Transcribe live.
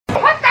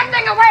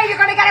the way, you're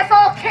gonna get us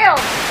all killed!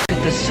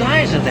 The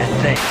size of that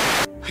thing.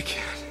 I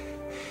can't.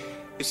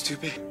 It's too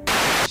big.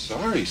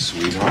 Sorry,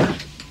 sweetheart.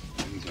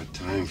 I haven't got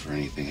time for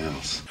anything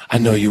else. I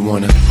know you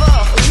wanna.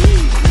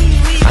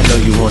 I know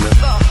you wanna.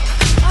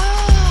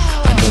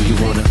 I know you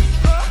wanna.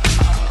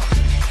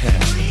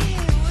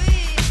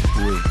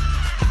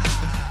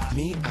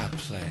 Me, I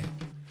play.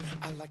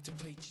 I like to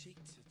play cheek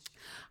to cheek.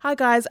 Hi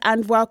guys,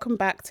 and welcome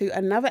back to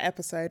another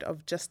episode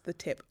of Just the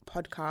Tip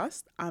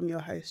podcast. I'm your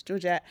host,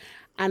 Georgette,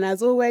 and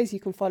as always, you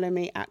can follow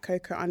me at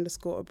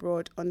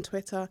Coco_abroad on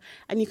Twitter,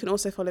 and you can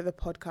also follow the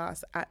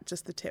podcast at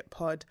Just the Tip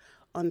Pod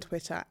on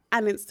Twitter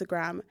and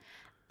Instagram.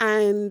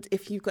 And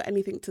if you've got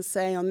anything to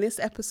say on this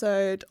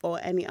episode or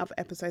any other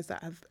episodes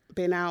that have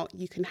been out,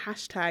 you can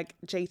hashtag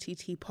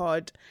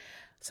JTTPod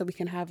so we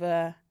can have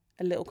a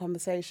little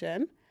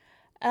conversation.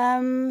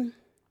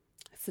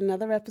 It's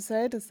another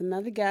episode, it's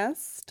another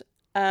guest.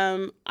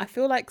 I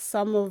feel like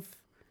some of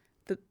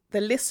the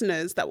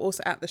listeners that were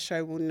also at the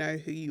show will know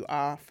who you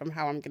are from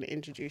how I'm going to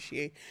introduce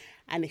you.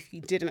 And if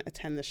you didn't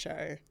attend the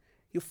show,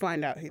 you'll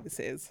find out who this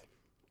is.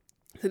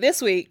 So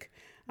this week,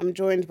 I'm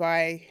joined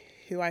by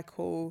who I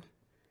call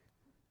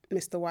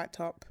Mr. White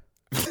Top.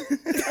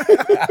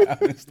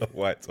 Mr.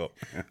 White Top.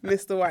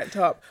 Mr. White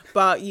Top.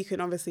 But you can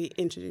obviously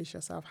introduce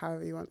yourself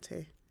however you want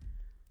to.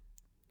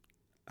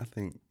 I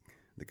think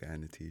the guy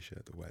in the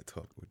t-shirt, the white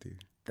top, would do.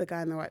 The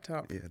guy in the white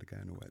top. Yeah, the guy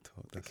in the white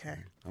top. That's Okay.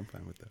 fine. I'm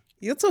fine with that.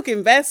 You're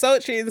talking bare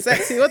sultry and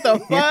sexy. What the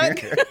fuck?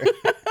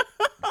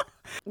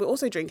 We're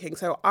also drinking.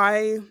 So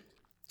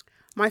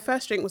my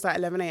first drink was at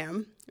 11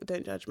 a.m.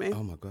 Don't judge me.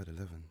 Oh my God,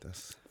 11.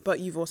 That's. But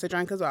you've also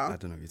drank as well. I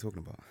don't know what you're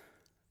talking about.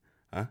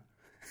 Huh?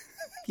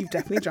 You've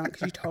definitely drunk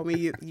because you told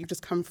me you've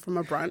just come from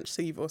a brunch,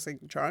 so you've also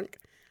drunk.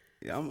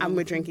 Yeah, And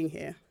we're drinking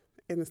here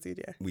in the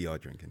studio. We are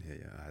drinking here.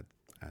 Yeah,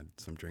 I had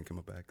some drink in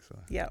my bag, so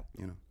Yeah.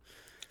 you know.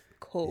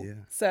 Cool. Yeah.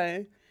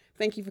 So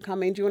thank you for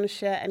coming. Do you want to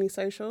share any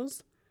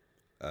socials?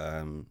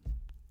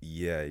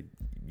 Yeah,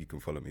 you can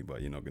follow me,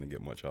 but you're not gonna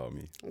get much out of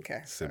me.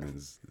 Okay. so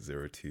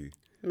Simmons02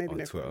 maybe on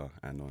no Twitter problem.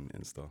 and on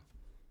Insta.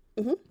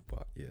 Mhm.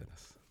 But yeah,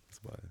 that's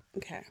about it.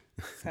 Okay.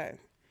 So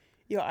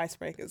your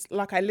icebreakers.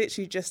 Like I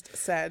literally just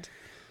said,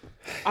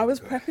 I was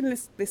prepping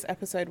this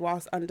episode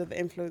whilst under the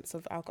influence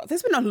of alcohol.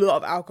 There's been a lot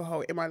of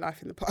alcohol in my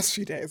life in the past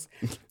few days,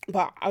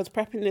 but I was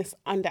prepping this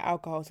under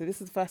alcohol. So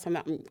this is the first time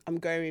that I'm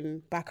going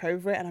back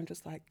over it, and I'm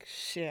just like,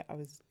 shit, I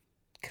was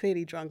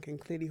clearly drunk and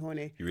clearly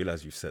horny. You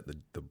realise you set the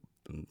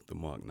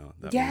mark now.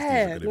 That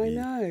Yeah, means these are I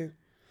gonna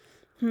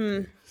be,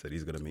 know. So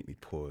these are gonna make me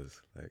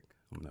pause. Like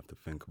I'm gonna have to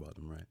think about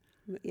them,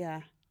 right?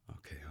 Yeah.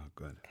 Okay. Oh,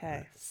 good. Okay.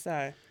 Right.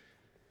 So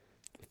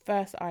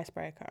first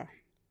icebreaker.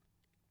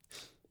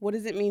 What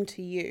does it mean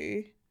to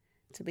you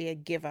to be a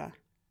giver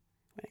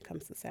when it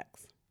comes to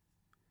sex?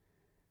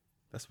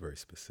 That's very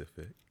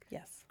specific.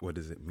 Yes. What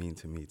does it mean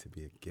to me to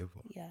be a giver?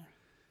 Yeah.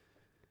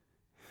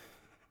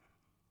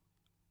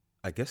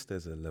 I guess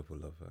there's a level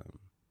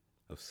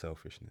of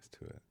selfishness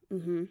to it.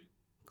 Mm-hmm.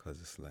 Because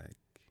it's like,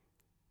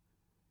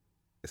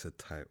 it's a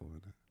title.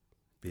 And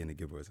being a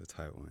giver is a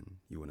title, and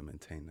you want to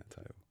maintain that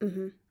title,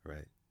 Mm-hmm.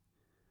 right?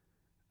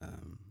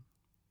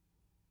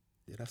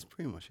 Yeah, that's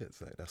pretty much it.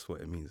 It's like, that's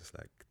what it means. It's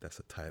like, that's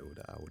a title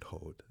that I would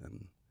hold,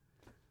 and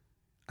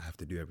I have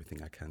to do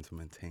everything I can to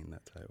maintain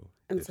that title.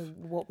 And so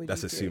what would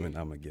That's you do? assuming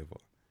I'm a giver.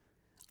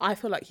 I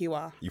feel like you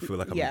are. You feel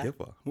like I'm Yeah. a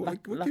giver? What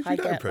Like gives I you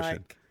that get impression?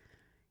 like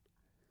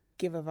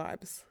giver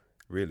vibes.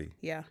 Really?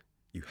 Yeah.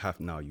 You have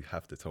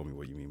to tell me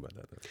what you mean by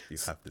that. Though. You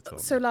have to tell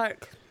So me.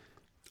 like,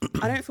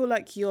 I don't feel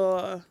like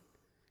you're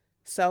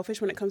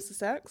selfish when it comes to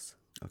sex.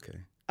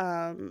 Okay.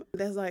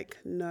 There's like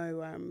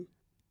no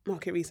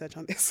market research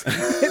on this.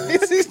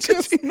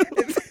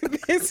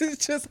 This is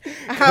just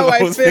how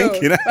I was feel.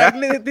 thinking.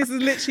 Like, this is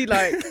literally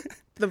like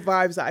the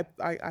vibes that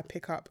I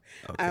pick up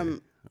Okay. All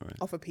right.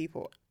 off of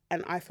people,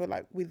 and I feel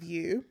like with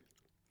you,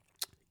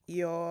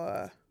 you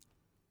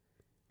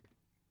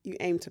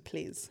aim to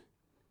please.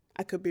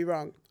 I could be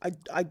wrong.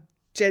 I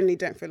genuinely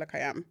don't feel like I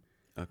am.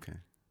 Okay.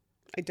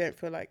 I don't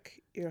feel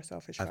like you're a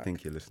selfish I fuck.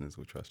 think your listeners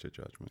will trust your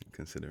judgment,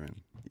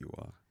 considering you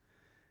are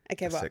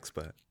Okay, a but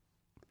sexpert.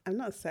 I'm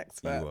not a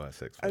sex You expert. are a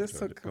sexpert. I just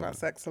Georgia. talk Go about on.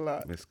 sex a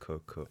lot. Miss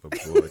Coco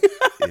Abroad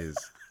is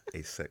a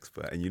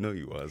sexpert, and you know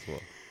you are as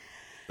well.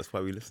 That's why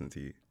we listen to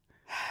you.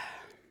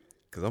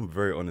 Because I'm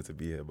very honoured to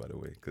be here, by the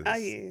way. Cause, Are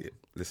you? yeah,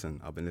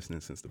 listen, I've been listening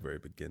since the very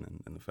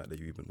beginning, and the fact that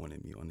you even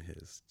wanted me on here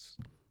is,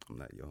 I'm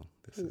like, yo,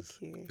 this Thank is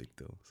you. a big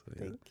deal. So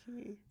yeah. Thank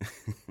you.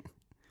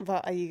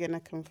 But are you gonna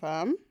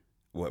confirm?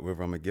 What,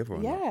 whether I'm a giver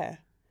or not? Yeah.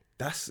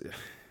 That's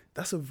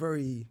a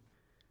very,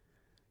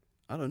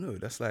 I don't know.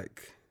 That's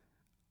like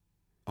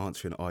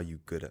answering, are you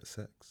good at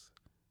sex?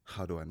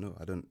 How do I know?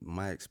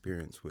 My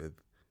experience with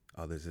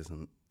others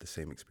isn't the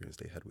same experience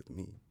they had with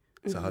me.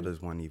 So how does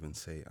one even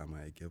say, am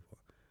I a giver?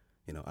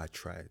 You know, I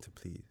try to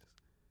please.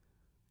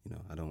 You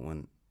know, I don't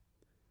want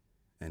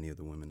any of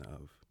the women that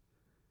I've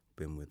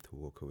been with to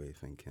walk away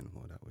thinking,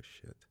 oh, that was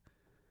shit.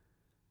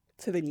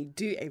 So then you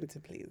do aim to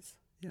please.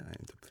 Yeah, I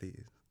aim to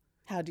please.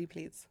 How do you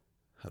please?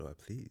 How do I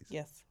please?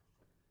 Yes.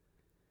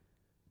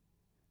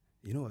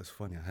 You know what's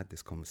funny? I had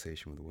this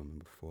conversation with a woman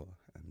before,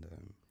 and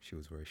she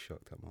was very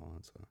shocked at my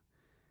answer.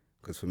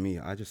 Because for me,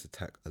 I just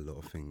attack a lot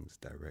of things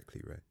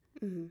directly, right?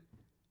 Mm-hmm.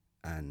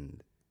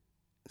 And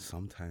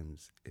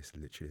sometimes it's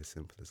literally as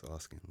simple as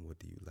asking, "What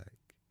do you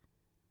like?"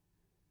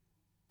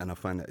 And I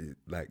find that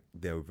like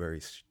they were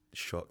very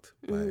shocked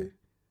by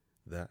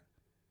that,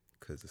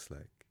 because it's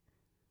like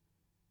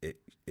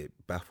it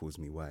baffles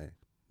me why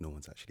no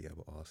one's actually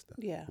ever asked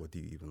that. Yeah. What do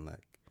you even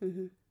like?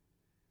 Mm-hmm.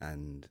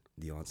 And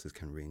the answers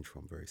can range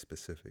from very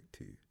specific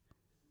to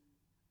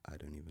I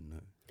don't even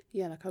know.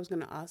 Yeah, like I was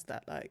going to ask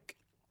that, like,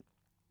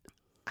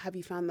 have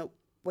you found that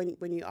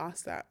when you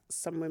ask that,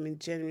 some women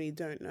generally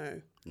don't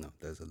know No,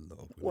 there's a lot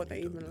of women what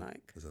they who don't even know.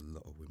 like? There's a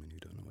lot of women who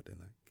don't know what they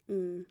like.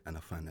 Mm. And I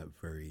find that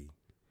very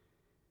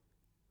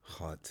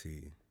hard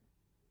to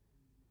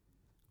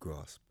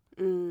grasp.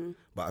 Mm.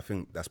 But I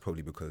think that's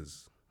probably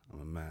because I'm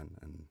a man,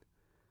 and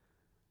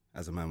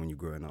as a man, when you're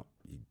growing up,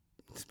 you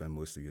spend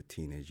most of your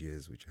teenage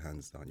years with your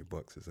hands down your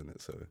boxes, isn't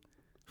it? So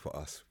for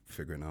us,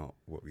 figuring out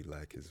what we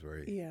like is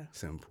very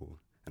simple.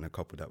 And I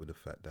couple that with the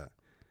fact that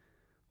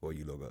what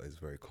you lot got is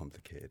very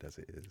complicated as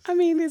it is. I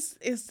mean,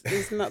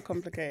 it's not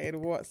complicated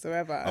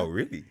whatsoever. Oh,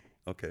 really?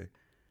 Okay.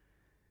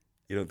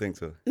 You don't think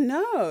so?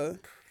 No.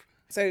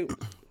 So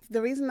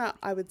the reason that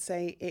I would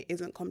say it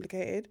isn't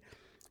complicated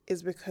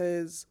is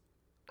because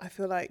I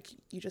feel like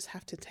you just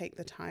have to take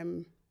the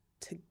time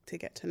to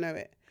get to know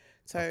it.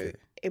 So Okay.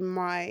 in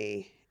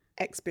my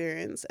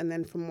experience, and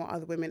then from what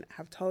other women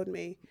have told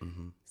me,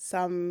 Mm-hmm.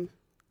 some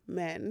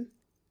men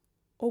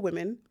or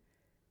women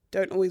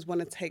don't always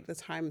want to take the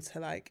time to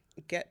like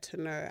get to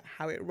know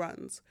how it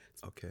runs.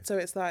 Okay. So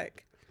it's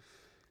like,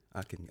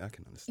 I can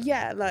understand.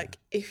 yeah, that. like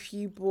if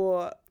you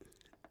bought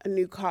a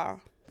new car,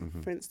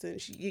 Mm-hmm. for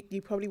instance,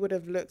 you probably would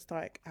have looked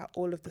like at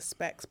all of the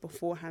specs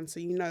beforehand, so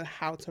you know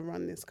how to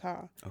run this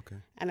car. Okay.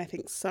 And I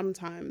think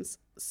sometimes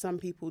some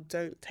people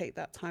don't take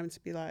that time to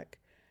be like,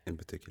 In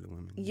particular,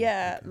 women.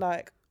 yeah, Okay.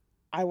 like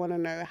I want to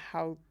know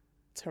how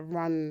to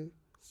run.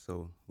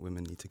 So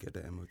women need to get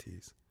their MOTs.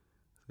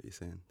 That's what you're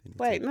saying? They need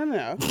Wait, to...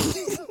 no.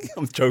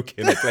 I'm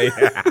joking. I play.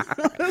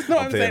 That's not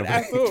what I'm saying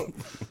I'm at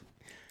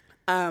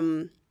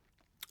all.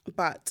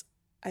 But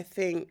I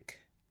think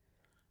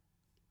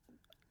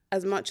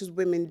as much as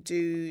women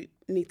do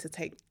need to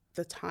take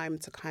the time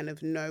to kind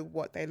of know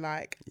what they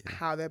like,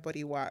 how their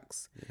body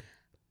works,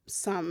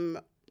 some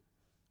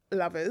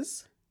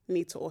lovers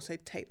need to also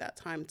take that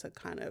time to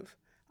kind of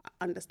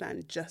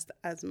understand just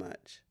as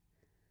much.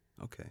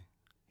 Okay.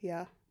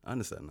 Yeah, I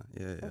understand that.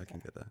 Yeah, I can Okay.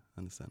 get that. I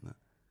understand that.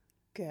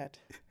 good.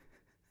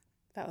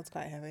 That was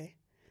quite heavy.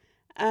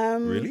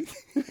 Really?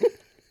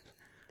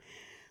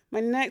 My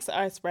next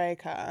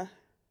icebreaker,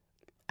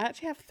 I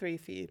actually have 3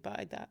 for you, but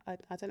I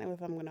don't know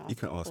if I'm going to ask You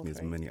can ask all me as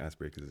 3. many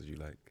icebreakers as you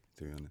like,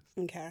 to be honest.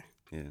 Okay.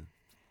 Yeah.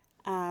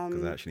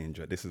 Because I actually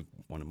enjoy. This is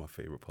one of my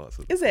favorite parts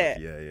of. Is it?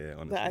 Yeah.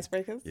 Honestly. The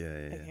icebreakers?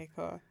 Yeah. Okay,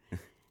 cool.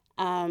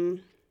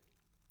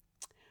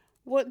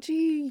 What do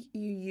you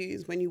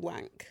use when you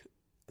wank?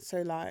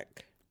 So,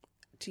 like,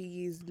 do you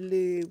use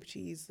lube? Do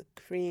you use the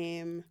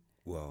cream?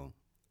 Well,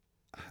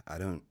 I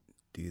don't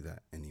do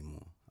that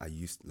anymore. I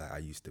used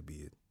to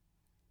be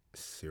a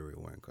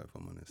serial wanker, if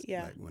I'm honest.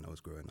 Yeah. Like when I was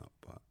growing up,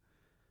 but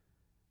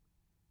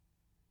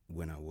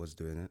when I was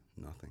doing it,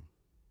 nothing.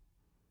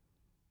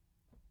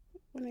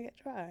 When I get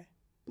dry?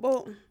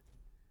 Well,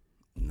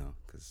 No,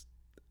 because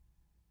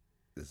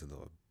there's a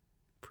lot of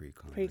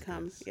pre-cum. I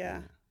Pre-cum, guess.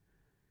 yeah.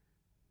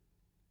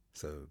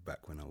 So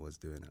back when I was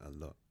doing it a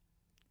lot,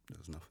 there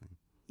was nothing.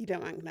 you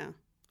don't wank now.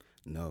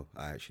 No,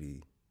 I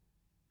actually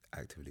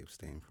actively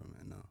abstain from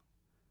it now.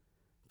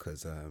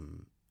 Because,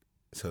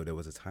 so there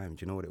was a time,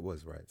 do you know what it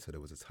was, right? So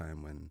there was a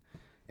time when,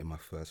 in my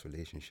first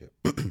relationship,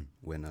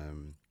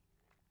 when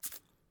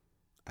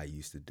I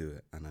used to do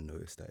it, and I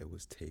noticed that it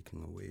was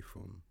taking away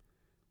from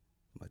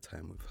my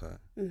time with her.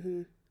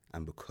 Mm-hmm.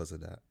 And because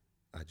of that,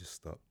 I just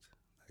stopped.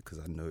 Because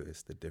I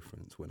noticed the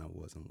difference when I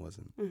was and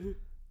wasn't. Mm-hmm.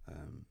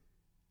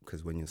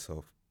 Because when you're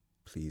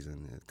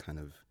self-pleasing, it kind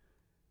of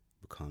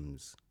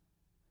becomes,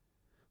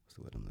 what's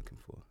the word I'm looking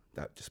for?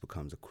 That just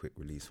becomes a quick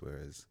release,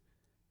 whereas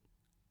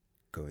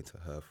going to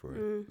her for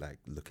it, like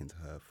looking to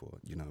her for,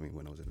 you know what I mean,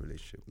 when I was in a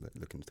relationship, like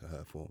looking to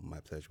her for my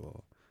pleasure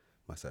or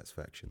my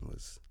satisfaction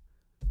was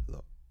a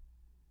lot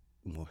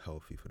more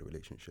healthy for the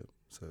relationship.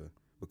 So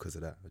because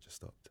of that, I just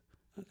stopped.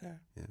 Okay.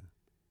 Yeah.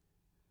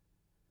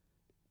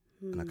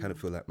 And I kind of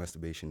feel like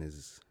masturbation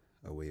is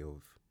a way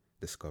of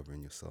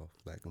discovering yourself,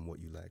 like, and what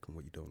you like and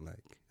what you don't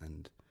like.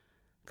 And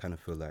kind of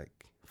feel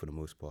like, for the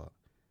most part,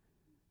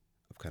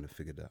 I've kind of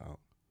figured that out.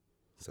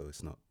 So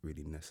it's not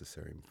really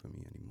necessary for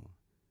me anymore.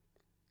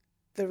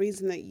 The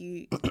reason that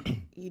you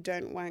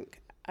don't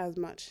wank as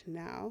much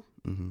now,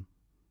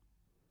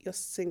 you're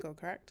single,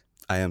 correct?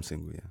 I am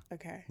single, yeah.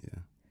 Okay. Yeah.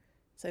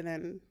 So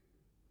then,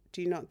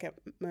 do you not get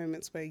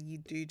moments where you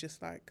do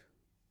just like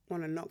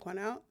want to knock one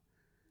out?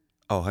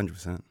 Oh,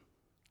 100%.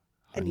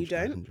 And you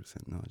don't?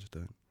 100%. No, I just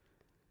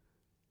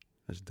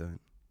don't.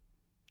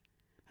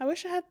 I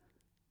wish I had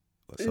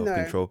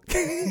self-control.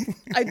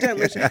 I don't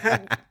wish I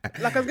had.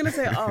 Like, I was gonna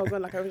say, oh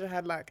god, like I wish I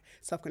had like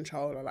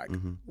self-control or like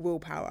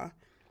willpower,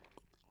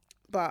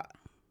 but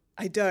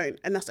I don't,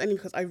 and that's only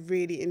because I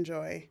really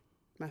enjoy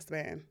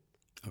masturbating.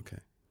 Okay.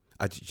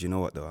 Do you know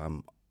what though?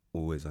 I'm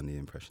always under the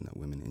impression that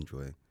women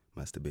enjoy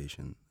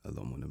masturbation a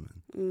lot more than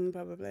men.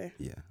 Probably.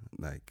 Yeah,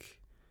 like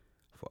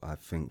I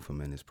think for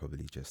men it's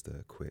probably just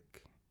a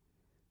quick,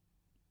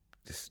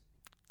 just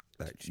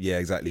like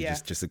exactly, Yeah.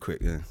 just a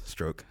quick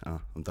stroke.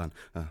 I'm done.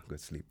 Go to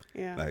sleep.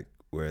 Yeah. Like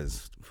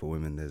whereas for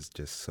women, there's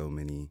just so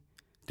many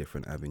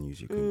different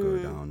avenues you can go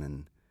down,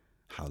 and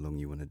how long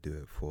you want to do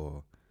it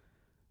for.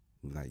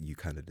 Like you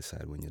kind of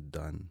decide when you're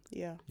done.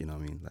 Yeah. You know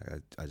what I mean?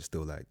 Like I just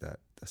feel like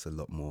that's a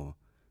lot more.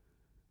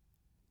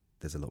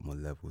 There's a lot more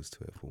levels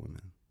to it for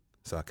women.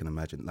 So I can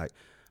imagine, like,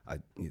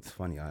 it's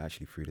funny, I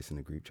actually threw this in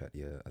a group chat,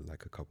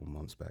 like a couple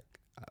months back.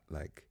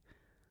 Like,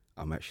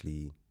 I'm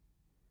actually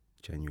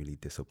genuinely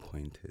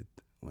disappointed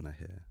when I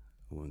hear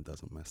a woman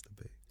doesn't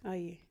masturbate. Are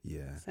you?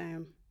 Yeah.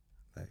 Same.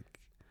 Like,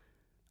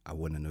 I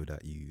want to know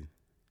that you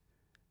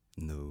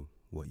know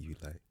what you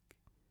like.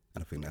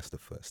 And I think that's the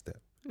first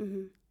step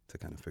to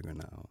kind of figuring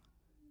that out.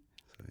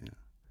 So,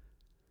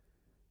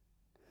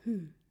 yeah.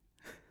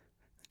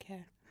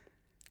 Okay.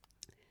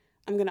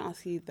 I'm going to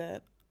ask you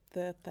the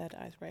third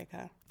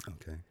icebreaker.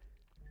 Okay.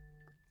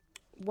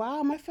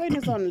 Wow, my phone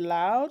is on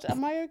loud.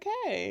 Am I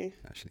okay?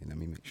 Actually, let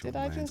me make sure Did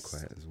I mine's just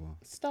quiet as well.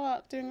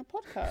 start doing a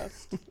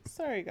podcast?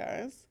 Sorry,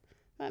 guys.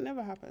 That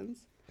never happens.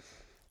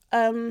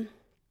 Okay.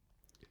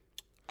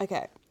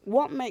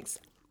 What makes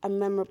a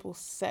memorable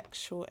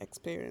sexual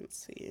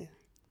experience for you?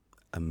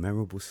 A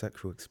memorable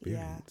sexual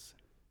experience.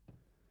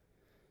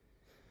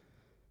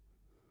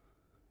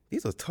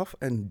 These are tough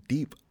and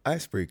deep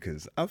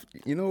icebreakers.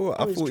 You know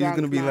what? I was thought you were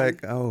going to drunk, be man.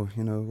 like, oh,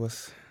 you know,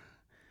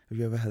 have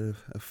you ever had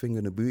a finger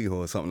in a booty hole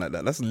or something like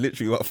that? That's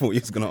literally what I thought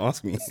you was going to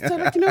ask me. So,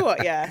 like, you know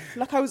what? Yeah.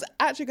 Like, I was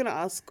actually going to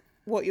ask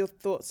what your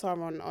thoughts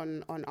are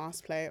on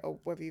arse play, or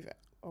whether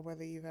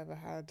you've ever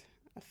had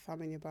a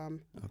thumb in your bum.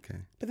 Okay.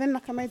 But then,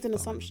 like, I made an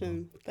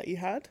assumption that you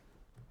had.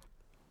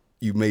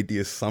 You made the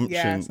assumption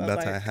Yeah, so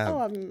that I I have. Oh,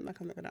 I'm not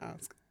going to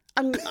ask.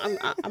 I'm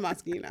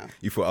asking you now.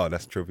 You thought, oh,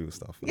 that's trivial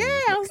stuff. Yeah,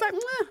 I was like,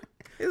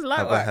 it's light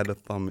Have work. I had a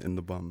thumb in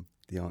the bum?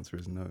 The answer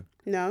is no.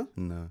 No?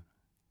 No.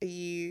 Are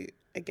you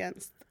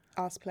against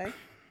arse play?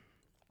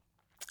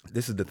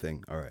 This is the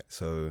thing. All right.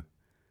 So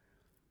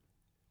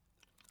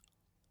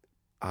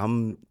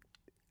I'm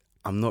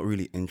not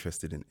really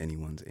interested in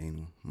anyone's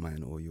anal,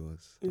 mine or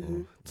yours,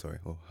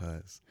 or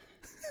hers.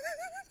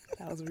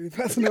 That was really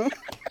personal.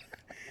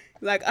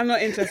 Like, I'm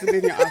not interested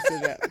in your arse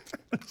yet.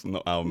 That's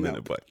not how I meant No.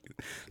 it, but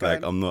Go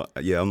like on.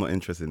 I'm not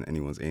interested in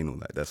anyone's anal.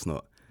 Like that's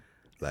not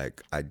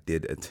like I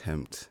did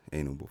attempt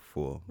anal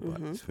before,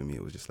 but for me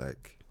it was just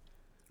like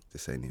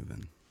this ain't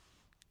even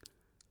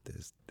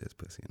there's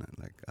pussy in it.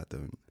 Like I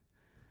don't,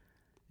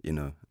 you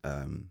know,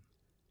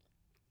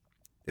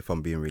 if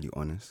I'm being really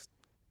honest,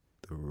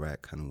 the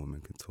right kind of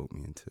woman can talk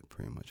me into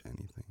pretty much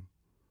anything.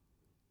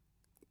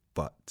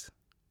 But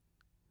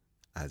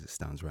as it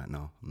stands right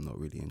now, I'm not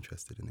really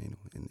interested in anal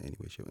in any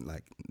way, shape.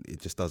 Like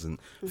it just doesn't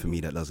for me.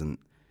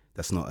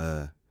 That's not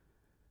a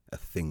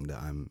thing that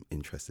I'm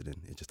interested in.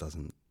 It just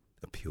doesn't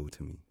appeal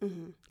to me.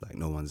 Like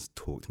no one's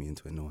talked me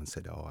into it. No one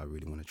said, "Oh, I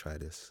really want to try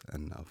this,"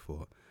 and I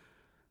thought,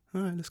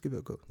 "All right, let's give it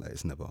a go." Like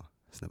it's never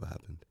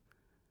happened.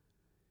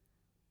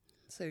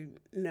 So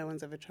no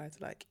one's ever tried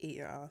to, like, eat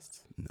your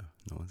ass?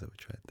 No one's ever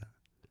tried that.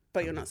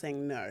 But you're not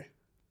saying no.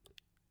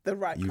 The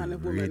right You kind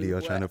of woman. really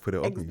are trying to put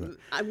it on me.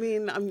 I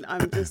mean,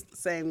 I'm just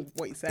saying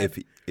what you said.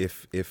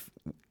 If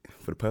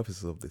for the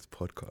purposes of this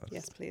podcast,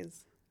 Yes,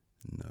 please.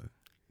 no.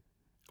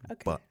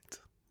 Okay. But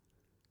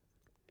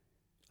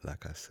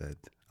like I said,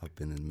 I've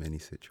been in many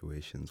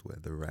situations where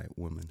the right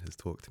woman has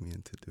talked me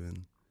into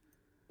doing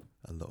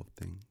a lot of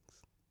things.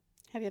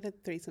 Have you had a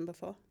threesome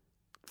before?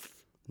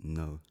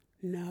 No.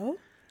 No?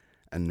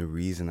 And the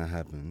reason I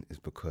haven't is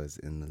because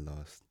in the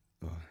last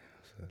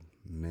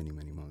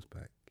many months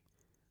back,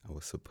 I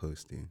was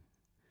supposed to.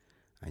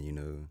 And you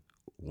know,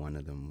 one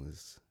of them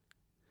was,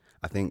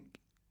 I think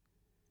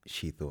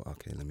she thought,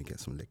 okay, let me get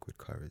some liquid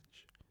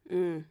courage.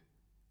 And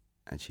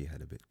she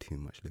had a bit too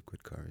much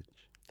liquid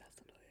courage. That's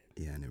annoying.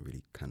 Yeah, and it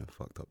really kind of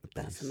fucked up the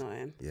bass. That's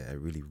annoying. Yeah, it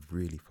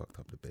really fucked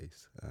up the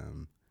bass.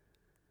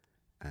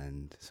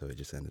 And so it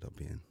just ended up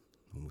being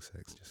normal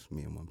sex, just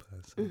me and one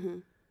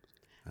person.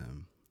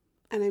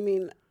 And I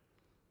mean,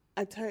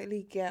 I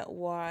totally get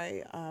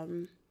why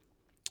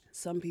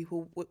some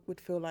people would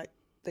feel like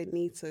they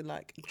need to,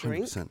 like,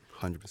 drink.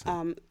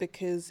 100%.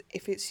 Because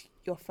if it's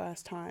your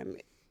first time,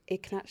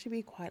 it can actually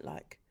be quite,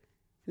 like,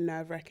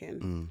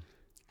 nerve-wracking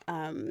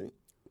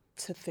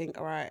to think,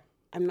 all right,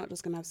 I'm not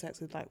just going to have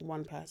sex with, like,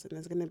 one person.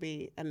 There's going to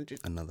be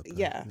Another person.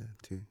 Yeah.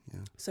 Two. Yeah.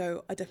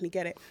 So I definitely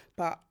get it.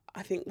 But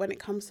I think when it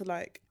comes to,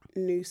 like,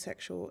 new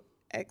sexual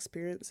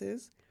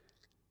experiences,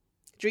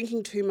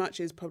 drinking too much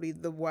is probably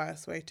the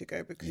worst way to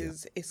go,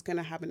 because it's going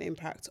to have an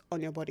impact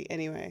on your body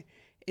anyway.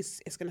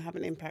 It's going to have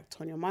an impact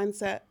on your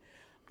mindset.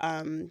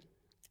 And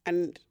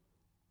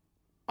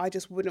I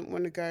just wouldn't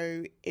want to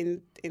go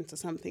into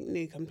something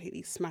new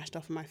completely smashed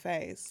off in my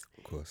face.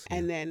 Of course.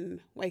 And then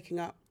waking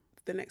up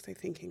the next day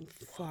thinking,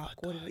 fuck,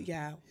 what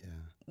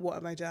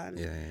have I done?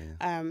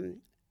 Yeah.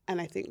 And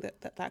I think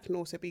that can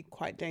also be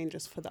quite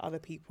dangerous for the other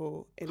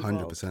people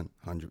involved. 100%.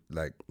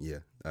 Like, yeah.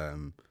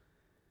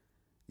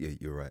 Yeah,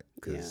 you're right.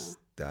 Because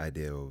the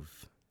idea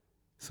of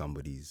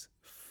somebody's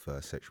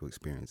first sexual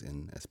experience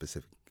in a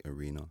specific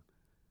arena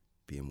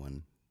being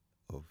one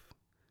of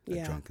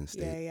a drunken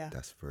state,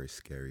 that's very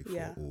scary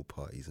for all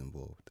parties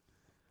involved.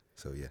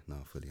 So, yeah, no,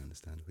 I fully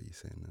understand what you're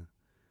saying there.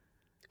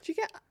 Do you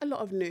get a lot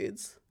of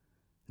nudes?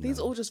 These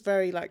are all just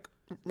very, like,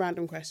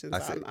 random questions.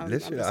 I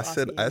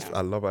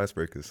love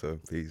icebreakers, so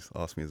please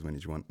ask me as many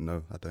as you want.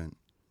 No, I don't.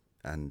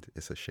 And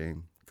it's a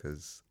shame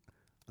because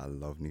I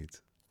love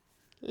nudes.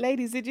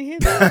 Ladies, did you hear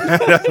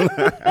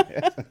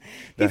that?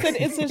 He said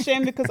it's a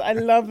shame because I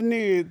love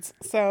nudes.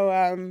 So,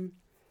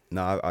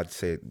 no, I'd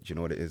say, do you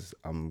know what it is?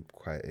 I'm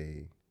quite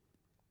a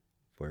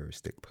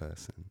voyeuristic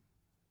person.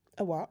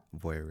 A what?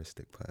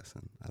 Voyeuristic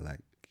person. I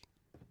like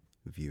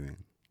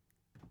viewing.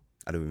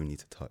 I don't even need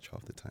to touch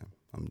half the time.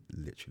 I'm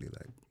literally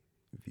like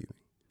viewing.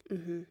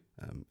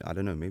 I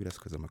don't know, maybe that's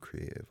because I'm a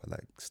creative. I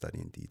like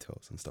studying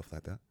details and stuff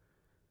like that.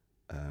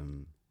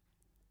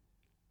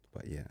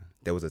 But yeah,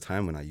 there was a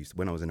time when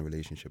I was in a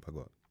relationship, I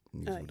got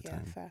nudes all the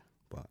time. Fair.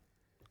 But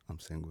I'm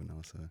single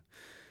now, so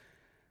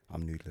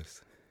I'm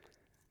nudeless.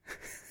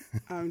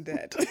 I'm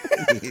dead.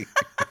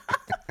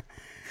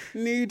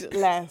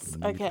 Nude-less.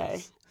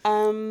 Okay.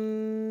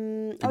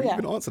 Did we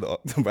even answer the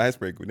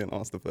icebreaker? We didn't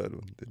answer the third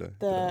one, did I?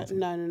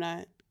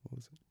 No. What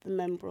was it?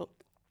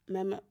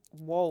 The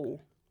whoa.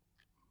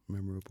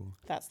 Memorable.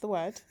 That's the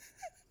word.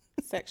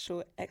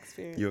 Sexual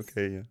experience. You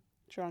okay, yeah?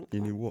 Drunk. You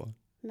need water?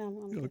 No,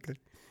 I'm You good. okay?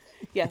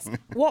 Yes.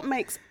 What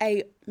makes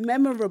a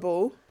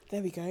memorable,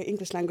 there we go,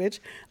 English language,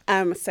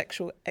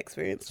 sexual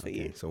experience for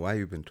you? So while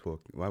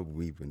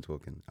we've been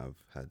talking,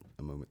 I've had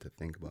a moment to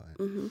think about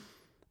it.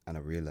 And I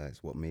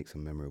realized what makes a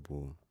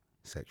memorable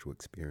sexual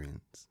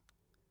experience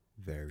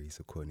varies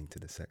according to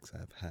the sex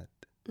I've had.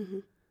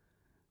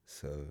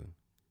 So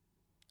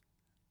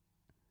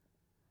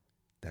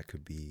that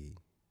could be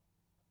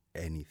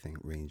anything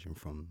ranging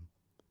from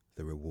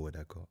the reward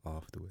I got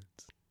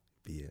afterwards,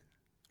 be it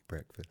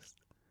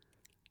breakfast,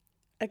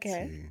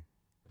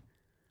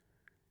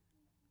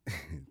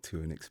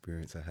 to an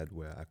experience I had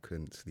where I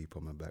couldn't sleep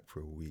on my back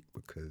for a week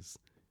because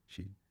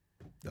she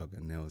dug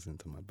her nails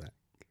into my back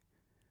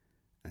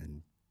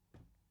and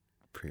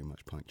pretty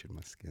much punctured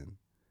my skin.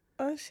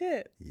 Oh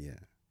shit. Yeah.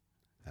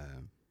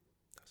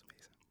 That's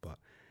amazing. But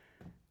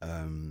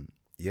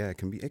yeah, it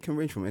can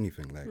range from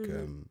anything, like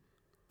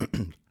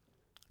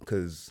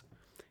because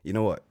you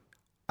know what,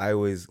 I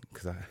always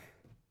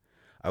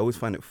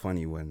find it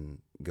funny when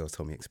girls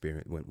tell me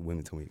when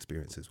women tell me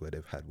experiences where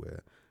they've had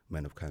where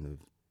men have kind of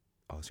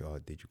asked you, oh,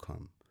 did you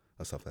come,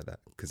 or stuff like that.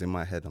 Because in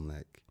my head I'm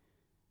like,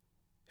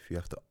 if you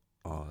have to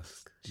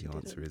ask, the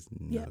answer is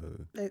no.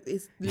 Yeah.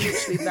 It's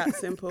literally that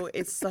simple.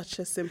 It's such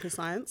a simple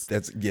science.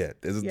 There's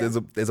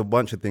a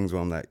bunch of things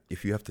where I'm like,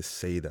 if you have to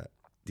say that,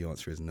 the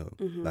answer is no.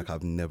 Like,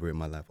 I've never in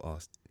my life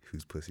asked,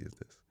 whose pussy is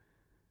this?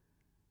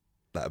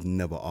 Like, I've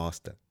never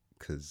asked that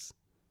because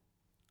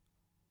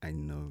I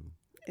know.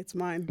 It's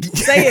mine.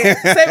 Say it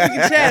with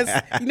your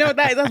chest. You know what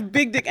that is? That's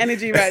big dick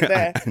energy right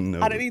there. I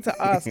know. I don't need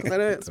to ask because I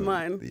know it's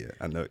mine. Yeah,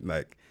 I know.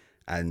 Like,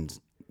 and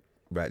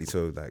rightly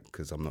so, like,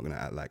 because I'm not going to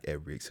act like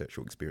every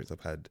sexual experience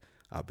I've had,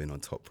 I've been on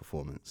top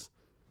performance.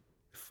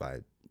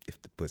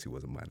 If the pussy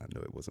wasn't mine, I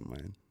know it wasn't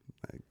mine.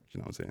 Like, you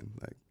know what I'm saying?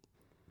 Like,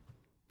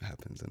 it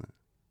happens, innit?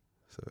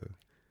 So,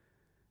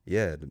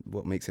 yeah,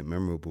 what makes it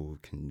memorable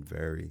can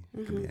vary.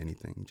 It can be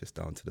anything, just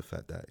down to the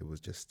fact that it was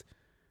just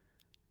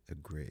a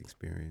great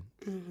experience.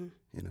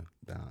 You know,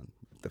 down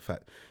the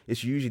fact,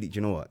 it's usually, do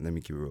you know what? Let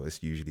me keep it real.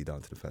 It's usually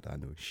down to the fact that I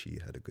know she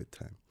had a good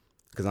time.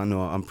 Because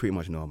I'm pretty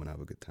much know I'm going to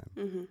have a good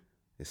time.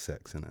 It's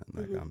sex, innit?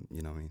 Like,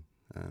 you know what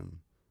I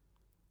mean?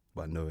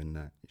 But knowing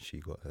that she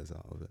got hers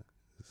out of it.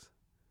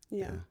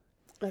 Yeah.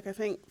 Like, I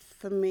think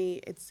for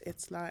me,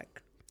 it's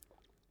like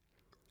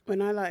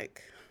when I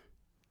like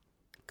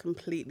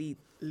completely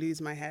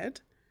lose my head.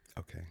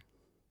 Okay.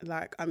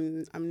 Like,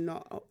 I'm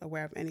not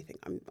aware of anything.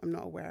 I'm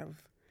not aware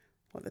of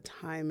what the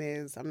time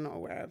is. I'm not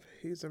aware of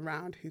who's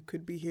around, who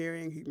could be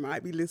hearing, who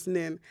might be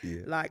listening.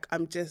 Yeah. Like,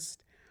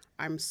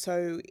 I'm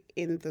so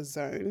in the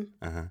zone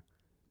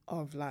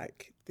of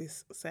like,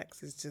 this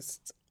sex is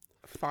just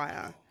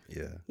fire.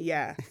 Yeah.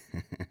 Yeah.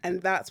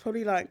 And that's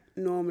probably like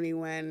normally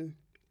when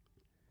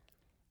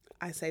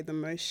I say the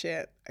most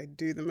shit, I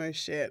do the most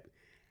shit.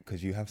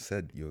 Because you have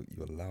said you're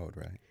loud,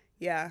 right?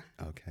 Yeah.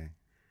 Okay.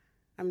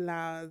 I'm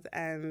loud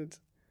and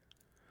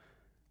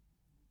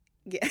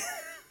yeah.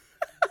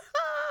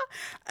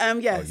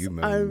 Yes. Oh, you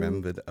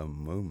remembered a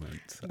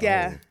moment.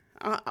 Yeah.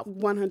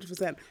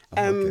 100%.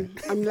 Okay.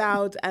 I'm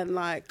loud and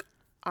like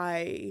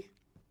I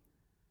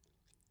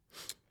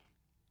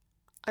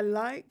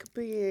like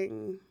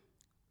being,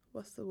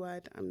 what's the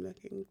word I'm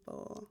looking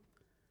for?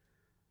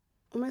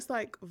 Almost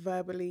like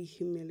verbally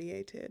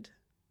humiliated.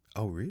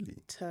 Oh,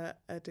 really? to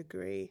a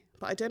degree,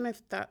 but I don't know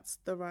if that's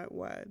the right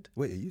word.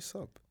 Wait, are you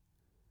sub?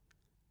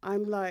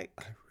 I'm like,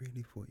 I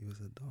really thought you was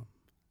a dom.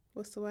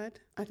 what's the word?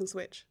 I can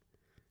switch.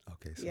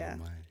 Okay, so Yeah.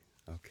 am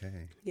I.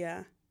 Okay.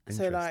 Yeah.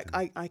 So like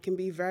Interesting. I can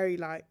be very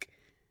like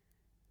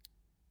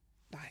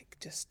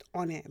just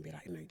on it and be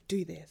like, no,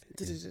 do this.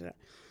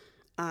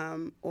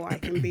 Or I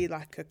can be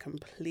like a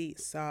complete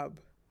sub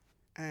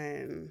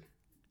and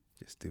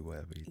Just do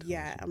whatever you do.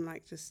 yeah, I'm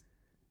like, just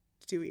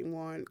do what you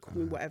want, call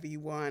me whatever you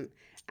want.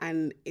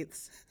 And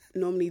it's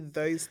normally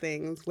those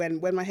things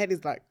when my head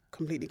is like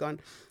completely gone,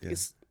 Yeah.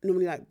 it's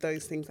normally like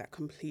those things that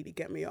completely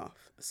get me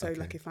off. So Okay.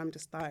 like if I'm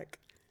just like,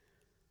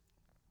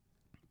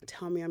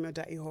 tell me I'm your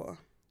dirty whore,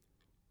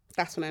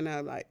 that's when I know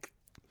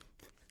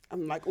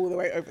I'm like all the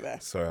way over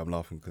there. Sorry, I'm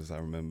laughing because I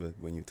remember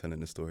when you were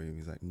telling the story, he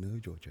was like, no,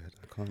 Georgette,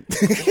 I can't.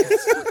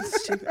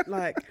 Stupid,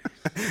 like,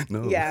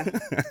 No. yeah.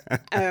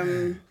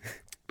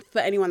 For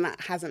anyone that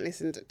hasn't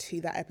listened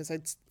to that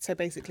episode, so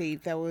basically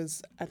there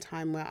was a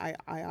time where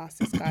I asked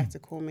this guy to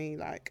call me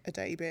like a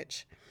dirty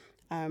bitch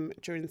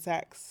during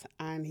sex,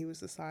 and he was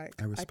just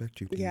like, I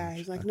respect you. yeah, Piyush.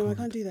 he's like, I no, I can't.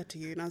 can't do that to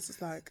you. And I was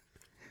just like,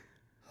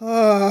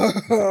 oh,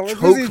 my Choke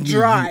pussy's me,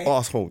 dry. you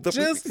asshole.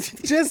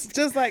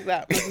 Just like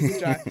that, my pussy's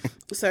dry.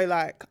 So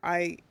like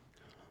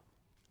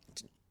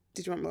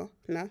did you want more?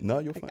 No? No,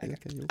 you're fine. Okay.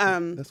 Okay, you're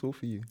fine. That's all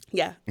for you.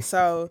 Yeah.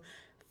 So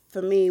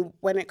for me,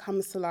 when it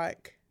comes to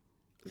like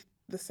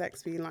the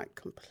sex being like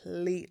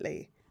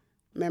completely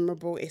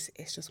memorable, it's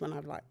just when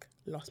I've like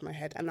lost my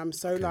head, and I'm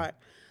so like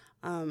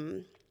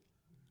I'm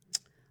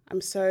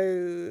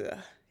so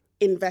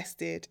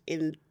invested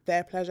in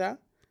their pleasure.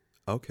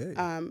 Okay.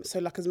 So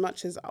like as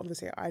much as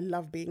obviously I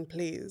love being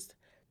pleased,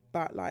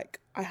 but like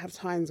I have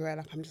times where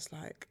like I'm just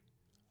like,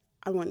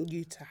 I want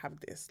you to have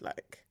this,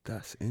 like,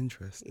 That's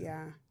interesting.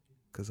 yeah.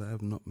 Because I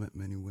have not met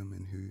many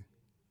women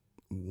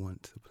who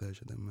want to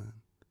pleasure their man,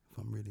 if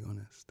I'm really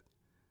honest.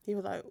 He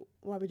was like,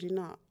 why would you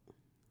not?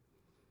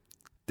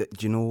 Do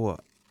you know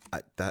what?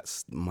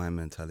 That's my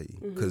mentality.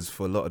 Because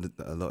for a lot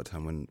of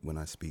time when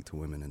I speak to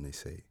women and they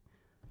say,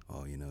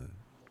 oh, you know,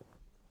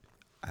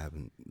 I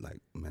haven't,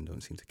 like, men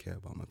don't seem to care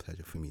about my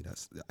pleasure. For me,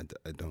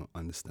 I don't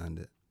understand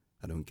it.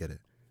 I don't get it.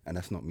 And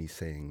that's not me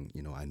saying,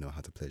 you know, I know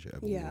how to pleasure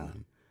every Yeah.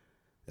 woman.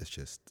 It's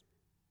just,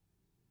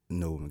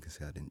 no woman can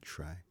say I didn't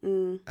try.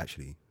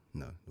 Actually,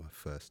 no. My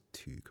first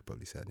two could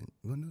probably say I didn't.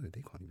 Well, no,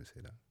 they can't even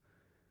say that.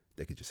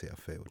 They could just say I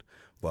failed.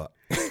 But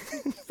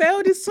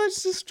Failed is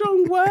such a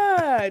strong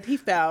word. He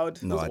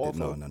failed. no, It was I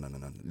didn't. awful.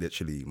 No.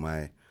 Literally,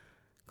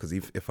 because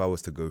if I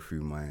was to go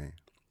through my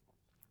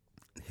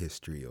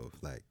history of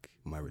like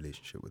my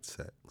relationship with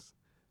sex,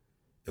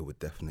 it would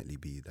definitely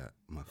be that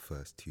my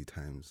first two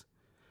times,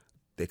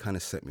 they kind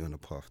of set me on the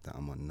path that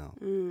I'm on now.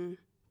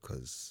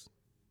 Because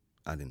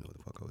I didn't know what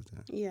the fuck I was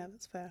doing. Yeah,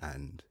 that's fair.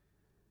 And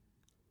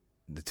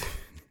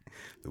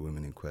the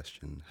women in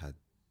question had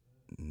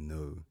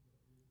no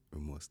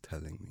remorse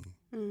telling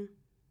me,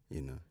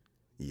 you know,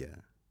 yeah.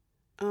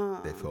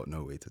 They felt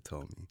no way to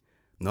tell me.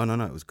 No,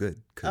 it was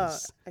good.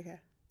 Because Okay.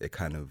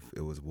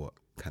 it was what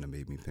kind of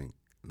made me think.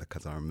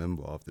 Because I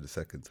remember after the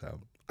second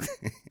time,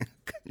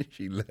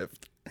 she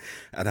left.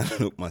 And I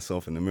looked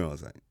myself in the mirror. I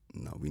was like,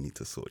 no, we need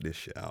to sort this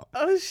shit out.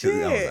 Oh, 'Cause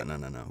shit. I was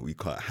like, no, we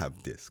can't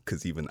have this.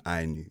 Because even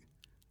I knew.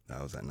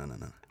 I was like, no.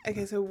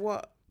 Okay, so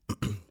what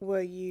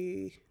were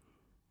you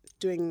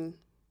doing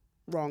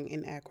wrong,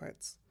 in air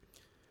quotes?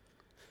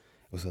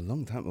 It was a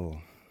long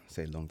time,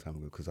 say a long time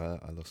ago, because I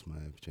lost my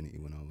virginity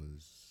when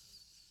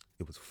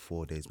it was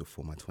 4 days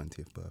before my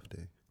 20th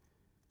birthday.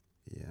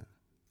 Yeah.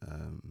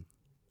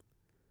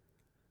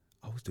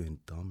 I was doing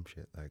dumb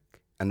shit, like,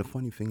 and the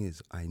funny thing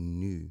is, I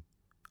knew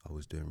I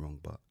was doing wrong,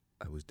 but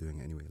I was doing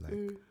it anyway,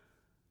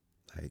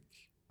 like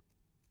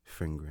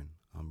fingering,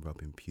 I'm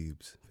rubbing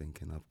pubes,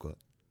 thinking I've got,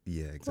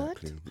 yeah,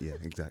 exactly, yeah,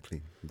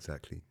 exactly.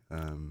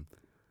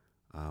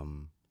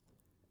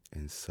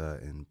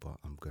 Inserting, but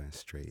I'm going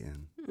straight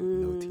in,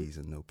 no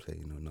teasing, no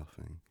play, no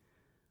nothing.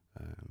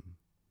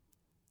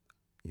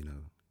 You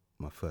know,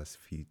 my first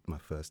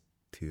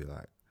two,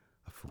 like,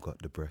 I forgot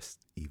the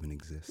breast even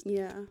exists.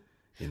 Yeah.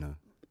 You know.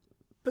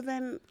 But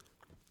then,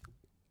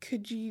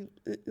 could you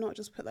not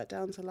just put that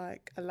down to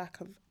like a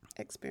lack of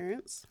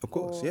experience? Of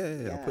course, Or-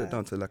 yeah. I'll put it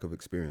down to lack of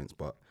experience,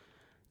 but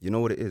you know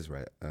what it is,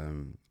 right?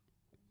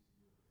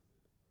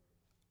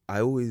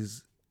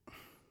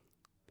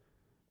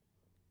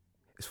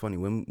 It's funny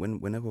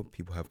whenever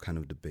people have kind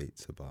of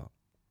debates about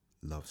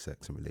love,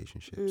 sex, and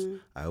relationships,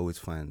 I always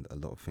find a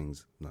lot of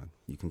things. No,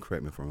 you can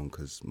correct me if I'm wrong,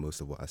 because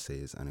most of what I say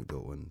is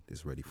anecdotal and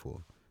is ready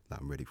for,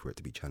 like, I'm ready for it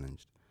to be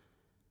challenged.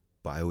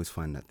 But I always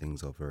find that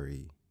things are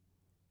very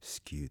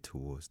skewed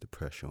towards the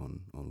pressure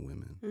on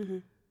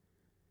women.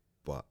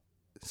 But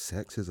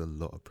sex is a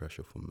lot of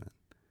pressure for men.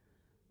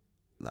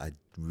 Like, I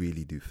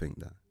really do think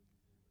that,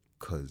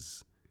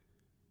 because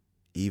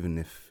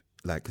even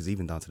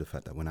down to the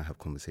fact that when I have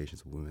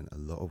conversations with women, a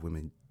lot of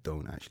women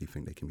don't actually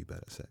think they can be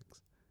better at sex.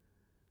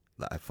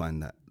 Like, I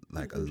find that,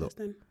 like, a lot,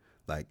 Interesting.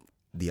 like,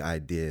 the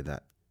idea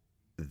that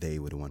they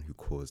were the one who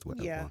caused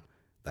whatever, Yeah.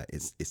 like,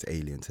 it's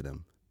alien to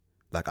them.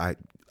 like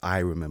I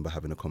remember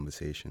having a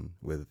conversation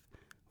with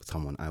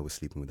someone I was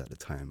sleeping with at the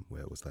time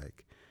where it was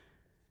like,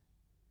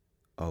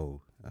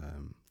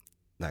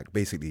 like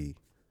basically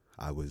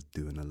I was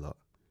doing a lot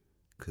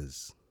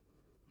because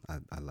I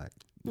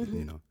liked,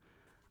 you know,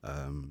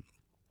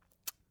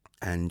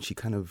 and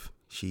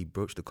she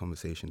broached the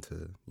conversation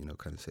to, you know,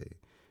 kind of say,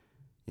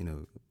 you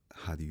know,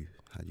 how do you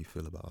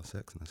feel about our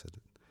sex? And I said,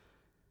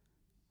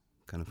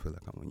 kind of feel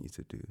like I want you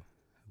to do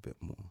a bit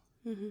more,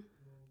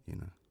 you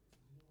know.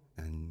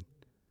 And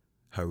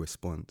her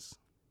response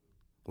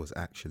was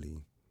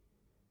actually,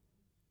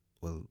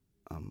 well,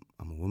 I'm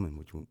a woman.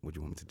 What do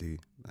you want me to do?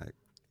 Like,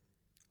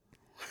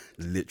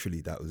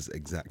 literally, that was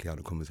exactly how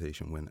the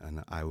conversation went,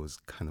 and I was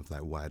kind of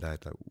like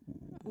wide-eyed, like,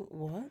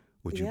 What?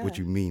 What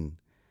do you mean?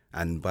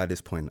 And by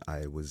this point,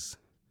 I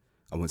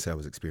wouldn't say I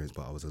was experienced,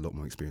 but I was a lot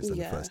more experienced than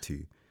the first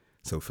two.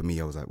 So for me,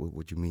 I was like,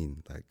 what do you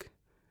mean? Like,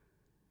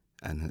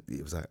 and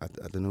it was like, I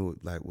don't know,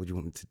 like, what do you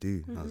want me to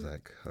do? I was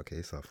like,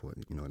 okay, so I thought,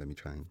 you know, let me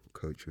try and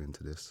coach you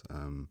into this.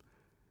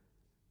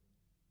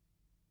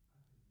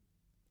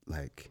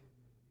 Like,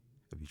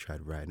 have you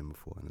tried riding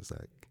before? And it's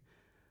like,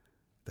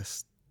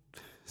 that's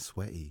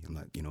sweaty. I'm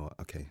like, you know what?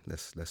 Okay,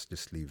 let's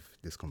just leave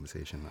this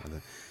conversation.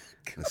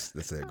 Let's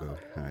let it go.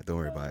 All right, don't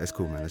worry about it. It's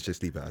cool, man. Let's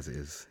just leave it as it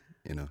is,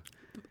 you know.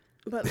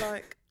 But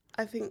like,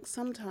 I think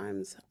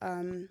sometimes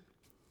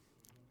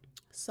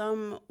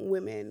some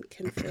women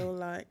can feel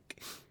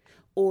like,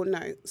 or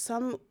no,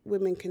 some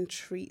women can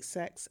treat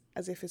sex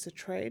as if it's a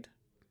trade.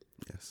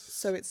 Yes.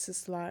 So it's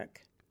just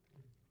like,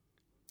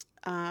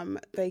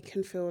 they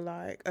can feel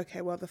like,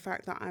 okay, well, the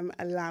fact that I'm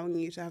allowing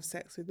you to have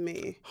sex with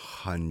me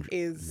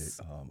is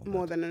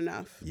more than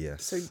enough.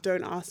 Yes. So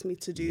don't ask me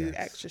to do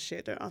extra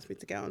shit. Don't ask me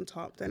to get on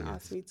top. Don't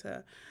ask me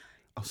to.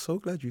 I'm so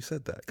glad you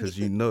said that because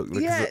you know,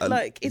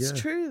 it's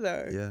true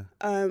though. Yeah.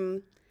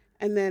 And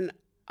then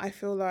I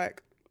feel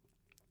like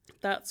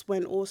that's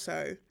when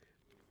also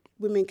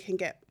women can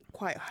get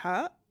quite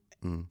hurt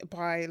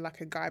by like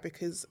a guy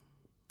because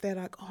they're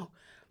like, oh,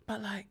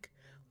 but like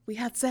we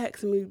had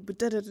sex and we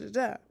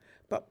da-da-da-da.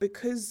 But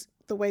because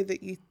the way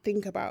that you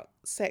think about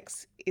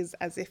sex is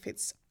as if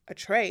it's a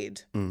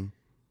trade,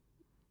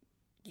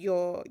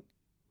 you're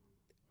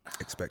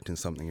expecting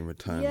something in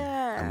return.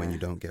 Yeah. And when you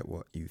don't get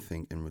what you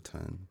think in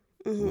return,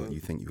 what you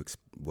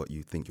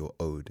think you're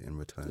owed in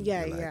return,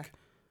 you're like,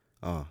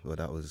 oh, well,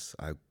 that was,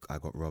 I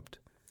got robbed.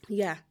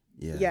 Yeah.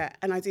 Yeah. Yeah.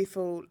 And I do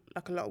feel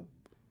like a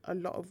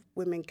lot of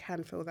women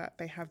can feel that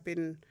they have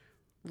been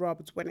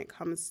robbed when it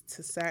comes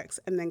to sex,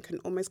 and then can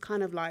almost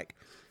kind of like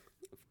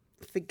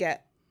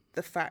forget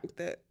the fact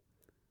that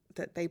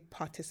they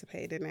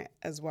participated in it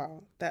as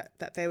well.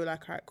 That they were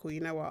like, all right, cool,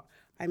 you know what?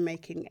 I'm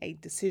making a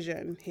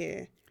decision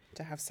here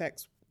to have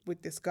sex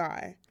with this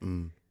guy.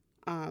 And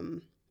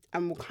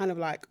we'll kind of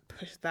like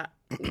push that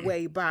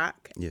way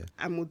back. Yeah.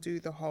 And we'll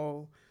do the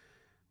whole,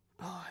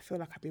 oh, I feel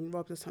like I've been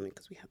robbed of something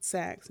because we had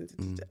sex.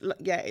 And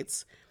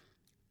it's,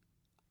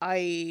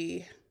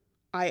 I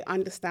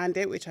understand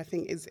it, which I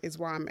think is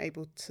why I'm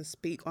able to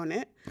speak on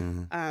it.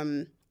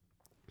 And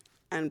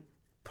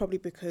probably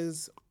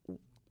because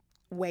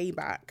way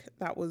back,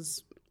 that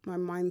was my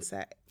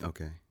mindset.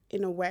 Okay.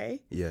 In a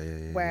way.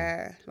 Yeah.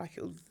 Where like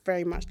it was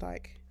very much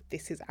like,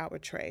 this is our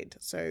trade.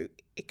 So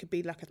it could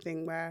be like a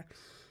thing where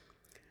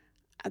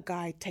a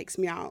guy takes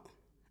me out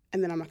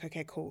and then I'm like,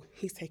 okay, cool.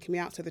 He's taking me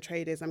out. So the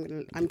trade is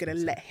I'm gonna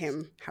let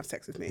him have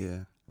sex with me.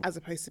 Yeah. As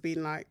opposed to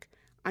being like,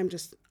 I'm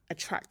just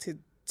attracted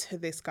to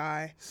this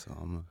guy.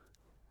 So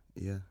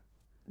yeah.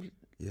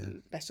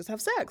 Let's just have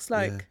sex.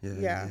 Like,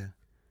 yeah.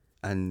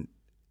 And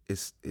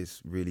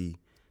it's really,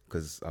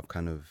 because I've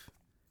kind of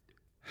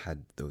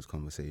had those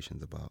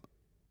conversations about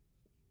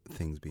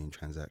things being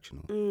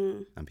transactional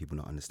and people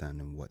not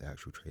understanding what the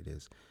actual trade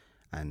is.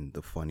 And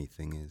the funny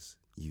thing is,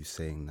 you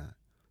saying that,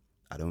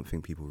 I don't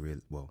think people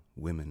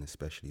women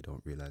especially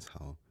don't realize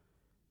how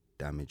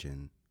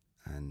damaging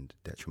and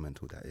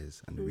detrimental that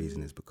is. And the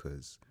reason is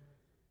because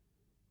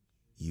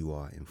you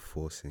are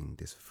enforcing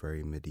this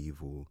very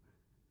medieval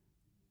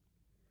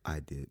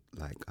idea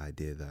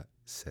that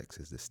sex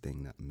is this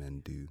thing that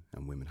men do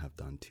and women have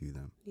done to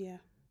them. Yeah.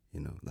 You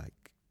know,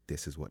 like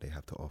this is what they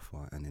have to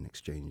offer, and in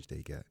exchange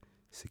they get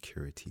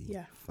security,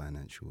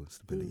 financial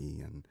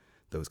stability, and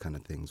those kind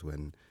of things,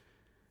 when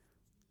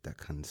that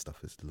kind of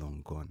stuff is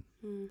long gone.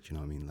 Do you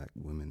know what I mean? Like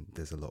women,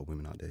 there's a lot of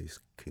women out there who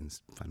can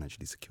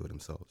financially secure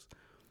themselves.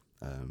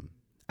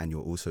 And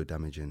you're also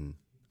damaging,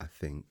 I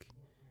think,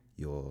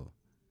 your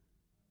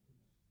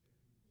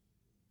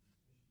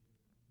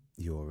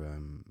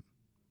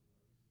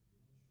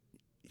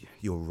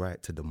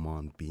right to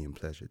demand being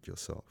pleasured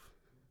yourself,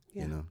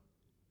 you know?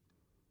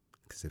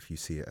 Because if you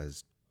see it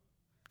as,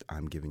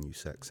 I'm giving you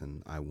sex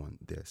and I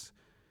want this,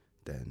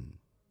 then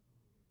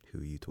who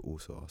are you to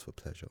also ask for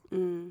pleasure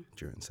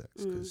during sex?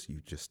 Because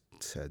you just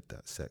said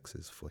that sex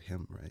is for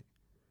him, right?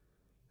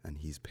 And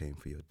he's paying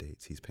for your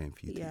dates. He's paying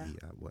for you to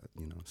eat at what,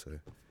 you know? So,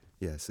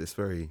 yes, it's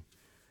very,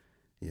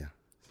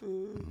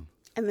 And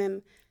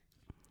then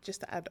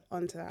just to add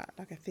on to that,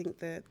 like I think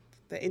the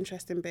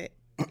interesting bit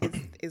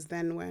is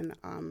then when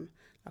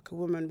like a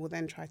woman will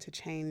then try to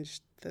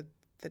change the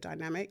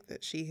dynamic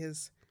that she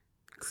has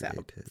set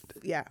up. Created.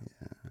 Yeah.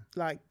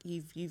 Like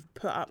you've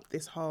put up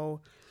this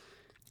whole,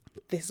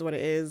 this is what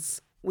it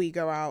is. We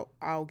go out,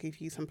 I'll give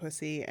you some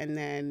pussy, and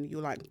then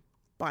you'll like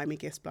buy me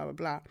gifts, blah blah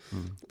blah.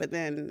 But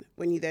then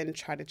when you then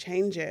try to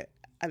change it,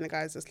 and the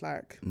guy's just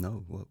like,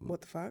 No, what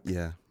the fuck?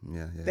 Yeah.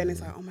 Then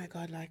it's like, oh my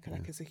god, like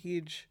it's a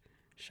huge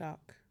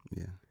shock.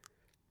 Yeah.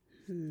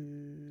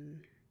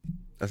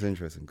 That's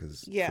interesting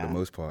because for the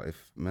most part,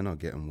 if men are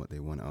getting what they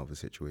want out of a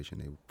situation,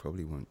 they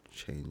probably won't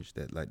change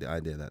that. Like the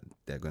idea that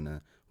they're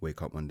gonna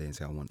wake up one day and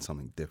say, "I want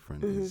something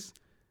different," is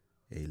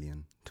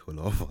alien to a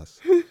lot of us.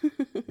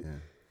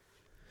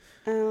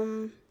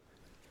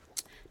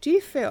 Do you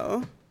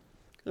feel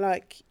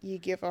like you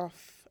give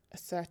off a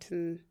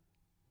certain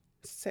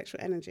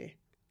sexual energy?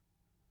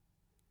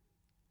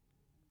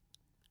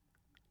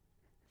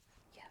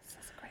 Yes,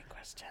 that's a great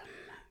question.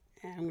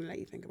 Yeah, I'm gonna let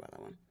you think about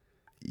that one.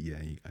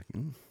 Yeah,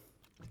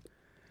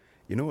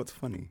 you know what's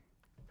funny?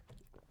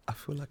 I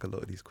feel like a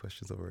lot of these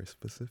questions are very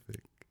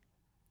specific.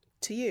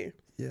 To you?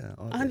 Yeah.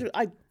 100.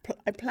 I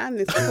planned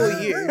this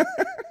for you.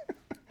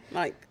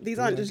 Like, these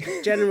aren't just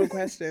general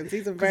questions.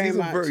 These are very much...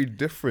 These are very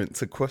different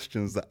to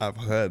questions that I've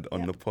heard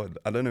on the pod.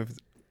 I don't know if it's...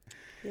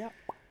 Yep.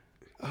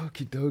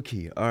 Okie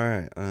dokie. All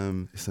right.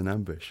 It's an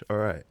ambush. All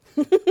right.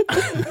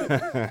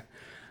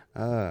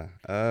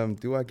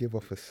 Do I give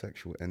off a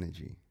sexual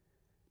energy?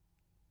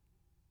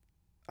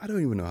 I don't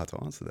even know how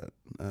to answer that.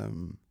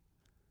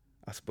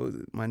 I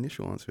suppose my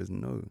initial answer is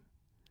no.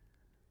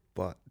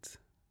 But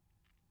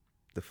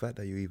the fact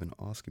that you're even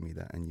asking me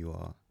that and you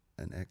are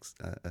a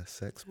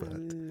sexpert.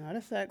 I'm not a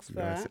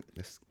sexpert.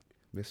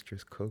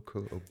 Mistress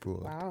Coco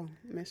Abroad. Wow,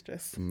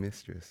 mistress.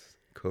 Mistress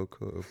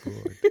Coco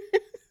Abroad.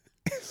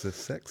 It's a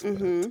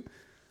sexpert.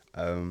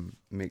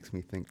 Makes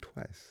me think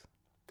twice.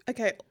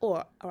 Okay,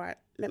 all right,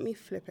 let me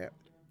flip it.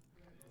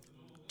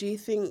 Do you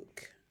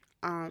think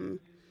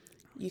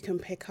you can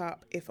pick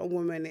up if a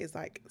woman is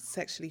like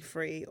sexually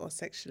free or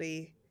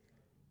sexually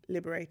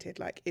liberated?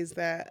 Like, is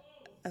there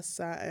a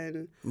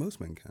certain... Most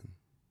men can.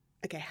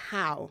 Okay,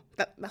 how?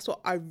 That's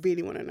what I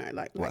really want to know.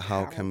 Like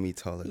how can we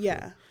tell if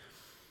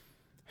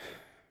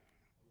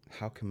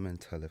how can men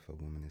tell if a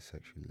woman is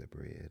sexually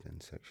liberated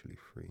and sexually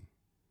free?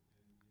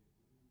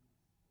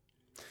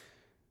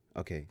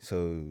 Okay,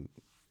 so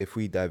if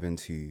we dive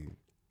into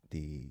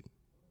the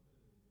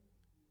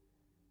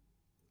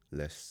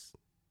less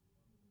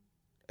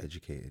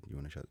educated, you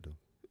want to shut the door?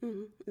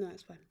 No,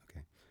 it's fine.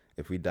 Okay.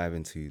 If we dive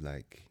into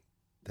like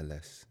the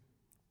less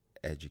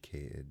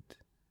educated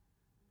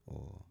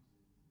or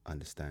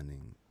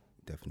understanding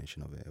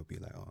definition of it, it'll be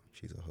like, oh,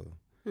 she's a hoe,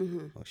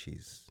 or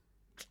she's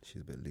a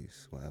bit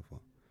loose, whatever.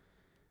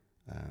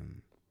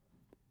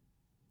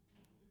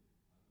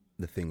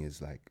 The thing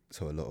is, like,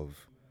 so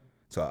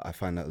I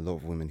find that a lot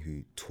of women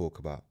who talk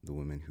about the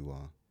women who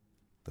are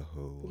the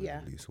hoe or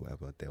the loose or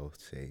whatever, they'll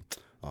say,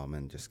 oh,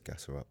 men just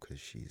gas her up because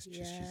she's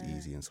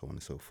easy and so on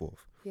and so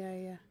forth.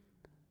 Yeah.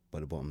 But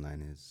the bottom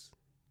line is,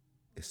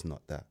 it's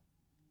not that.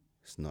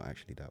 It's not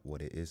actually that.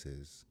 What it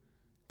is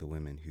the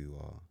women who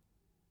are,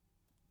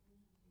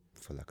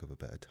 for lack of a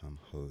better term,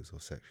 hoes or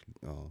sexually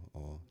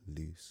or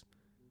loose,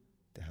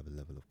 they have a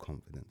level of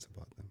confidence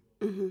about them.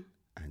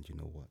 And you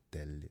know what?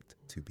 They're lit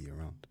to be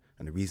around.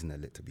 And the reason they're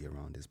lit to be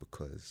around is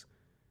because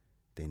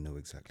they know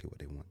exactly what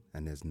they want.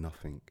 And there's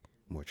nothing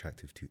more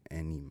attractive to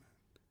any man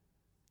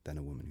than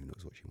a woman who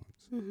knows what she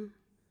wants.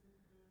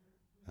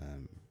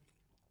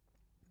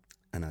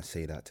 And I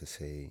say that to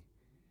say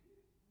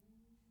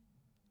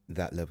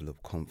that level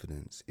of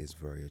confidence is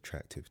very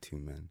attractive to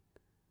men.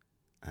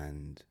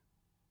 And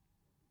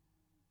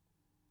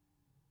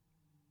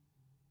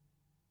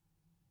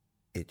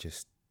it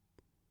just...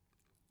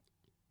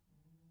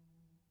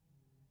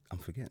 I'm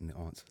forgetting the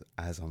answer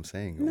as I'm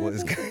saying it. No, what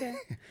is okay.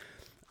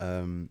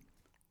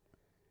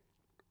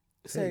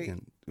 Say it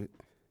again.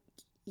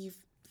 You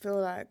feel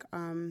like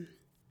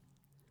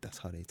That's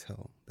how they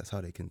tell. That's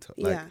how they can tell.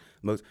 Yeah. Like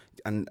most,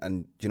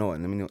 and you know what?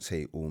 Let me not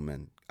say all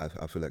men.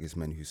 I feel like it's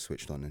men who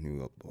switched on and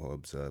who are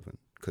observant.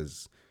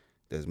 Because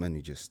there's men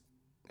who just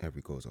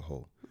every goal's a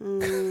hole. for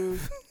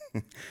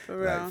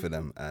real. Like for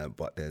them,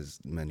 but there's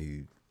men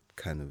who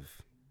kind of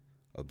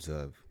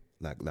observe.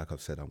 Like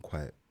I've said, I'm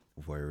quite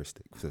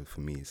voyeuristic. So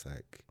for me, it's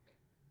like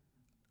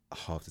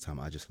half the time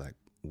I just like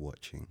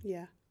watching.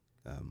 Yeah.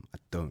 I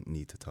don't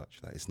need to touch.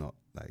 Like it's not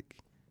like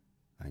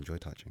I enjoy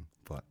touching,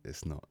 but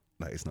it's not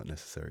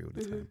necessary all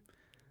the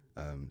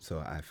time. So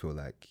I feel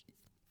like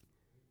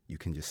you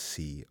can just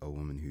see a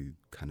woman who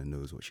kind of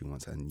knows what she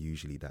wants, and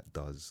usually that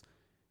does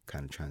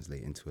kind of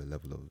translate into a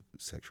level of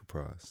sexual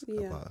prowess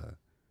about her.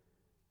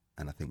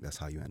 And I think that's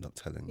how you end up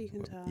telling. You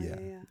can tell. Yeah,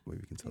 Yeah. where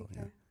we can tell. Okay.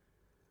 Yeah.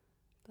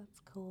 That's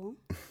cool.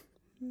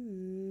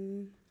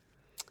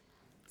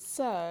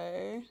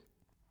 So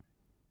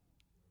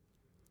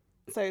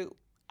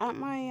at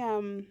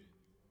my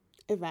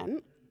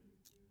event,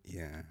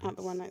 at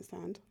the one night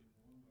stand,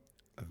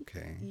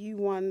 okay, you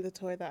won the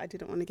toy that I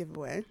didn't want to give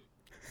away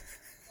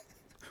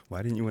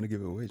why didn't you want to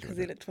give it away? because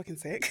it looked fucking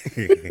sick.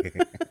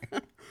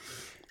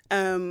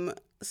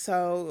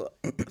 So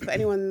for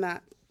anyone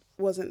that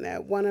wasn't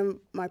there, one of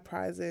my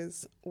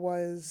prizes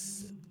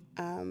was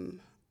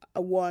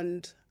a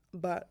wand,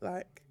 but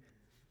like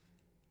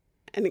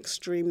an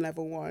extreme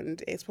level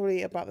wand. It's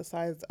probably about the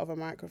size of a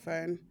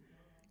microphone.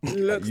 It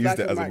looks Used like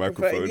it a as a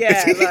microphone. microphone.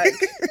 Yeah,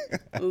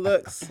 like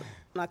looks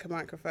like a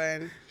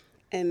microphone.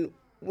 And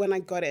when I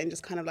got it and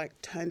just kind of like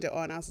turned it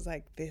on, I was just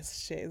like, this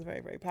shit is very,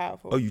 very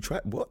powerful. Oh, you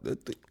tried what?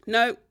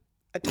 No,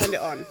 I turned it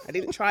on. I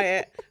didn't try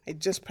it. I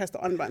just pressed the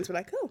on button to be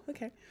like, oh,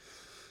 okay.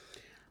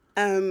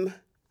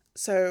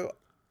 So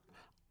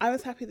I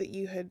was happy that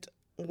you had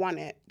won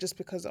it just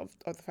because of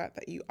the fact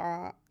that you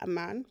are a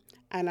man.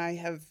 And I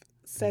have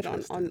said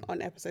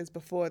on episodes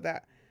before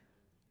that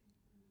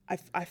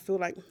I feel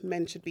like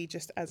men should be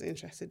just as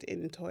interested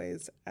in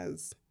toys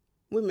as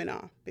women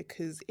are,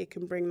 because it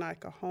can bring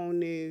like a whole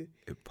new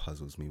It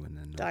puzzles me when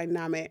they're not.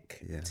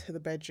 dynamic Yeah. to the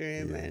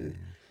bedroom Yeah, and yeah,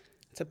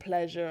 to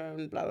pleasure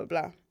and blah, blah,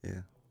 blah.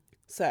 yeah.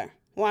 So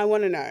what I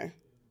want to know,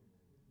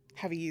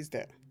 have you used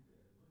it?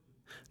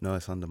 No,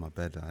 it's under my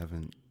bed. I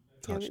haven't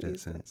touched haven't it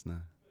used it? since. No.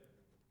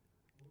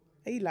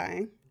 Are you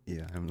lying?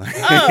 Yeah, I'm like.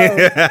 Oh,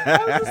 I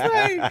was just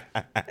like,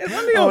 it's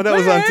under your Oh, that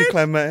was bed.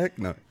 anticlimactic.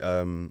 No,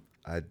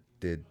 I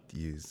did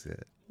use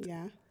it.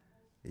 Yeah.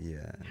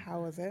 Yeah.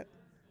 How was it?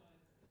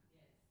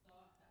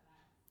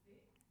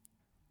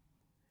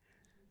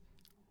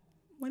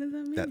 What does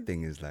that mean? That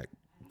thing is like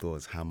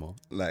Thor's hammer.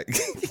 Like.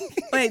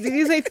 Wait, did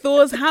you say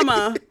Thor's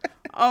hammer?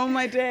 Oh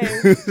my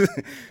days.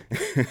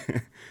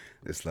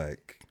 It's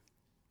like.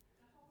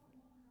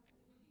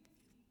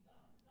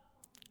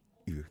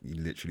 You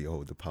literally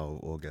hold the power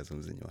of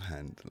orgasms in your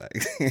hand.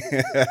 Like.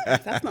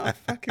 That's not a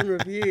fucking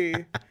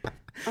review.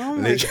 Oh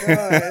my Literally-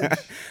 god.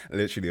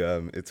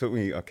 Literally, it took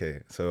me,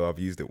 okay, so I've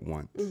used it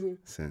once Mm-hmm.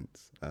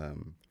 since,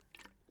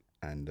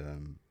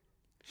 and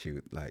she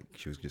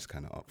was just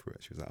kind of up for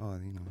it. She was like, oh,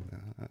 you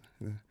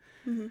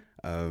know,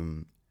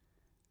 Mm-hmm.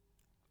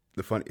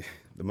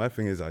 the mad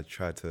thing is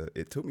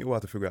it took me a while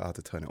to figure out how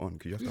to turn it on,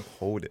 because you have to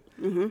hold it.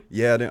 Mm-hmm.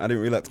 Yeah, I didn't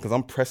realize, because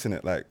I'm pressing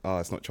it like,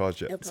 it's not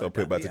charged yet, It'll so I'll plug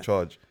put it back up, to yeah.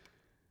 charge.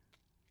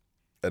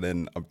 And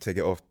then I'll take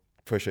it off,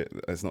 push it,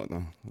 it's not,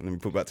 no, let me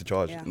put it back to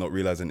charge, Yeah. not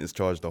realizing it's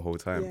charged the whole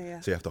time. Yeah, yeah.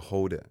 So you have to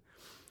hold it.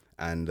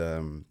 And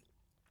and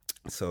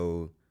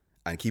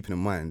keeping in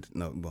mind,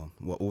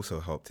 what also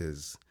helped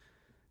is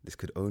this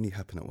could only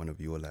happen at one of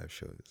your live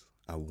shows.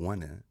 I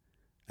won it,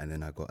 and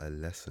then I got a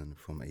lesson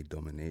from a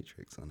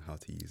dominatrix on how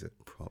to use it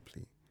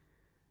properly.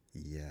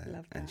 Yeah,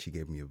 Love and that. she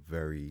gave me a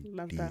very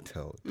Love that.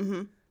 detailed,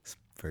 Mm-hmm.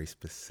 very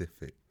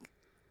specific,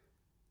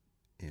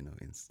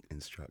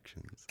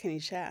 instructions. Can you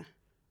share?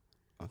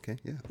 Okay,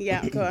 yeah.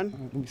 Yeah, go on.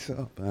 Let me set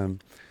up.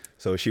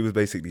 So she was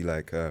basically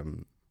like,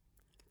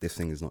 this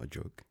thing is not a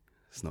joke.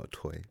 It's not a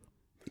toy,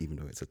 even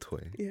though it's a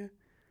toy. Yeah.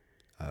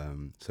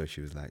 So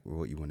she was like, well,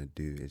 what you want to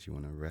do is you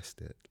want to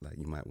rest it. Like,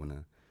 you might want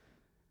to,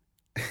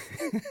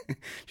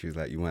 she was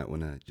like, you might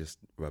want to just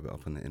rub it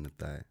up on the inner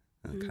thigh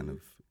and kind of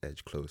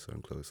edge closer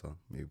and closer.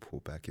 Maybe pull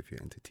back if you're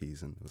into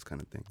teasing, those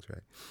kind of things,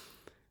 right?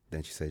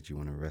 Then she said you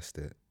want to rest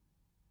it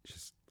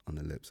just on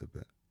the lips a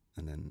bit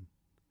and then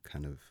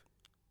kind of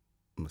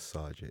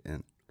massage it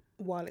in.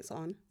 While it's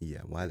on.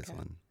 Yeah, while it's Okay.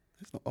 on.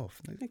 It's not off.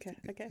 No. Okay.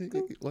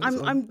 While Cool.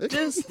 it's on. I'm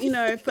just,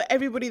 for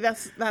everybody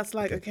that's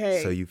like,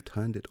 okay. So you've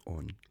turned it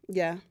on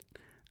Yeah.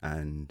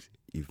 and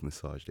you've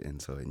massaged it in,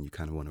 and you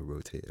kind of want to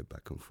rotate it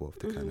back and forth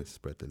to kind of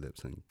spread the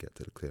lips and get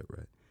to the clip,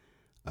 right?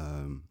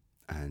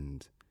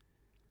 And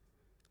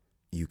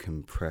you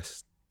can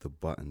press the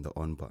button, the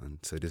on button.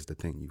 So this is the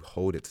thing: you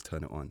hold it to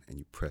turn it on, and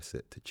you press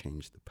it to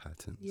change the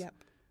patterns. Yep.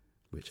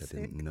 Which I Sick.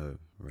 didn't know,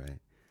 right?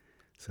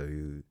 So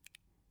you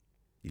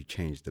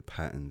change the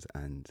patterns,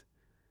 and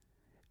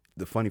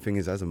the funny thing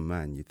is, as a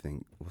man, you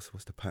think, what's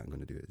the pattern going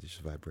to do? It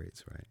just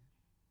vibrates, right?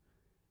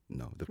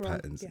 No, the Wrong.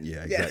 patterns.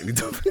 Yeah. Yeah,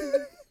 exactly.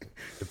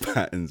 The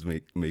patterns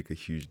make a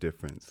huge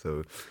difference.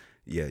 So,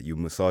 yeah, you're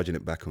massaging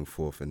it back and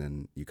forth, and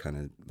then you kind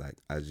of like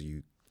as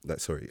you're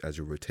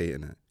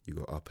rotating it, you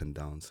go up and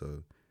down.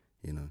 So,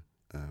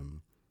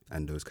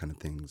 and those kind of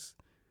things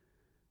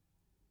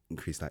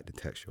increase like the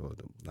texture or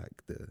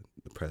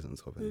the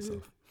presence of it and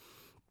stuff.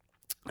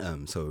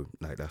 So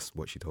like that's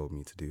what she told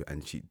me to do,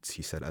 and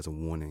she said as a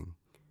warning,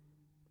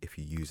 if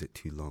you use it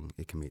too long,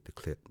 it can make the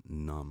clip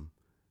numb,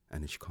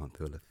 and then she can't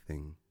feel a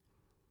thing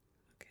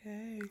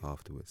Okay.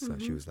 afterwards. So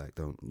she was like,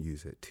 don't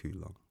use it too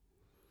long.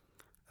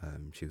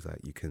 She was like,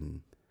 you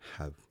can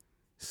have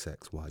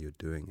sex while you're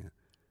doing it,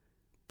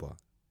 but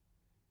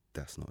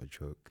that's not a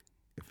joke.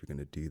 If you're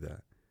gonna do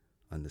that,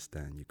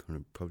 understand you're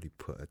gonna probably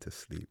put her to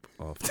sleep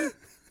after.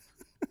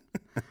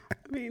 I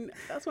mean,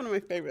 that's one of my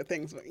favorite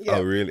things. But yeah.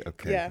 Oh, really?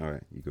 Okay. Yeah. All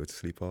right. You go to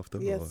sleep after?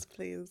 or- Yes,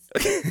 please.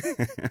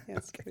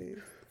 Yes, please.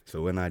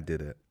 So when I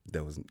did it,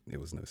 it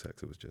was no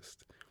sex. It was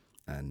just,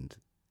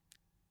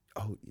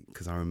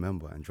 because I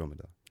remember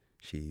Andromeda,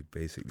 she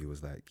basically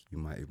was like, you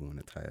might even want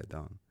to tie her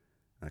down.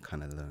 And I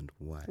kind of learned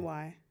why.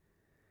 Why?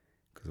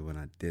 Because when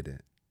I did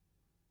it,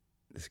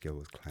 this girl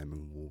was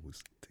climbing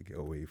walls to get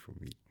away from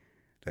me.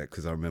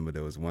 Because I remember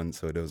there was one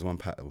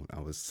pattern, I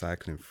was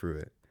cycling through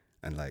it,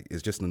 and like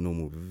it's just a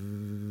normal,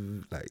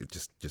 like it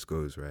just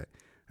goes, right.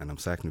 And I'm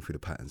cycling through the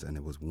patterns, and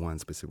there was one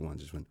specific one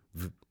just went,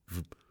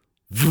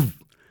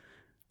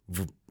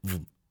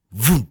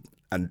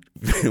 and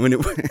when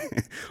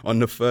it on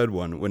the third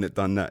one, when it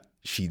done that,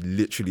 she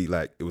literally,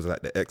 like, it was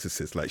like The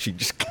Exorcist, like she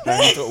just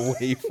climbed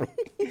away from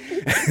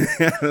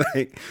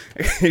like,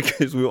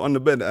 because we were on the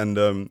bed,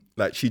 and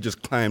like she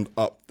just climbed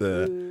up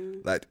the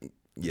like,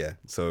 yeah.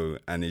 So,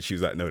 and then she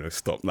was like, no,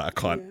 stop, like I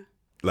can't,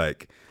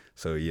 like.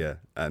 So yeah,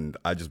 and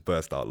I just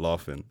burst out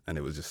laughing, and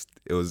it was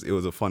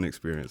a fun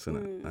experience,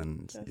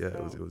 and yeah,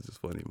 it was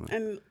just funny, man.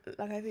 And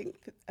like I think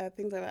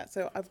things like that.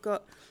 So I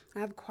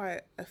have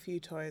quite a few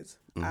toys,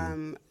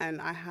 and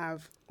I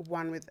have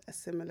one with a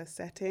similar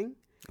setting.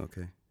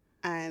 Okay.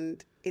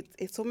 And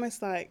it's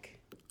almost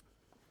like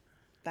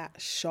that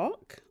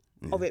shock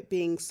of it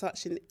being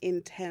such an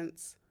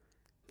intense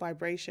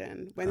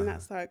vibration when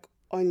that's like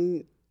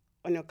on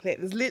your clit.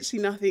 There's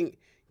literally nothing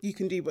you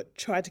can do but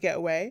try to get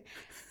away.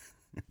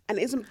 And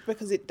it isn't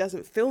because it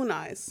doesn't feel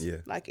nice. Yeah.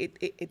 Like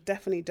it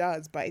definitely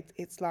does, but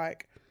it's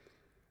like,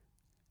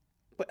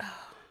 but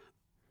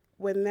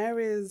when there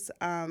is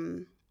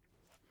a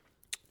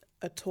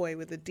toy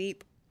with a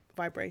deep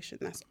vibration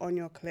that's on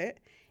your clit,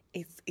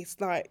 it's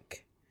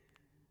like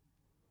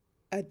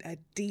a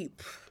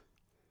deep,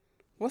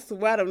 what's the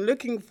word I'm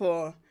looking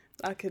for?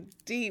 Like a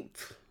deep.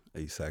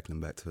 Are you cycling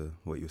back to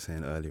what you were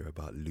saying earlier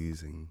about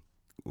losing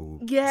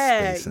all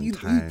space and you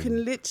time? You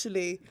can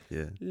literally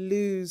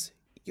lose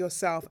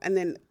yourself, and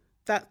then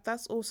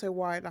that's also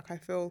why, like, I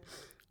feel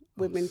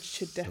women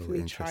should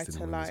definitely try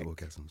to like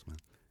orgasms,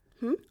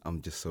 man.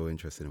 I'm just so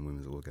interested in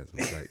women's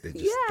orgasms. Like they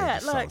just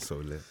like, sound so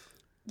lit.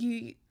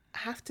 You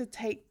have to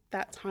take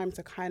that time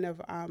to kind of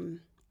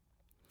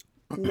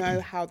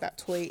know how that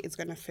toy is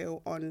going to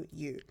feel on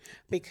you,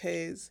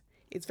 because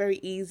it's very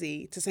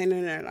easy to say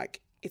no, like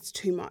it's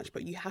too much,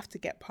 but you have to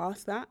get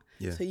past that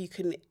so you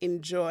can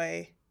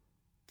enjoy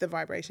the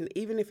vibration,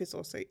 even if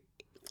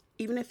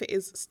it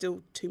is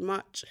still too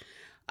much.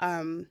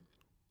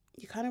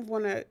 You kind of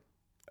want to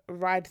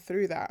ride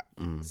through that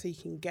so you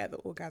can get the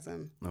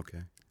orgasm.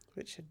 Okay.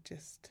 Which should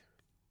just,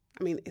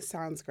 I mean, it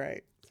sounds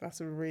great. So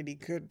that's a really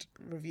good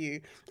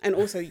review. And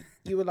also,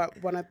 you were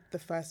like one of the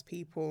first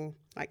people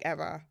like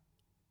ever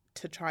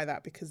to try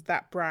that, because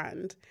that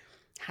brand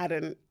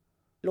hadn't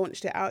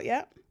launched it out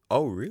yet.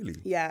 Oh, really?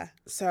 Yeah.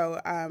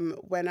 So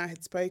when I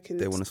had spoken,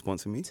 they want to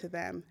sponsor me to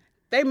them.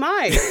 They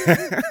might.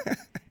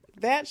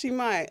 They actually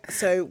might.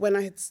 So when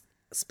I had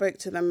spoke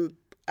to them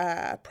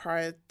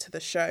prior to the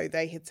show,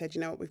 they had said,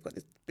 you know what, we've got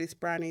this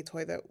brand new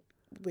toy that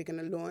we're going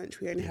to launch.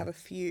 We only have a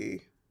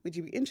few. Would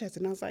you be interested?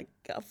 And I was like,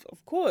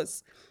 of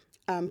course.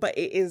 But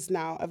it is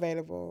now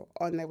available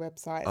on their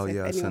website. Oh, so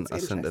yeah, I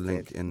sent a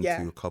link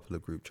into a couple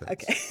of group chats.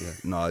 Okay. Yeah.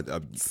 No,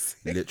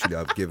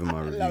 I've given my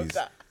reviews. Love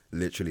that.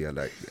 Literally, I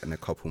like in a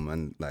couple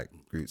man like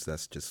groups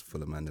that's just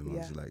full of man. I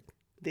was like,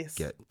 this,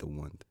 get the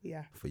wand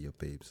for your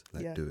babes.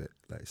 Like, do it.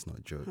 Like, it's not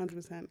a joke.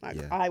 100%.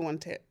 Like, I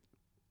want it.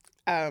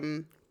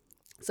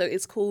 So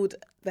it's called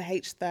the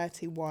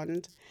H30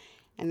 wand,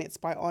 and it's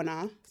by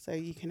Honor. So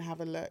you can have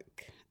a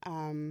look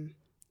and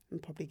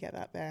probably get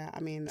that there.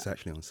 I mean, it's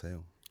actually on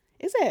sale.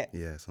 Is it?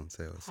 Yeah, it's on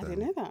sale. I didn't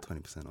know that.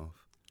 20% off.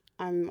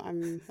 I'm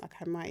like,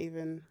 I might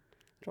even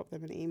drop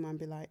them an email and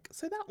be like,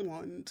 so that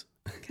wand,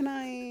 can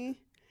I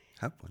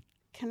have one?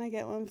 Can I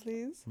get one,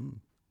 please?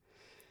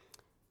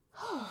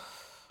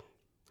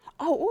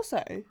 Oh,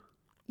 also,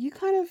 you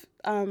kind of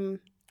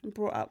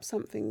brought up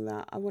something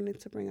that I wanted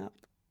to bring up.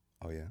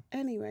 Oh, yeah?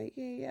 Anyway,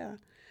 yeah.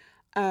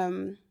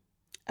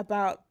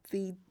 About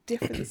the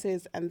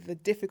differences and the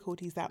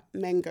difficulties that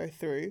men go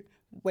through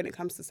when it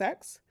comes to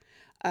sex.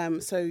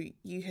 So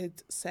you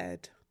had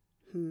said,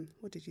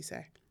 what did you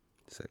say?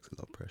 Sex, a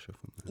lot of pressure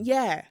from men.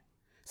 Yeah.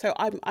 So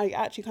I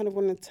actually kind of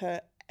wanted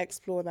to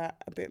explore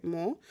that a bit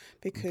more,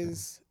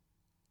 because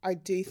I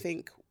do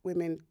think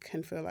women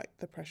can feel like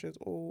the pressure's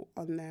all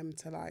on them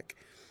to like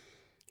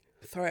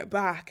throw it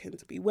back and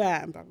to be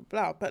wet and blah, blah,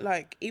 blah. But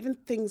like even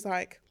things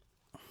like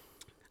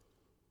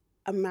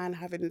a man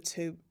having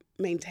to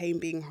maintain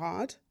being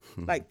hard,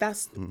 like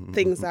that's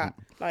things that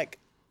like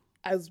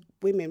as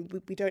women,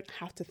 we don't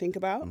have to think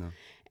about. No.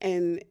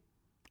 And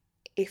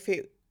if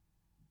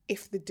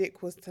the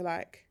dick was to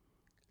like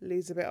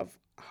lose a bit of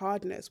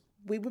hardness,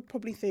 we would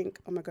probably think,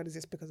 oh my God, is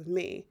this because of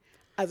me?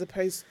 As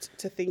opposed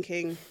to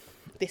thinking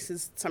this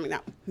is something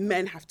that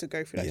men have to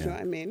go through. Like, you know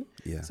what I mean?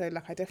 Yeah. So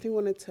like, I definitely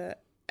wanted to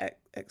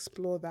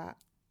explore that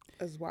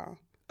as well.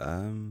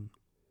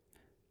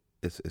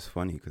 It's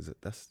funny because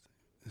it's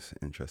an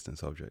interesting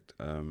subject.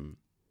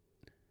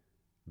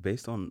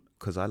 Based on,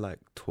 because I like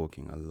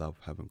talking, I love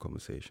having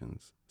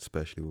conversations,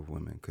 especially with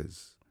women,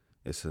 because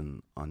it's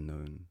an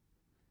unknown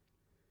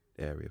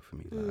area for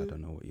me. Like, I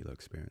don't know what you'll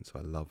experience, so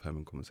I love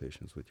having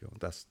conversations with you.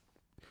 That's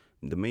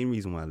the main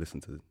reason why I listen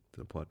to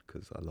the pod,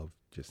 because I love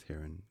just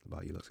hearing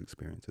about your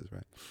experiences,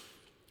 right?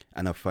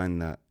 And I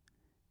find that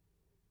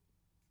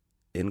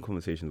in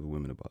conversations with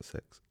women about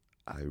sex,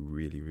 I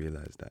really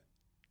realize that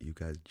you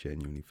guys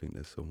genuinely think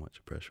there's so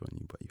much pressure on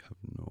you, but you have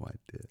no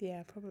idea.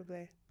 Yeah,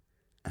 probably.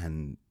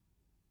 And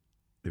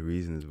the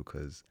reason is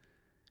because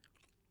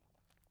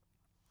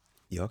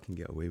y'all can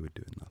get away with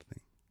doing nothing.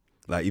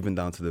 Like, even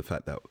down to the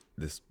fact that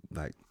this,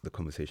 like, the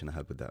conversation I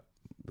had with that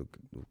the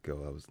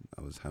girl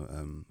I was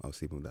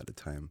sleeping with at the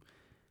time,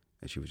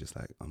 and she was just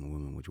like, "I'm a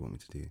woman. What do you want me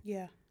to do?"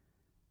 Yeah.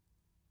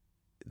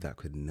 That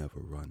could never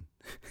run.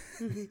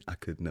 I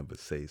could never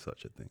say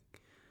such a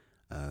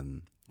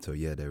thing. So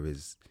yeah, there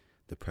is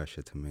the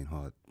pressure to remain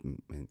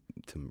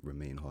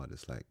hard.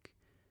 It's like,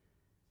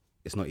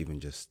 it's not even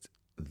just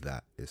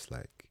that. It's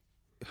like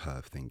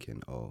her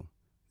thinking, "Oh,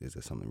 is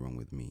there something wrong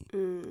with me?"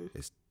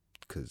 It's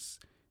because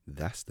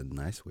that's the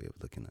nice way of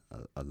looking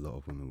at a lot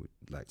of women.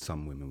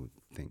 Some women would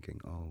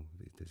thinking, "Oh,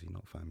 does he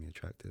not find me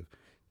attractive?"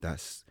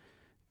 That's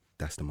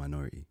the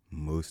minority.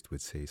 Most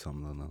would say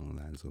something along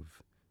the lines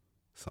of,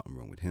 "Something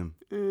wrong with him."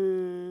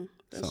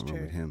 That's something true.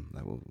 wrong with him.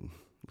 Like, well,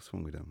 what's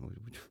wrong with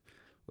him?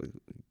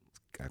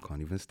 Guy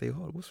can't even stay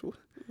hard. What's wrong?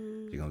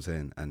 You know what I'm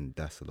saying? And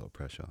that's a lot of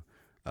pressure.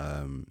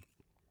 Then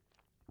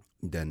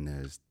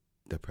there's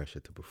the pressure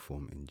to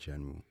perform in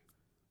general,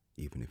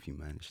 even if you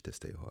manage to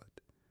stay hard.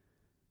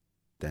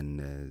 Then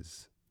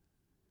there's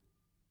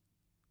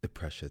the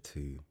pressure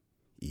to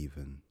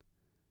even,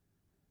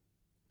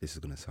 this is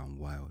going to sound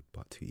wild,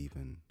 but to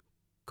even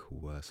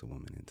coerce a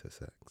woman into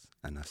sex.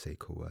 And I say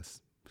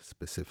coerce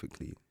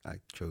specifically. I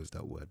chose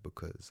that word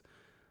because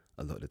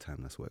a lot of the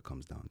time that's what it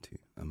comes down to.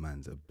 A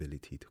man's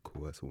ability to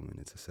coerce a woman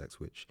into sex,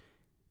 which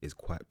is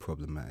quite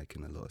problematic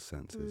in a lot of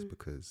senses,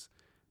 because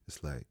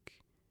it's like,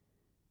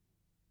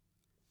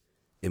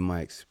 in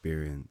my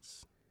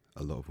experience,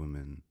 a lot of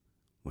women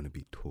want to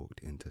be talked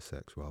into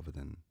sex rather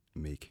than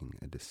making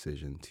a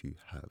decision to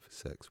have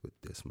sex with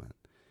this man.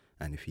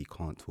 And if he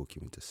can't talk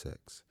you into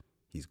sex,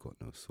 he's got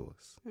no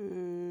source.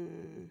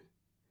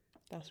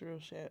 That's real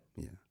shit.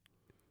 Yeah.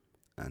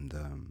 And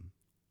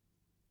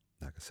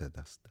like I said,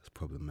 that's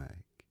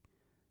problematic.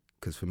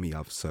 Because for me,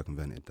 I've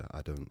circumvented that.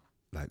 I don't,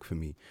 like, for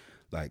me,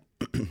 like,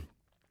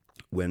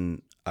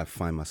 when I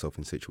find myself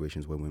in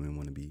situations where women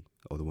want to be,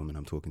 or the woman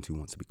I'm talking to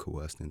wants to be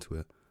coerced into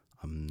it,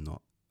 I'm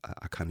not,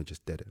 I kind of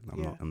just dead it.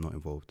 I'm not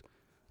involved.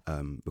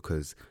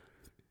 Because,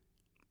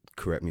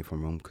 correct me if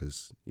I'm wrong,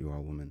 because you are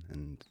a woman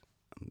and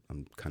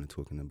I'm kind of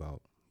talking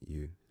about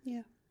you.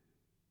 Yeah.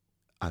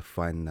 I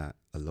find that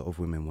a lot of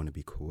women want to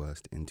be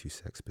coerced into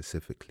sex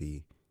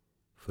specifically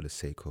for the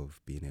sake of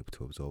being able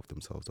to absolve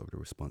themselves of the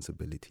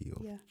responsibility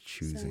of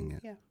choosing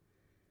it. Yeah.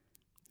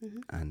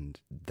 And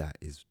that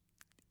is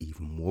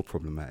even more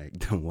problematic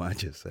than what I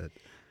just said.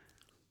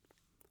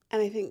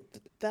 And I think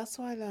that's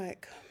why,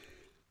 like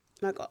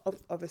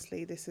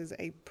obviously this is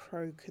a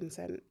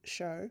pro-consent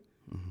show.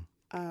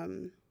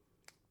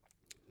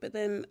 But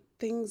then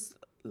things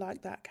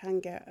like that can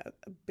get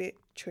a bit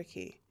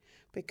tricky,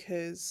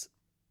 because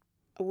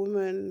a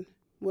woman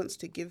wants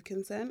to give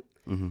consent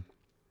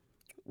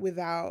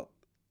without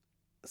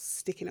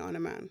sticking it on a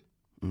man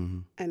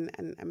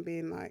and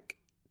being like,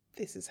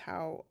 this is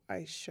how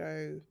I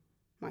show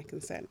my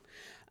consent.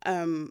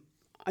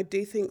 I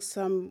do think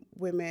some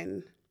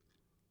women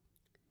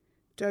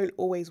don't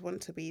always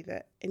want to be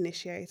the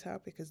initiator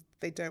because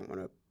they don't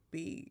want to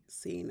be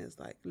seen as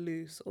like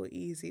loose or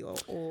easy or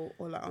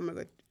like, oh my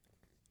God,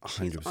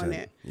 she's 100%. on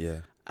it.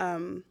 Yeah.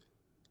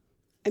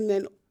 And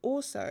then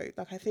also,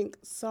 like, I think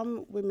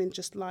some women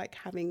just like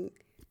having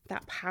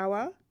that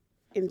power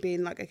in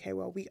being like, okay,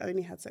 well, we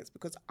only had sex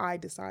because I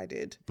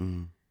decided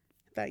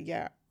that,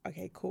 yeah,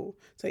 okay, cool.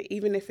 So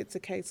even if it's a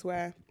case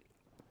where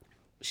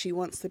she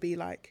wants to be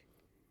like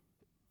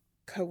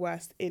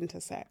coerced into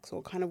sex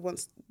or kind of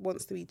wants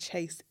to be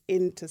chased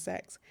into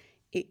sex,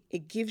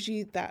 it gives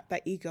you that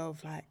ego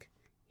of like,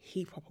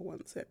 he proper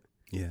wants it.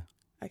 Yeah.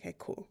 Okay,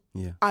 cool.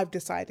 Yeah. I've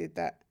decided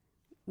that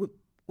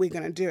we're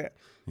going to do it.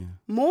 Yeah.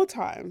 More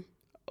time,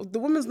 the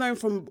woman's known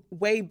from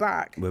way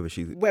back whether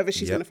she's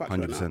going to fuck you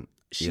or not. 100%.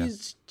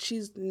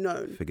 She's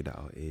known. Figured that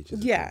out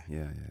ages Yeah. ago.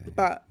 Yeah.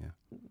 But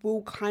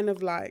we'll kind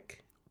of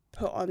like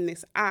put on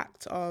this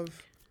act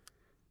of,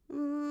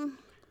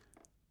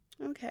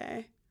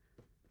 okay.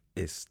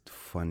 It's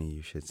funny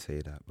you should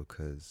say that,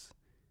 because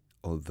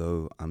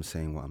although I'm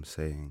saying what I'm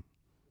saying,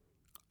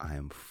 I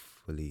am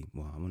fully,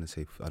 I don't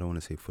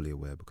want to say fully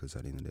aware, because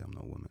at the end of the day I'm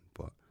not a woman,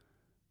 but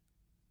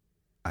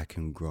I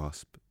can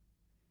grasp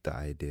the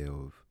idea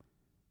of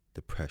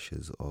the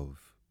pressures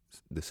of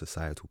the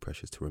societal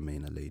pressures to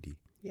remain a lady.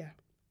 Yeah.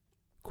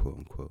 Quote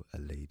unquote, a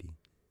lady.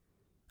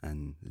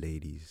 And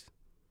ladies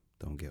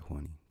don't get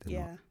horny.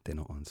 They're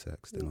not on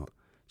sex. They're not,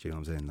 do you know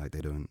what I'm saying? Like,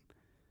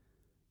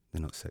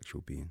 they're not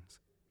sexual beings.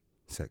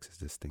 Sex is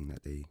this thing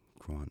that they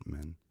grant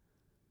men,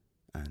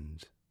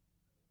 and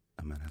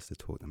a man has to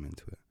talk them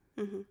into it.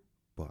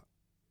 But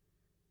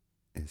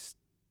it's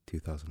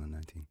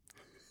 2019.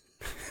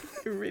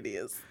 It really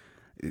is.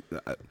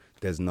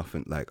 There's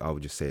nothing, like, I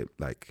would just say it,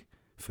 like,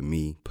 for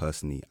me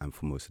personally, and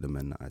for most of the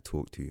men that I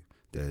talk to,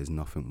 there is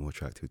nothing more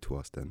attractive to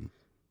us than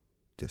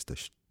just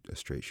a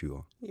straight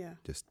shooter. Yeah.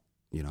 Just,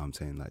 you know what I'm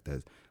saying? Like,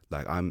 there's,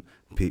 like,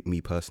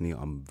 me personally,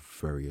 I'm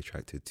very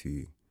attracted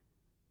to,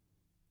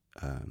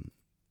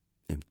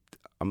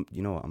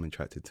 you know what, I'm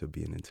attracted to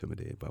being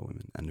intimidated by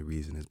women, and the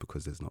reason is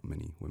because there's not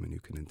many women who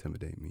can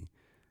intimidate me,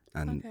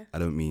 and Okay. I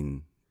don't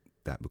mean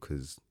that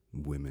because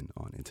women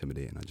aren't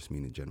intimidating. I just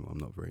mean in general, I'm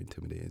not very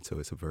intimidated. So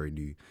it's a very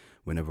new.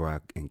 Whenever I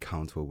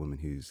encounter a woman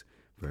who's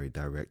very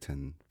direct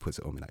and puts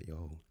it on me like,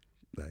 yo,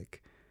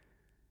 like,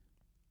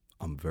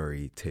 I'm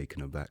very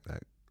taken aback.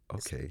 Like,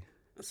 okay,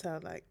 So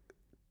like,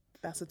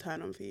 that's a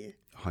turn on for you.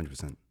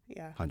 100%.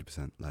 Yeah.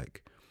 100%.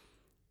 Like,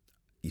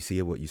 you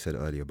see what you said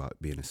earlier about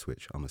being a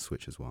switch. I'm a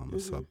switch as well. I'm a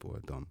sub or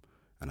a dom,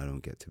 and I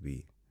don't get to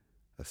be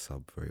a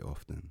sub very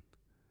often.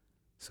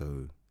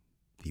 So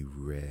the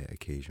rare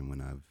occasion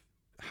when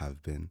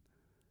have been,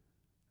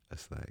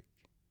 it's like,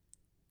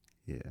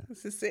 yeah.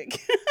 This is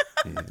sick.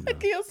 Yeah, Look no.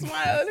 at your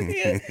smile. Look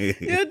at you.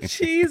 You're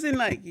cheesing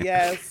like,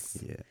 yes.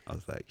 Yeah, I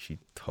was like, she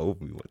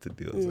told me what to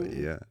do. I was like,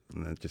 yeah,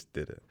 and I just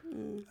did it.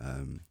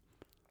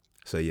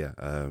 So yeah,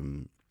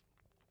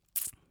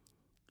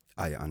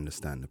 I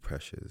understand the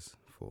pressures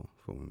for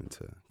women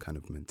to kind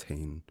of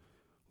maintain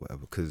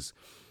whatever, because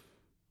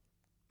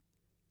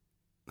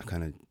I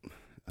kind of,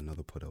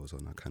 another pod I was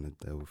on, I kind of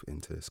delve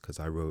into this because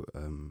I wrote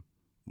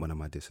one of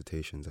my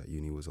dissertations at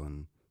uni was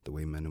on the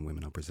way men and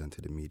women are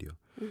presented in media.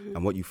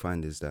 And what you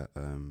find is that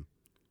the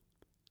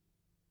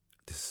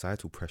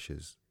societal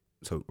pressures,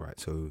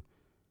 so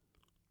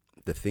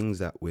the things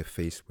that we're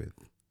faced with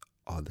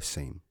are the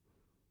same.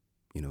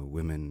 You know,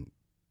 women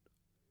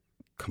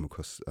come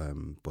across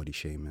body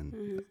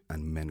shaming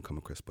and men come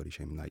across body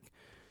shaming. Like,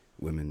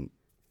 women,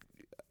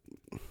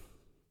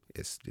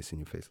 it's in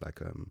your face,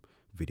 like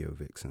video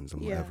vixens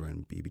and whatever,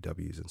 and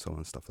BBWs and so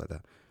on, stuff like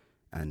that.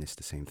 And it's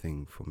the same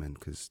thing for men,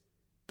 because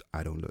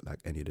I don't look like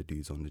any of the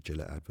dudes on the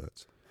Gillette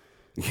adverts.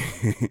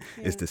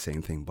 It's the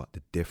same thing, but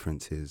the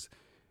difference is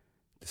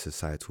the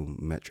societal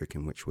metric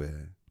in which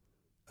we're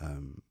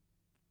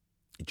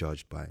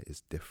judged by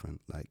is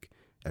different. Like,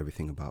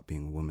 everything about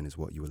being a woman is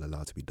what you will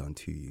allow to be done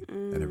to you,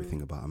 and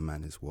everything about a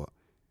man is what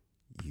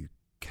you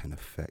can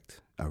affect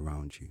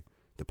around you,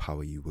 the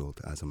power you wield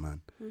as a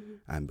man.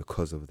 And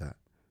because of that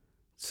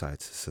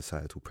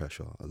societal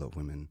pressure, a lot of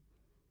women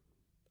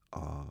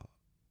are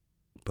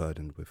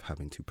burdened with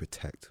having to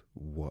protect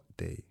what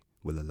they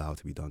will allow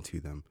to be done to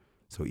them.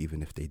 So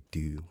even if they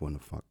do want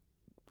to fuck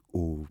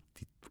all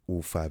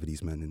five of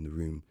these men in the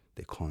room,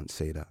 they can't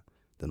say that.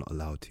 They're not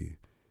allowed to.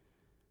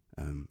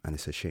 And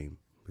it's a shame,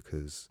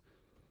 because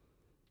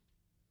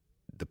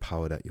the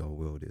power that you're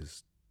willed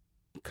is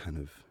kind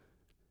of,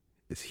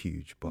 it's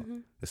huge, but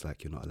it's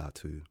like you're not allowed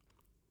to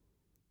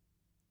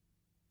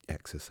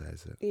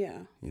exercise it.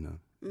 Yeah. You know,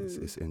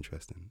 it's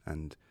interesting.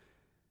 And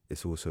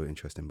it's also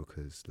interesting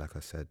because, like I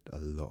said, a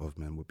lot of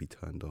men would be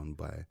turned on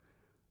by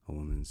a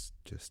woman's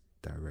just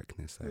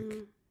directness,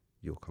 like,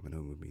 you're coming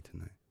home with me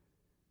tonight.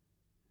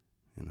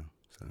 You know,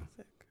 so,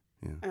 Sick.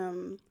 yeah.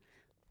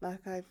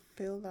 Like, I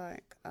feel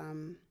like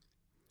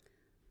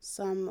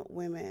some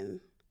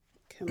women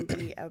can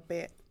be a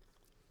bit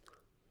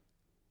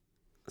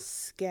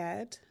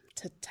scared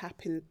to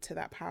tap into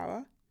that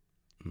power.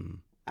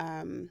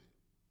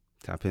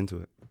 Tap into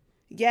it.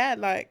 Yeah,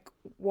 like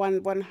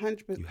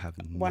 100%. You have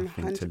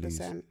nothing to lose.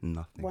 100%.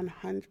 Nothing.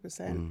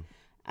 100%.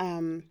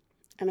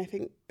 And I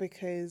think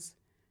because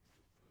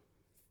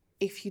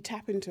if you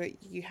tap into it,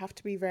 you have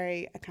to be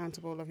very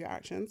accountable of your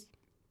actions,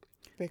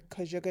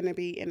 because you're going to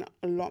be in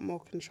a lot more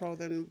control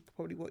than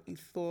probably what you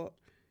thought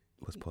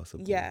was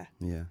possible. Yeah.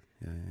 Yeah.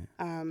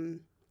 And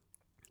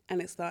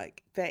it's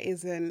like, there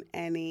isn't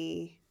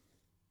any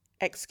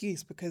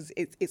excuse, because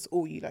it's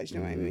all you, like, do you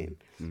know what I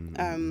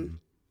mean?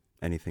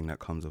 Anything that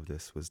comes of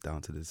this was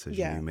down to the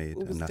decision you made, it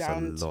was and that's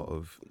down a lot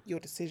of your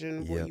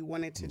decision, what you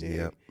wanted to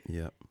do.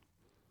 Yep.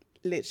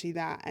 Literally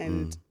that.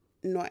 And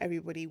not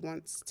everybody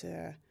wants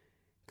to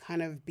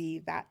kind of be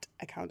that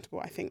accountable.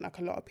 I think, like,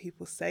 a lot of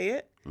people say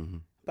it,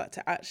 but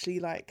to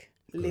actually, like,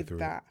 live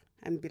that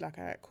and be like,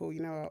 all right, cool, you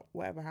know what,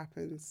 whatever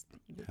happens,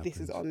 this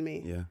is on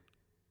me. Yeah.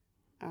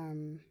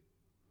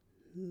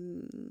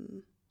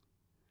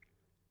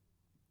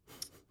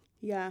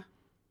 Yeah.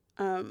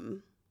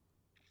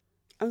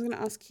 I was going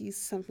to ask you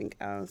something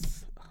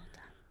else. Oh,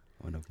 damn.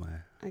 One of my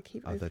I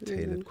keep other opening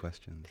tailored them.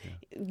 questions.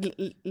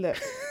 Yeah. Look,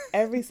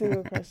 every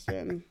single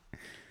question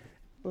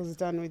was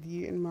done with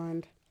you in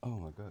mind. Oh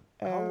my God.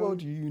 How well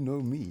do you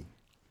know me?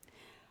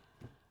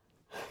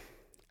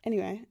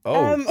 Anyway.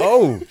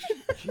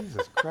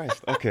 Jesus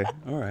Christ. Okay.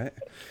 All right.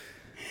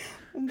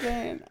 I'm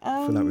going.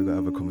 I feel like we're going to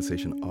have a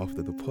conversation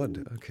after the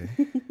pod. Okay.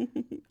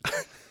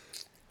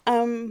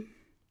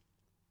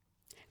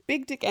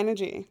 Big dick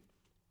energy.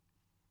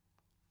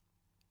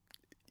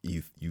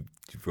 You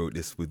wrote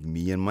this with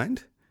me in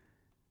mind?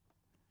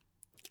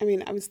 I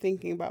mean, I was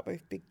thinking about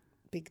both big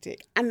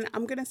dick, and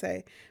I'm gonna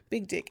say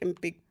big dick and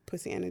big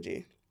pussy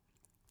energy.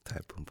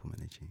 Type pom pom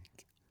energy.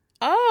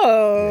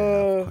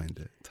 Oh. Yeah, I've coined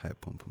it. Type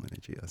pom pom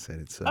energy. I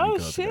said it's certain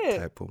girls that get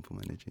type pom pom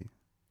energy.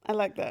 I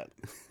like that.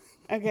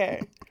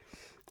 Okay.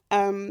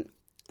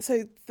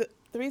 So the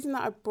reason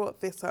that I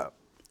brought this up,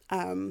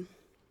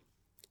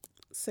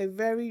 so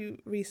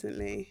very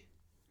recently,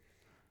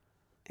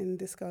 and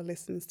this girl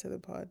listens to the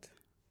pod,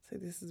 So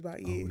this is about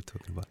Oh, you. we're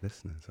talking about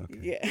listeners. Okay.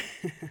 Yeah.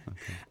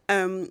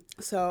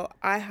 So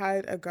I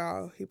had a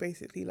girl who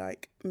basically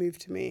like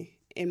moved to me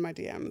in my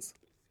DMs,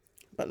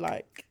 but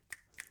like,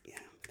 yeah,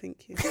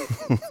 thank you.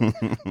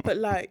 But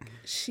like,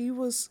 she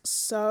was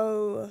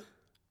so,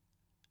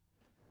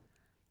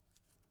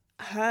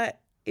 her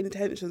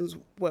intentions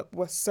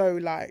were so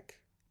like,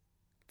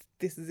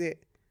 this is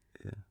it.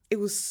 Yeah. It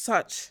was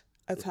such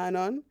a turn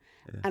on.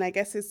 Yeah. And I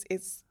guess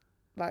it's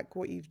like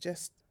what you've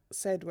just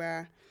said,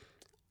 where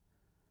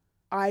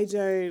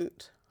I'm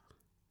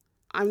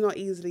not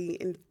easily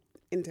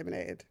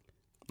intimidated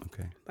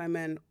Okay. by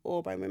men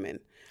or by women.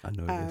 I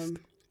noticed.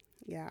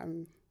 Yeah,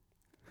 I'm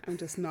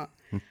just not.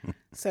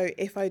 So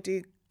if I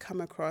do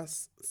come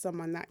across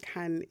someone that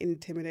can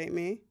intimidate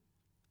me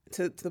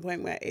to the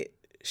point where it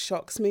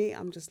shocks me,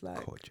 I'm just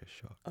like, Culture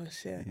shock. oh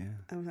shit. Yeah.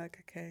 I'm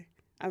like, okay,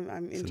 I'm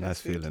It's interested. a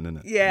nice feeling, isn't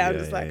it? Yeah, I'm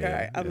just yeah, like,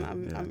 yeah, all right,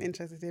 yeah, I'm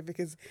interested here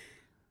because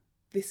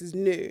this is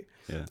new.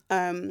 Yeah.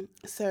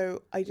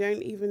 So I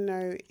don't even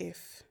know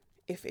if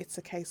it's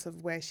a case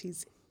of where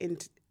she's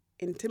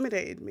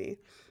intimidated me,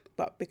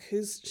 but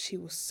because she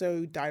was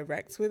so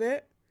direct with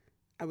it,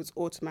 I was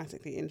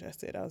automatically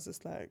interested. I was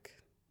just like,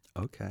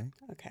 Okay.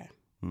 okay,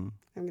 Mm.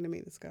 I'm gonna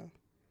meet this girl.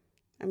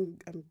 I'm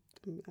gonna.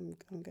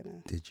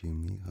 Did you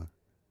meet her?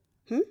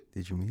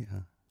 Did you meet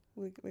her?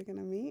 We're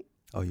gonna meet.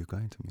 Oh, you're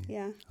going to meet?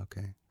 Yeah,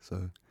 Okay.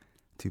 So,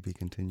 to be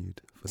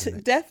continued for the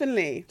next.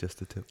 definitely. Just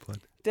the tip pod.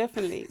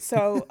 Definitely.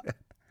 So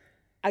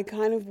I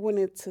kind of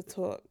wanted to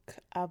talk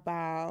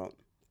about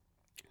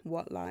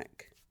what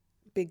like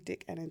big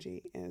dick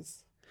energy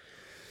is.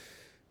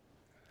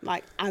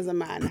 Like as a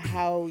man,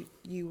 how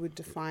you would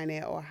define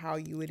it or how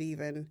you would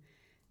even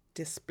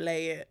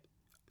display it.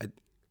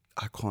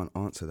 I can't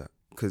answer that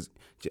because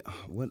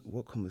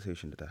what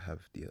conversation did I have?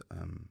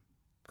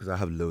 Because I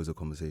have loads of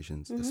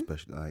conversations,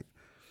 especially like,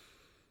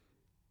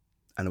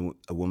 and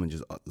a woman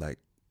just like,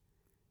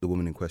 the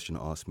woman in question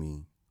asked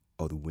me,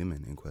 or the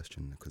women in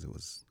question, because it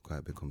was quite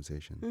a big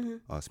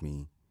conversation, asked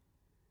me,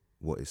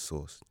 what is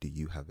source? Do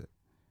you have it?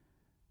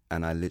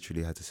 And I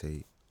literally had to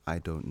say, I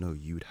don't know.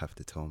 You'd have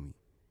to tell me,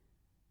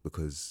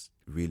 because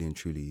really and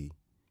truly,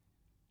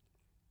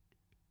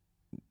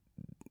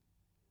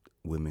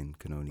 women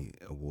can only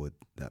award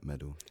that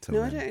medal to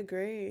No, men. I don't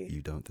agree.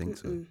 You don't think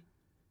so?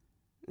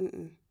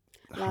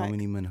 How Like-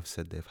 many men have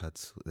said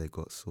they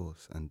got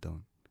source and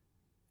don't,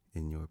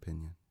 in your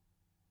opinion?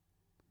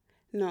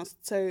 No,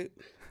 so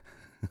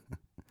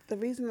the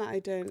reason that I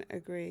don't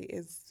agree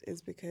is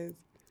because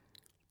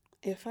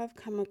if I've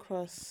come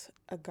across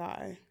a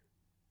guy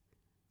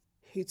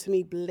who to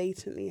me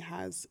blatantly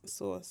has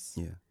source,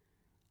 Yeah,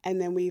 and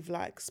then we've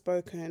like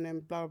spoken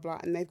and blah blah blah,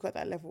 and they've got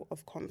that level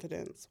of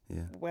confidence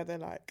yeah, where they're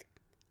like,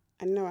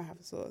 I know I have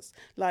a source.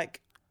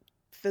 Like,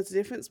 there's a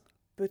difference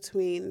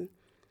between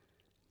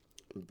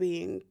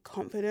being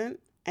confident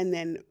and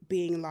then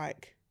being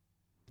like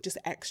just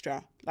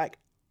extra, like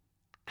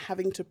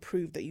having to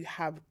prove that you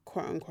have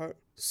quote unquote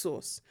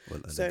source. well,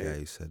 like So- the guy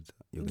who said,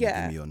 you're going to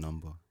Yeah. give me your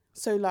number.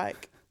 So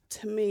like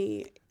to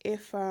me,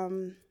 if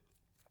a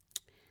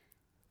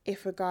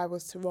guy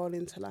was to roll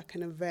into like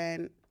an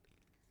event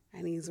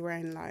and he's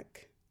wearing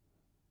like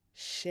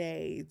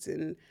shades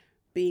and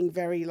being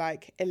very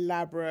like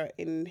elaborate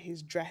in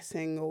his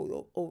dressing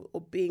or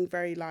being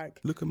very like,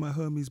 Look at my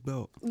Hermes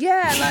belt. look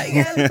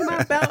at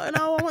my belt and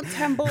I want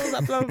 10 bottles,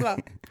 blah blah blah.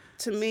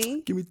 To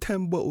me, Give me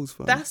 10 bottles,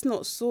 fam. that's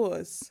not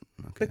source.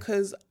 Okay.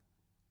 Because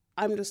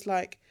I'm just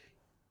like,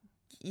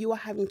 you are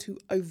having to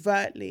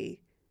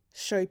overtly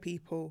show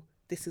people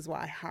this is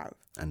what I have.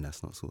 And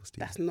that's not source, do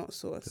you? That's not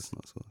source. That's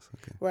not source,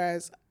 okay.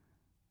 Whereas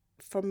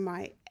from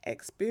my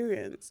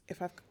experience,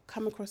 if I've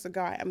come across a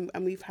guy and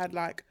we've had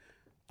like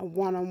a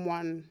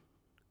one-on-one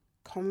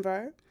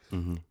convo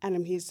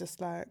and he's just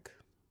like,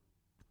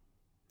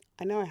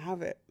 I know I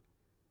have it.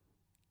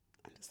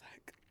 I'm just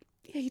like,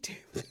 yeah, you do.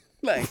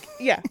 Like,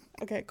 yeah,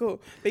 okay,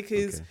 cool.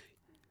 Because Okay.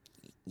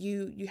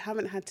 you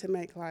haven't had to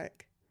make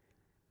like,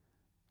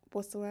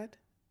 what's the word?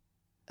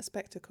 A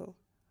spectacle.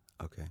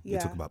 Okay. Yeah. You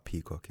talk about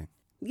peacocking.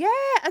 Yeah,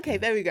 okay,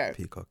 there we go.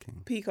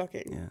 Peacocking.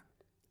 Peacocking. Yeah.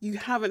 You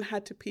haven't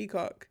had to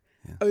peacock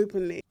Yeah.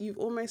 openly. You've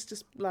almost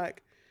just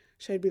like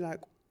showed me like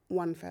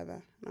one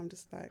feather. And I'm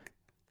just like,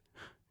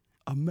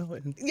 I'm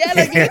melting. yeah,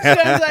 like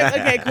literally, I was like,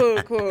 okay,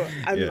 cool.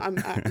 Yeah. I'm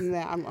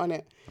there, I'm on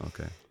it.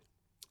 Okay.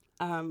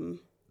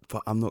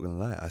 But I'm not gonna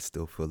lie, I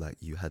still feel like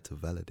you had to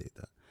validate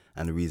that,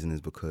 and the reason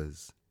is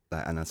because,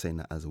 like, and I'm saying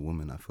that as a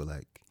woman, I feel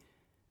like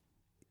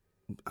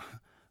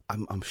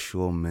I'm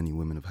sure many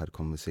women have had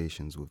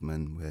conversations with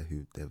men where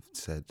they've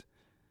said,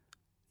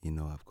 you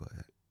know, I've got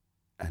it,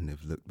 and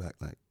they've looked back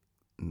like,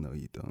 no,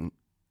 you don't.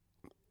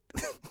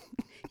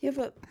 Yeah,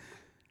 but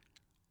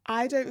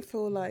I don't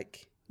feel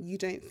like you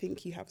don't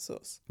think you have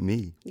source.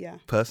 Me Yeah.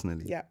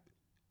 personally, Yeah.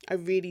 I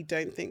really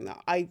don't think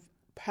that. I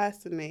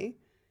personally,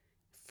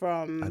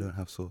 from... I don't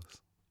have source.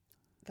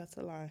 That's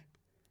a lie.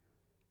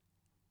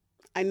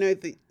 I know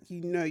that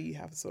you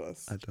have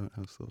source. I don't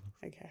have source.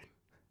 Okay.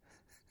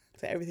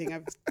 So everything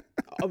I've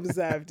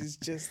observed is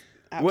just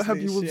What have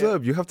absolute you shit.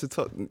 observed? You have to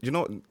tell. You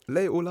know, what?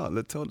 Lay it all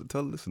out. Tell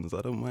the listeners.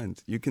 I don't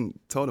mind. You can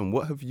tell them.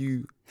 What have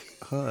you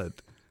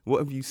heard? What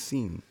have you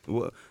seen?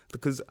 What?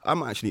 Because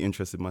I'm actually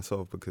interested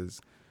myself because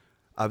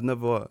I've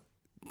never.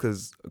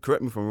 Because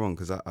correct me if I'm wrong.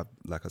 Because I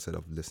like I said,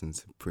 I've listened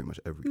to pretty much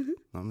every.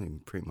 I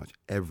mean, pretty much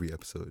every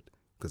episode.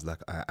 Because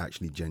like I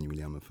actually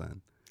genuinely am a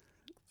fan.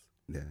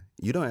 Yeah,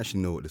 you don't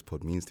actually know what this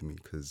pod means to me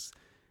because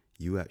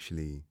you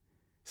actually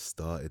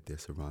started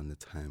this around the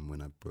time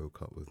when I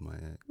broke up with my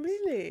ex.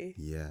 Really?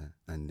 Yeah,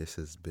 and this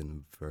has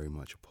been very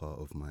much a part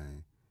of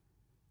my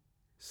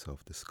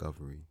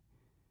self-discovery,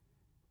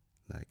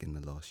 like in the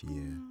last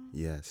year.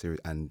 Yeah,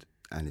 seriously, and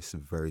it's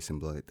very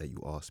symbolic that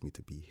you asked me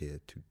to be here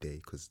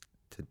today because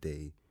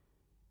today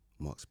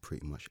marks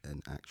pretty much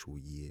an actual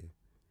year.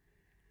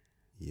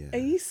 Yeah. Are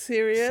you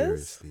serious?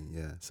 Seriously,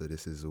 yeah. So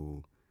this is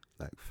all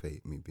like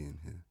fate, me being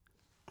here.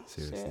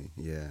 Seriously,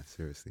 yeah,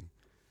 seriously.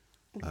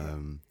 Okay.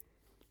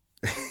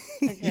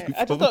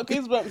 I just got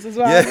goosebumps as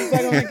well. Yeah. I was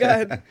like, oh my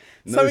God.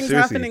 No, Something's seriously.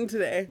 happening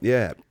today.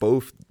 Yeah,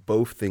 both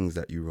things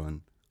that you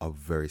run are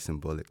very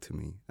symbolic to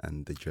me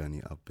and the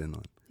journey I've been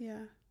on.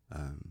 Yeah.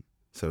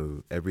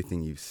 So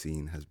everything you've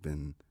seen has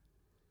been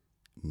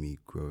me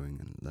growing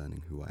and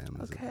learning who I am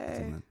as a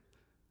man.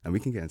 And we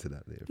can get into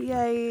that later.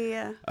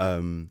 Yeah.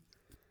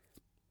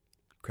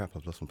 Crap,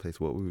 I've lost my place.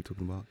 What were we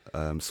talking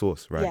about?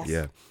 Source, right?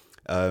 Yes.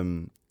 Yeah.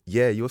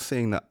 Yeah, you're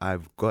saying that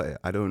I've got it.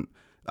 I don't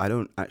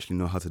actually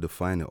know how to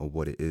define it or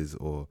what it is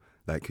or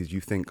like, because you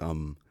think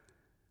I'm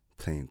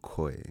playing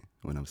coy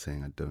when I'm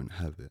saying I don't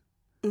have it.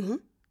 Mm-hmm.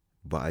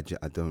 But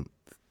I don't.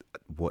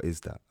 What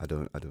is that? I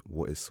don't.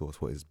 What is source?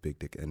 What is big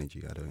dick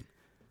energy? I don't.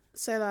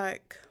 So,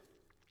 like,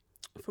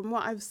 from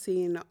what I've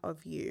seen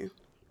of you,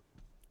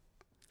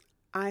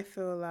 I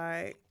feel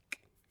like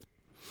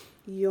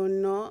you're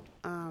not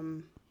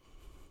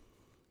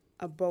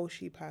a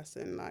bolshy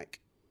person. Like,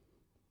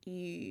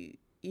 you.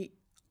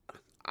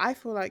 I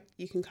feel like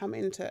you can come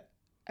into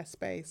a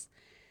space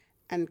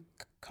and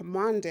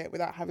command it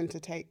without having to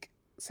take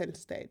center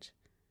stage.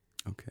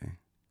 Okay.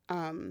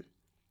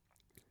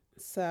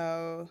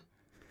 So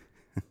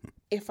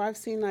if I've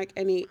seen like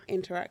any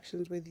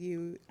interactions with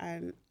you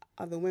and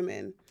other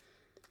women,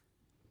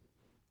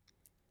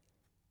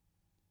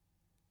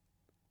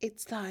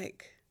 it's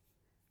like,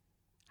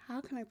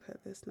 how can I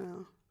put this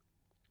now?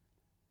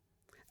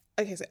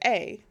 Okay, so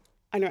I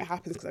know it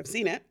happens because I've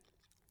seen it.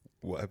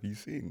 What have you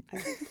seen?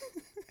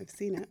 I've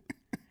seen it.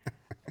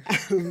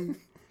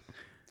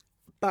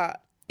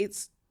 But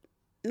it's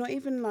not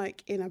even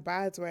like in a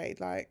bad way.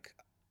 Like,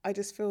 I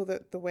just feel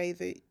that the way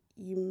that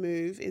you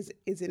move is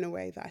in a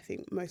way that I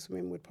think most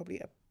women would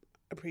probably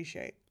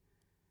appreciate.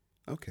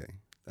 Okay.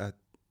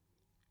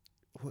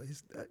 What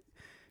is that?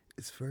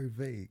 It's very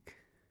vague.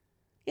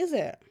 Is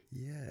it?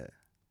 Yeah.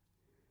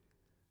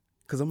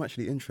 Because I'm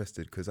actually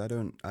interested. Because I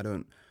don't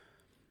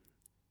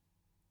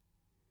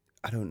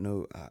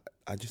know.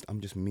 I'm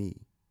just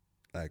me.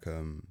 Like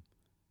in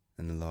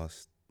the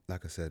last,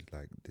 like I said,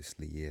 like this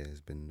year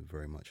has been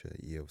very much a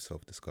year of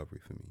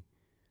self-discovery for me,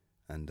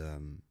 and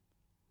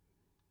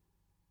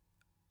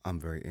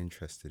I'm very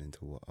interested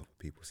into what other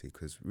people see.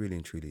 Because really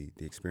and truly,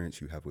 the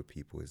experience you have with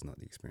people is not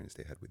the experience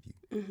they had with you.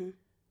 Mm-hmm.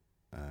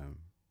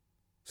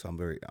 So I'm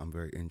very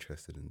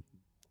interested in,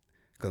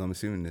 because I'm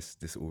assuming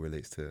this all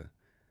relates to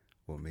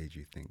what made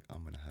you think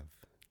I'm gonna have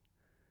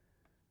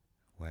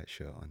a white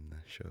shirt on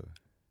the show.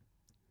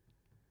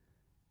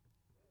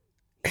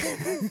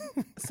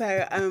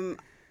 So,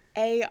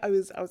 I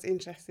was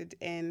interested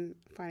in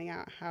finding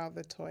out how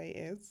the toy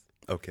is.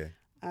 Okay.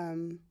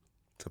 Um,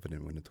 So if I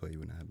didn't win the toy, you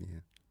wouldn't have me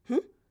here.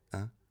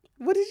 Huh?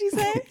 what did you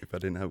say? If I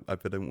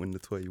didn't win the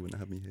toy, you wouldn't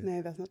have me here.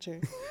 No, that's not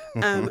true.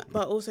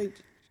 But also,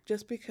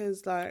 just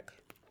because like,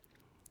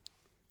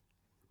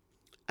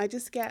 I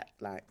just get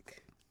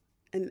like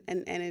an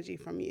energy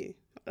from you.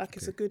 Like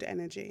it's a good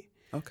energy.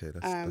 Okay,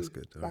 that's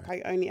good. All Like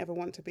right. I only ever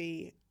want to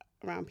be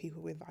around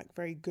people with like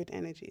very good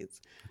energies.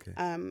 Okay.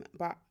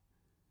 But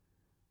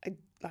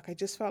I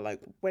just felt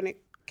like when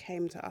it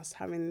came to us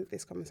having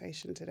this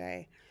conversation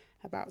today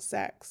about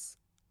sex,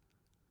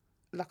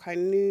 like I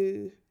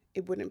knew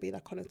it wouldn't be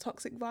like on a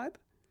toxic vibe.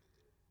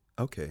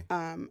 Okay.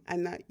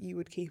 And that you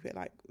would keep it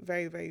like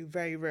very, very,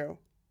 very real.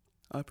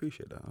 I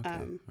appreciate that. Okay.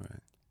 All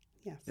right.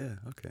 Yes. Yeah.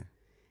 Okay.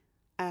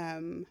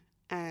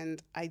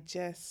 And I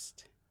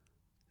just,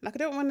 like, I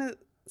don't want to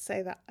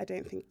say that I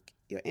don't think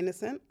you're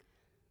innocent,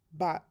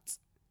 but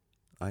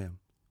I am.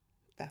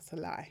 that's a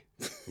lie.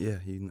 Yeah.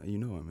 You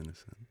know I'm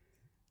innocent.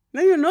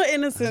 No, you're not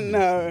innocent,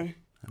 no.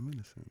 I'm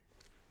innocent.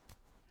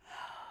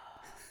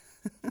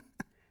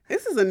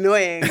 This is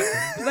annoying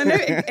because I know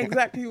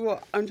exactly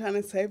what I'm trying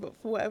to say, but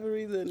for whatever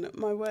reason,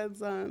 my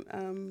words aren't,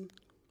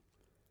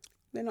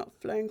 they're not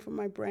flowing from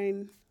my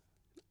brain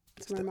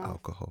to my mouth.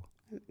 Alcohol.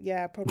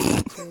 Yeah, probably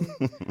actually.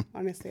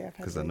 Honestly, I've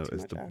had Because I way too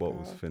noticed much the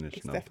bottle's alcohol. finished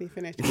It's now. definitely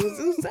finished.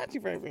 It was actually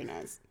very, very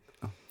nice.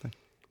 Oh, thank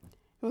you.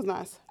 It was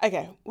nice.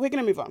 Okay, we're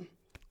going to move on.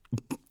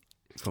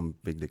 From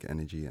Big Dick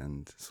Energy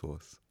and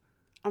Source.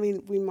 I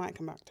mean, we might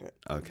come back to it.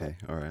 Okay.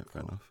 All right.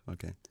 Fair enough.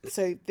 Okay.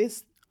 So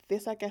this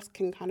I guess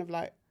can kind of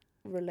like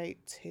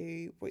relate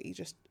to what you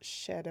just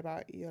shared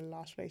about your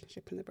last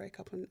relationship and the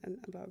breakup and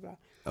blah, blah, blah.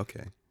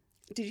 Okay.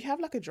 Did you have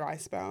like a dry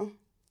spell?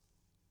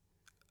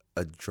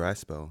 A dry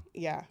spell?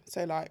 Yeah.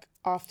 So like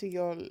after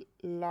your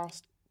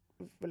last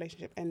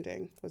relationship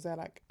ending, was there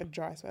like a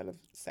dry spell of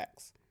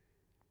sex?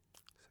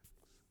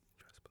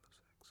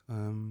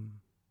 I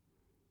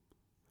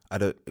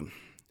don't.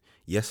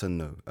 Yes and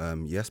no.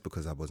 Yes,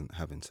 because I wasn't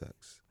having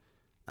sex,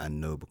 and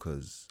no,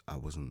 because I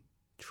wasn't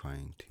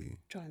trying to.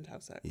 Trying to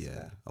have sex.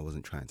 Yeah, I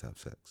wasn't trying to have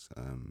sex.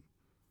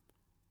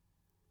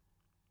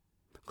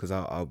 Because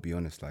I'll be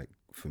honest. Like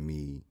for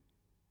me,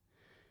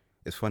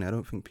 it's funny. I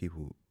don't think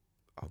people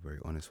are very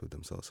honest with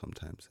themselves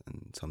sometimes,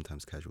 and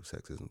sometimes casual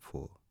sex isn't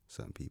for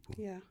certain people.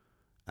 Yeah.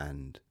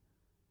 And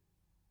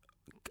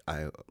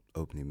I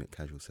openly admit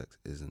casual sex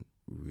isn't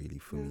really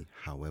for me.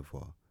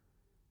 However,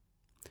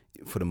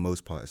 for the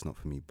most part, it's not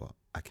for me, but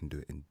I can do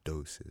it in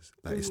doses.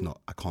 Like it's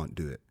not, I can't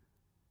do it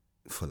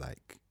for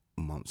like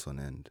months on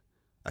end.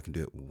 I can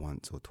do it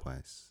once or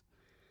twice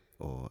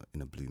or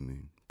in a blue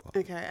moon. But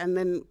Okay. And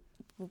then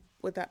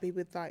would that be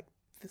with like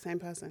the same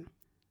person?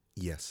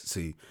 yes.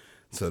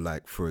 So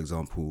like, for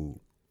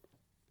example,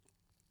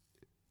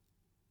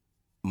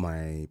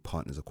 my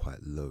partners are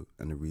quite low,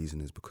 and the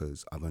reason is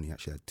because I've only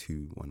actually had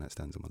 2 one-night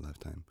stands in my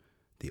lifetime.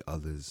 The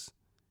others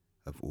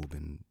have all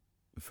been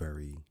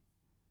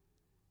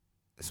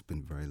it's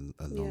been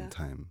a long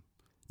time,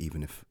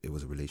 even if it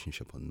was a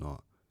relationship or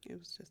not. It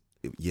was just...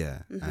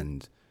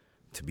 And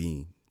to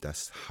me,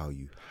 that's how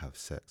you have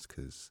sex,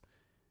 because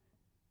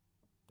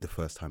the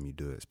first time you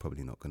do it, it's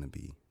probably not going to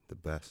be the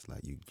best.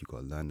 Like you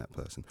got to learn that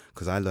person,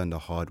 because I learned the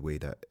hard way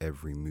that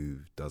every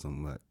move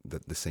doesn't work,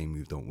 that the same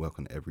move don't work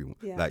on everyone.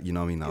 Like, you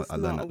know what I mean? It's I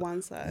learned not that.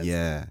 one size.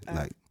 Yeah,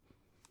 like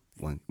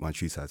one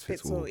true size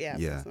fits all. Yeah.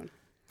 Yeah. Fits all.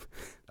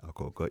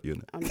 Alcohol got you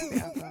in it. Honestly,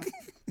 alcohol.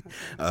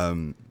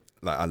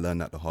 Like I learned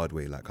that the hard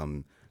way. Like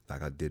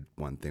I did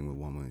one thing with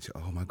one woman, and she,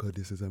 oh my god,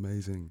 this is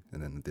amazing,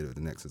 and then I did it with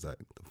the next. It's like,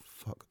 the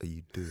fuck are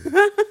you doing?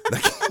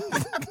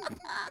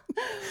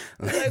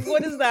 Like,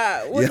 what is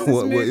that?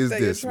 What is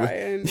this? You're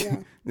trying?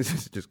 Yeah. This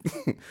is just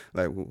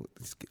like, well,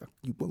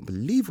 you won't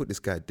believe what this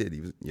guy did.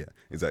 He was, yeah,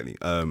 exactly.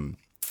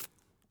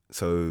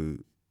 So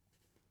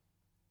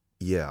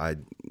yeah,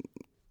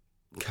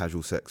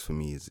 casual sex for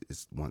me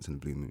is once in a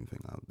blue moon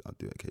thing. I'll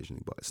do it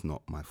occasionally, but it's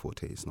not my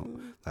forte. It's not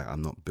like,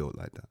 I'm not built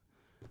like that.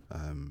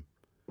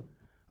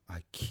 I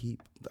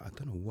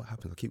don't know what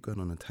happens. I keep going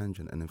on a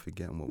tangent and then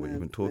forgetting what we're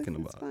even talking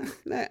about. Fine.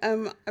 No,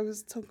 I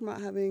was talking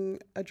about having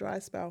a dry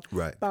spell.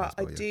 Right. But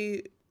I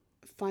do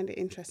find it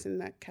interesting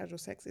that casual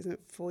sex isn't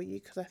for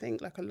you, because I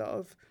think like a lot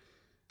of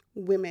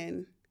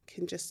women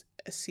can just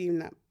assume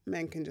that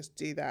men can just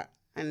do that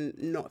and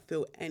not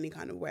feel any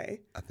kind of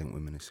way. I think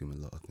women assume a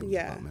lot of things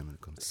about men when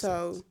it comes to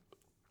sex.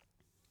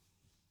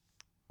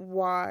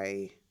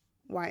 Why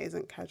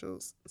isn't casual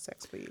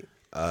sex for you?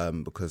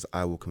 Because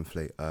I will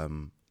conflate.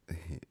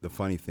 The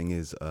funny thing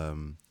is, I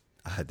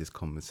had this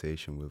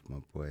conversation with my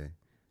boy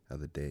the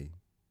other day.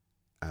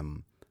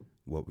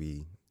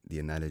 The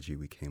analogy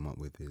we came up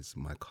with is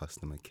my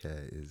customer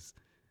care is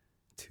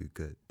too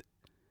good.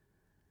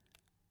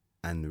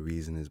 And the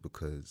reason is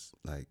because,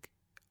 like,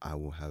 I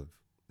will have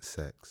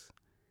sex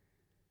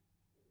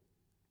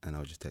and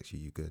I'll just text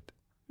you good.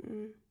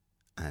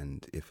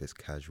 And if it's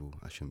casual,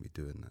 I shouldn't be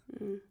doing that.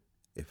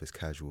 If it's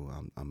casual,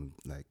 I'm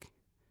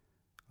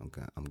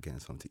getting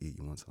something to eat.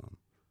 You want something?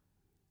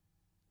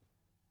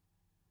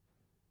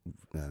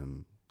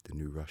 The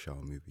new Rush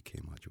Hour movie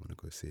came out. Do you want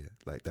to go see it?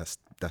 Like that's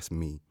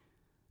me,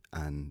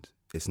 and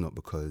it's not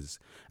because,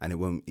 and it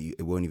won't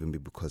even be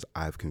because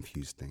I've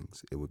confused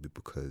things. It would be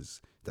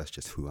because that's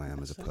just who I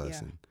am as a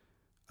person.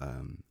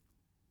 Yeah.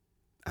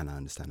 And I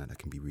understand that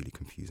can be really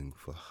confusing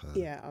for her.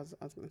 Yeah, I was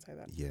going to say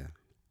that. Yeah,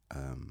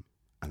 and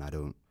I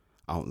don't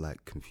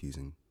like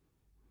confusing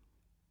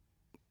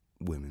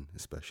women,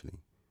 especially.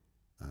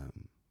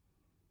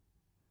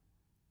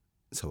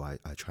 So I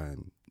try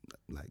and,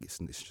 like, it's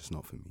just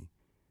not for me.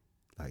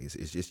 Like it's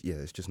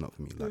just not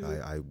for me. Like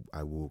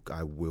I will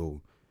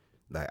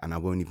like, and I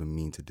won't even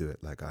mean to do it.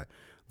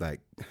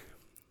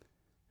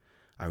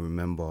 I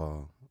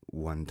remember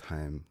one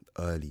time,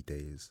 early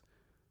days,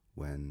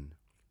 when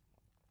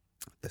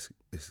this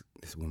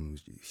woman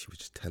was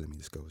just telling me,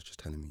 this girl was just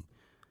telling me,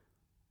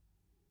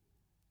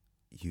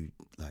 you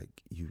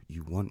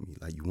want me,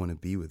 like, you want to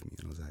be with me.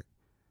 And I was like,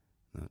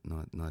 no,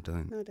 I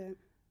don't. No, I don't.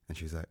 And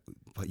she was like,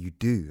 but you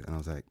do. And I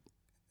was like,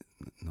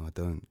 no, I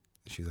don't.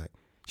 And she was like,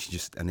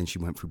 and then she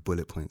went through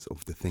bullet points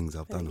of the things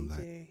I've done. I'm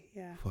like,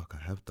 fuck,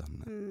 I have done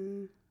that.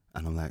 And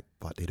I'm like,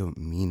 but they don't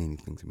mean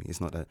anything to me.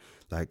 It's not that,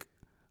 like,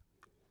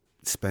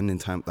 spending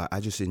time, like, I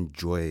just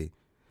enjoy,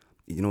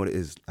 you know what it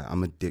is? Like,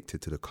 I'm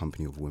addicted to the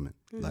company of women.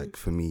 Like,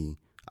 for me,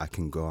 I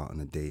can go out on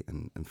a date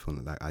and feel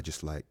like, I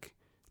just like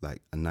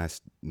a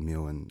nice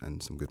meal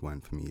and some good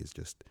wine for me is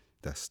just,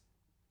 that's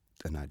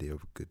an idea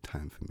of a good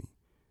time for me.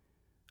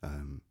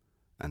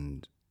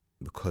 And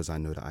because I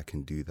know that I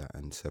can do that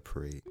and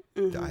separate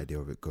the idea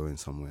of it going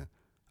somewhere,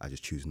 I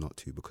just choose not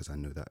to, because I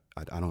know that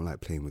I don't like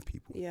playing with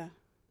people. Yeah.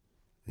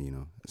 You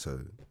know,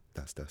 so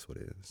that's what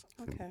it is.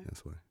 I think Okay.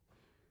 that's why.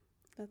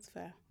 That's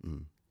fair.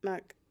 Mm.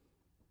 Like,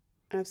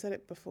 and I've said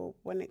it before,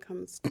 when it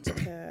comes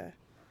to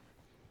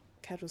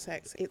casual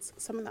sex, it's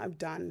something that I've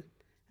done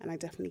and I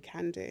definitely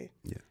can do,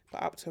 Yeah.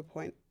 but up to a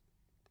point.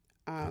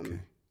 Okay.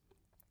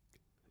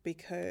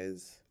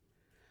 Because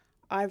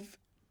I've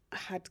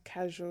had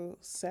casual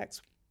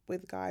sex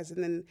with guys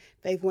and then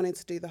they've wanted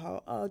to do the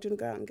whole, oh, do you want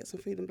to go out and get some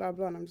food and blah,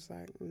 blah. And I'm just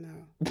like, no.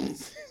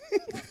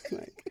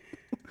 Like,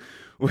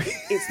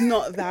 it's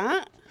not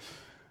that.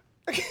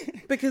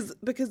 because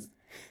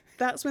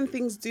that's when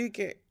things do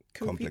get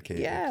Complicated.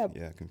 Yeah,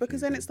 Yeah,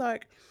 because then confusing. it's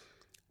like,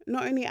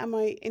 not only am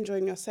I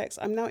enjoying your sex,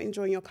 I'm now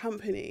enjoying your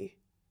company.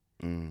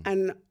 Mm.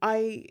 And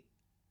I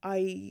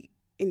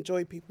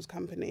enjoy people's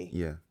company.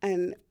 Yeah.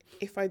 And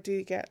if I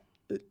do get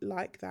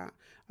like that,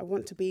 I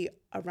want to be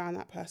around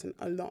that person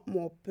a lot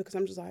more because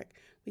I'm just like,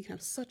 we can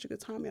have such a good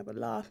time, we have a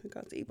laugh, we go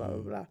out to eat, blah, blah,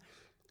 blah.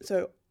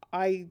 So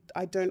I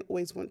don't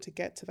always want to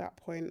get to that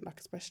point, like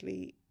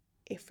especially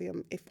if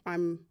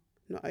I'm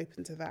not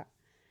open to that.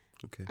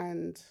 Okay.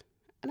 And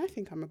I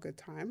think I'm a good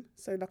time.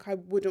 So like I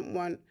wouldn't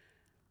want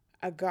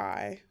a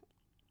guy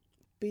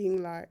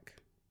being like,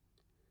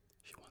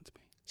 She wants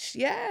me.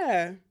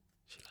 yeah,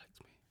 She likes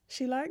me.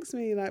 she likes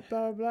me, like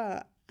blah, blah,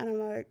 blah. And I'm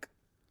like,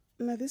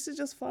 no, this is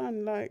just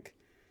fun. Like,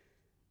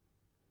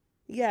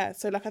 yeah.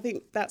 So like, I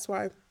think that's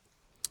why,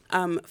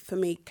 for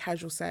me,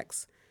 casual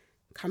sex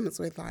comes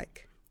with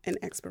like an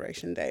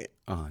expiration date.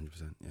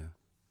 100%.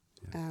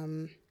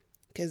 Yeah.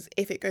 Because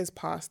if it goes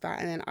past that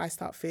and then I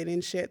start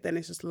feeling shit, then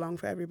it's just long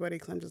for everybody.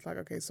 Because I'm just like,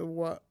 okay, so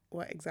what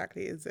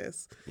exactly is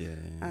this? Yeah.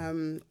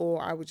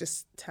 Or I would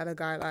just tell a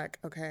guy like,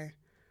 okay,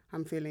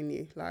 I'm feeling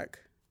you. Like,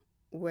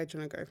 where do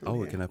you want to go from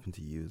here? It can happen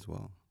to you as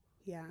well.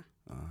 Yeah.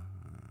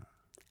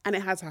 And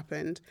it has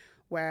happened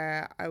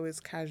where I was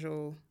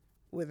casual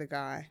with a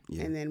guy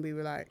Yeah. and then we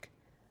were like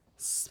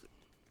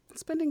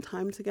spending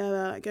time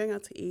together, like going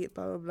out to eat,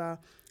 blah, blah, blah.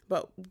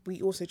 But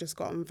we also just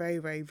got on very,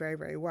 very, very,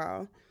 very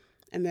well.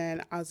 And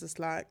then I was just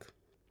like,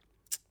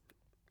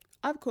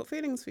 I've caught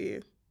feelings for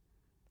you.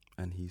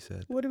 And he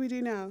said, What do we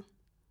do now?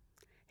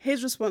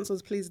 His response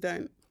was, please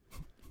don't.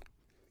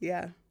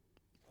 Yeah.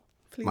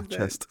 Please my don't.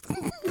 chest.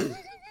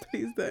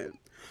 Please don't.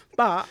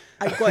 But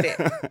I got it.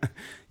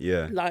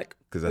 Yeah. Like,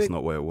 Because that's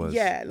not where it was.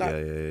 Yeah, like,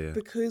 yeah.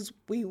 because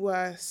we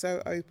were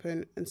so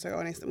open and so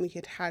honest and we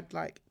had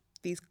like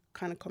these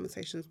kind of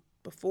conversations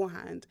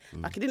beforehand,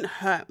 like it didn't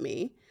hurt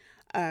me.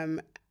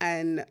 And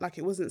like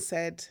it wasn't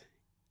said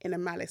in a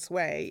malice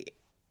way.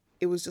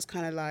 It was just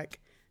kind of like,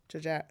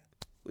 Georgette,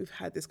 we've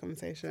had this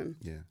conversation.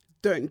 Yeah.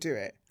 Don't do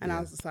it. And I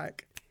Yeah. was just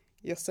like,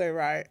 you're so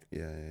right.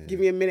 Yeah. Give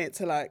me a minute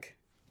to like,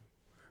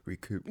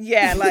 recoup.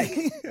 yeah, like,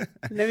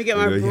 let me get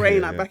my Yeah,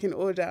 brain like yeah. back in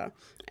order.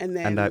 And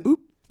then, And I, oop.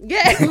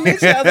 yeah,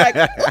 literally, I was like,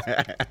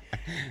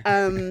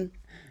 what?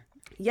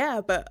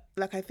 Yeah, but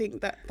like, I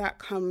think that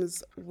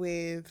comes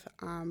with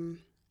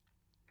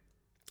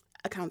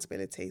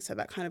accountability. So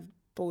that kind of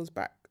boils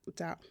back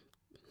down.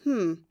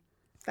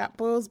 That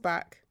boils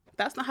back.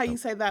 That's not how you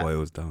say that.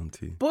 Boils down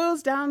to.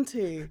 Boils down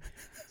to.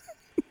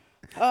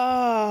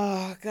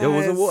 Oh, guys. Yeah,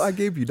 wasn't what I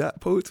gave you that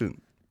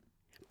potent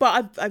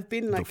But I've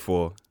been like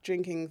before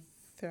drinking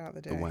throughout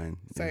the day. the wine?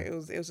 So yeah. it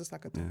was just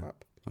like a top Yeah.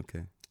 up.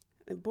 Okay.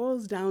 It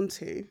boils down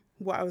to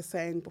what I was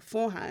saying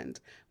beforehand,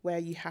 where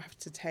you have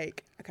to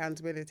take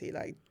accountability.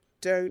 Like,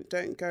 don't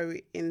go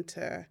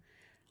into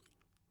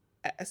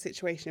a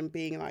situation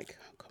being like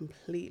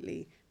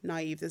completely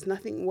naive. There's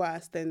nothing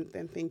worse than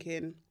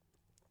thinking,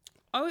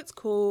 oh, it's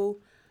cool,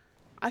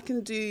 I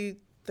can do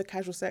the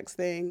casual sex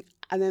thing,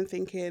 and then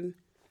thinking,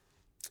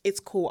 it's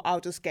cool, I'll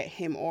just get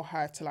him or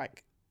her to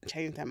like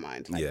change their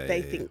mind. Like Yeah, they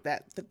yeah, think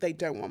that they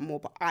don't want more,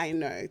 but I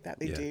know that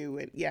they Yeah. do.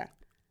 And yeah.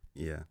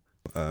 Yeah.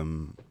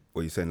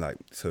 What you're saying, like,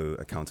 so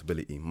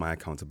accountability, my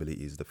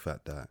accountability is the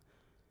fact that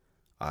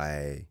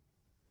my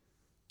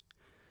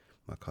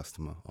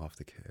customer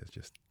aftercare is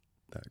just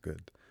that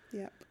good.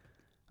 Yep.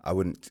 I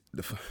wouldn't,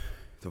 the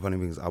funny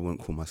thing is I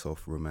wouldn't call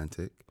myself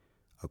romantic.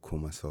 I'd call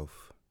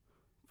myself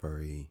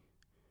very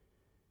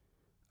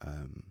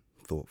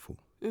thoughtful.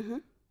 Mm-hmm.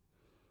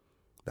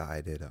 The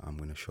idea that I'm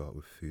going to show up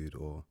with food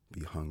or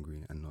be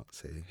hungry and not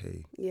say,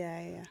 hey.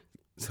 Yeah.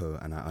 So,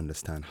 and I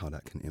understand how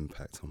that can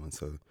impact someone.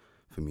 So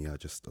for me, I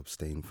just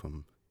abstain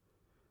from,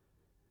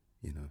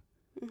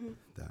 Mm-hmm.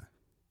 that,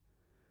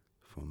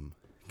 from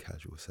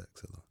casual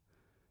sex a lot.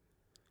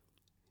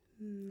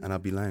 Mm. And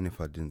I'd be lying if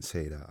I didn't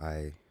say that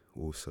I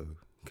also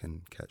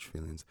can catch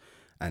feelings.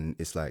 And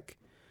it's like,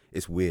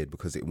 it's weird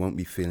because it won't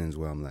be feelings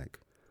where I'm like,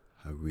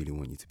 I really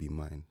want you to be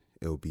mine.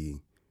 It'll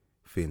be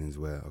feelings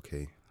where,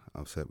 okay,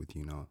 I'm upset with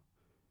you now.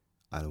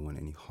 I don't want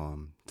any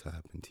harm to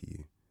happen to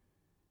you.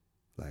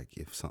 Like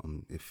if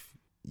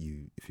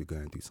you're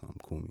going through something,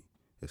 call me.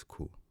 It's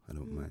cool. I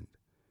don't mind.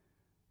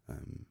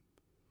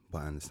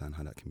 But I understand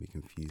how that can be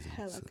confusing.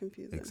 Hella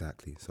confusing.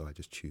 Exactly. So I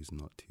just choose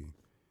not to.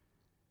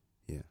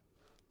 Yeah.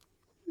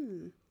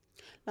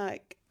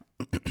 Like,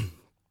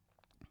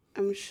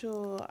 I'm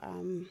sure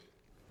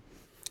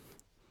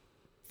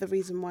the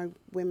reason why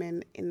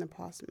women in the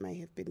past may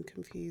have been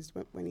confused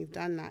when you've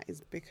done that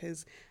is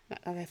because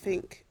I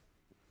think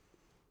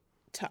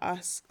to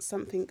us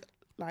something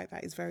like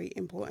that is very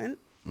important.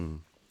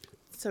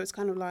 So it's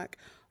kind of like,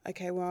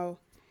 okay, well,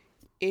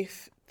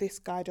 if this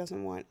guy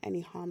doesn't want any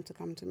harm to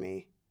come to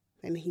me,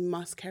 then he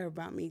must care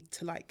about me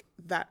to like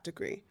that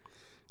degree.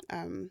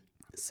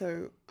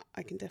 So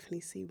I can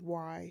definitely see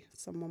why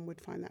someone would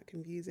find that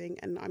confusing,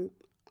 and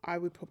I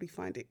would probably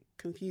find it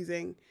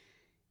confusing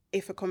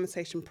if a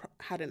conversation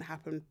hadn't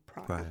happened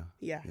prior.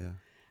 Yeah.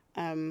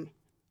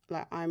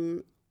 Like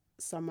I'm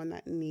someone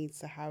that needs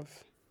to have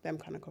them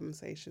kind of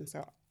conversations,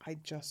 so I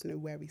just know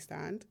where we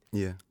stand.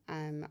 Yeah.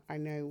 And I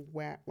know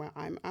where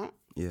I'm at.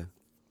 Yeah.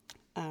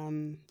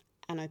 And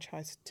I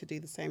try to do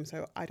the same,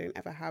 so I don't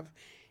ever have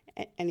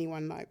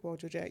anyone like, well,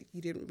 Georgette,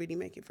 you didn't really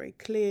make it very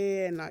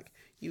clear, and like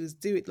you was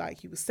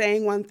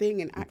saying one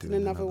thing and acting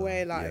another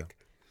way, like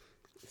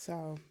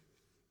so.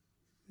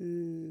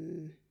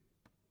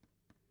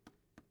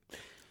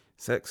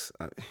 Sex,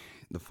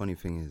 the funny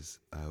thing is,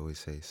 I always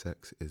say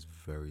sex is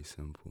very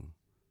simple.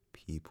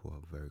 People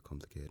are very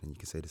complicated, and you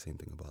can say the same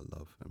thing about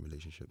love and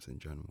relationships in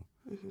general.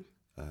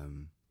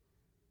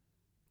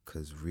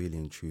 Because really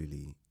and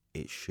truly,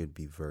 it should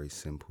be very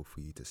simple for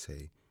you to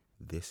say,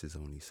 this is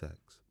only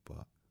sex,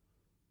 but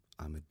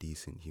I'm a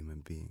decent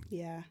human being.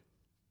 Yeah.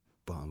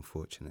 But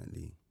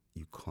unfortunately,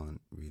 you can't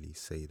really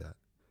say that,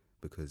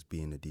 because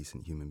being a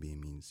decent human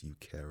being means you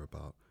care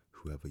about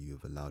whoever you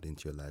have allowed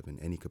into your life in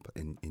any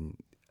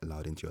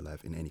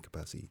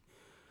capacity.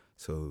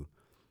 So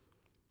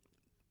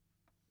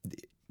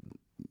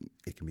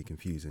it can be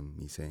confusing,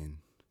 me saying,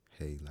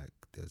 hey, like,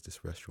 there's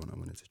this restaurant I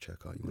wanted to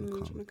check out. You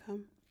want to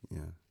come?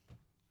 Yeah.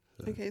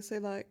 So. Okay, so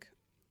like,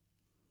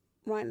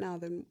 right now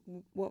then,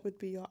 what would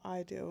be your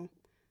ideal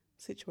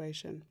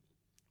situation?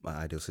 My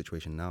ideal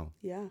situation now?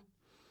 Yeah.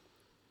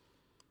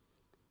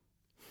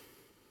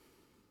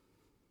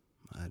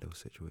 My ideal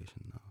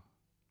situation now.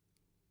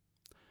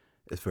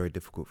 It's very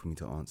difficult for me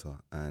to answer,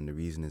 and the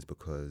reason is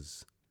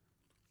because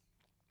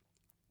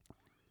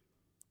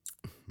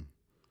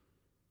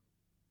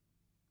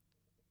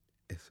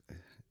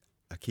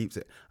I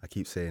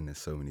keep saying this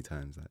so many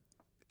times, like,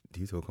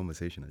 due to a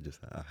conversation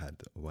I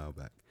had a while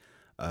back.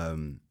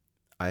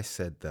 I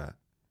said that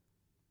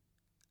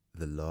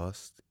the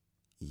last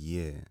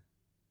year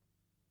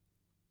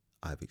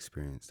I've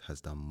experienced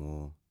has done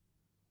more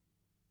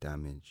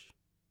damage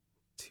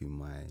to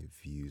my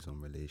views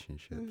on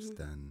relationships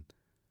than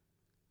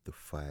the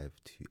 5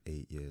 to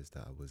 8 years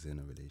that I was in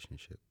a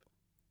relationship.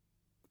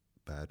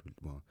 I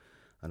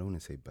don't want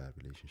to say bad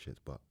relationships,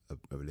 but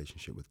a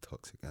relationship with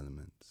toxic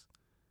elements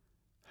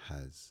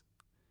has.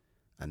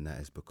 And that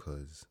is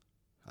because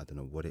I don't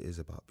know what it is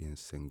about being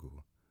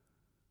single,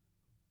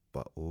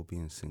 but all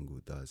being single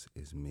does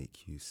is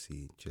make you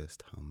see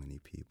just how many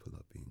people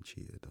are being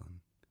cheated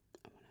on.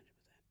 100%.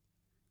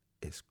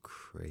 It's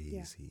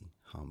crazy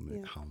how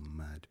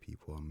mad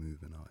people are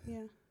moving out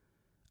here. Yeah.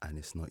 And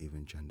it's not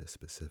even gender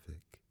specific.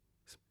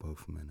 It's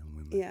both men and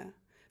women. Yeah.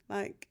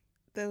 Like,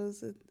 there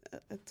was a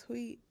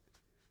tweet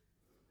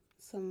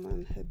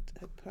someone had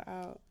put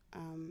out.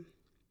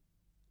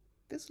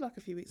 This was like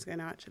a few weeks ago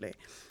now, actually.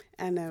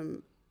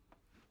 And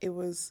it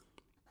was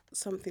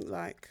something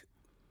like,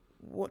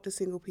 what do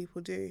single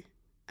people do?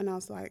 And I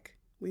was like,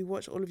 we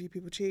watch all of you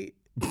people cheat.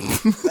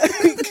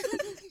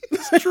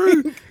 It's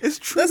true. It's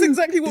true. That's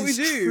exactly what we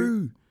do.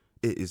 True.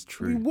 It is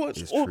true. We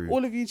watch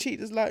all of you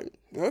cheat. It's like,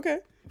 okay.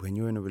 When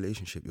you're in a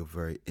relationship, you're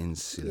very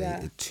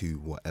insulated to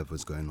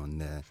whatever's going on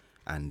there,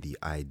 and the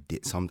idea.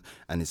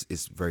 And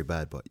it's very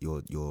bad, but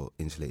you're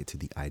insulated to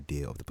the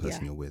idea of the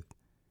person you're with.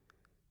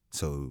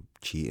 So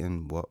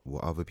cheating, what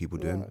other people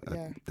doing?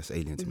 That's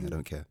alien to me. I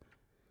don't care.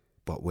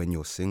 But when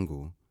you're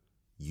single,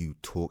 you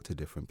talk to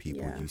different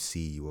people. Yeah. You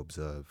see, you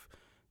observe,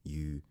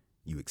 you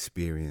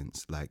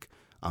experience. Like,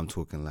 I'm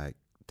talking like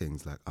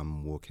things like,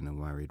 I'm walking a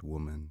married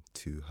woman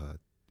to her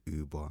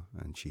Uber,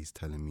 and she's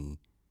telling me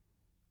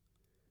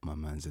my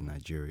man's in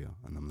Nigeria,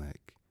 and I'm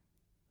like,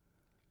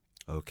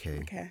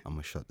 okay. I'm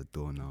gonna shut the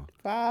door now.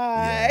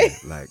 Bye. Yeah,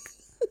 like,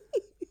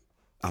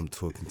 I'm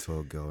talking to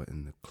a girl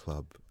in the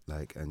club,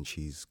 like, and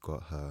she's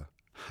got her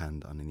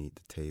hand underneath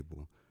the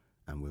table,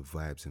 and we're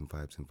vibing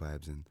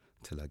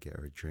till I get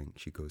her a drink.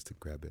 She goes to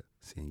grab it,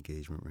 it's the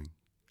engagement ring.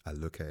 I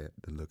look at it,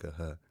 then look at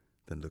her,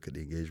 then look at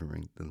the engagement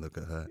ring, then look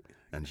at her,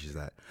 and she's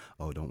like,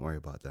 oh, don't worry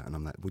about that. And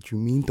I'm like, what do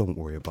you mean don't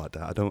worry about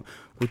that?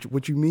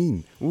 What do you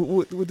mean?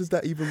 What does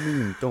that even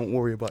mean? Don't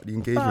worry about the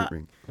engagement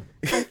ring.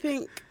 I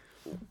think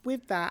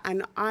with that,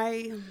 and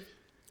I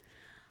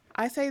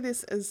say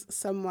this as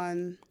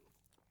someone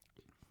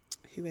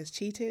who has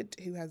cheated,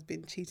 who has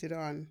been cheated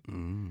on,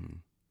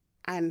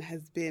 and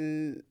has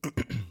been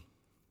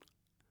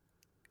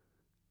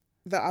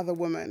the other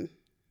woman,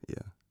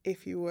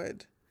 if you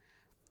would.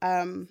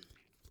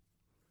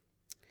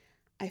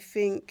 I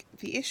think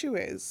the issue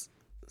is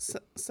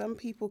some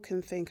people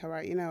can think, all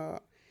right, you know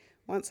what,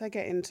 once I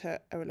get into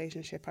a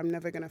relationship, I'm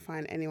never going to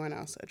find anyone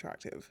else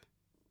attractive.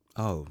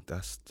 Oh,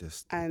 that's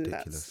just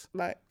ridiculous.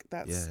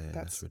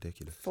 That's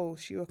ridiculous.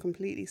 False. You are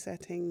completely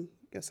setting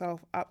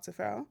yourself up to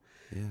fail.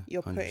 Yeah,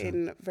 You're 100%.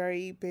 putting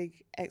very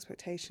big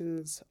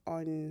expectations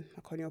on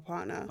your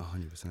partner.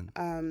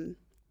 100%.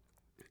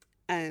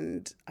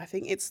 And I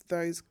think it's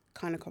those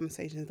kind of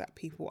conversations that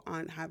people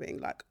aren't having.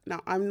 Like,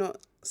 now, I'm not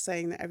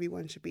saying that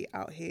everyone should be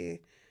out here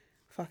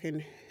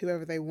fucking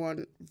whoever they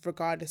want,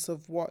 regardless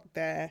of what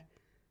their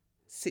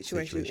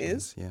situation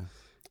is. Yeah.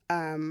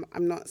 I'm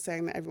not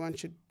saying that everyone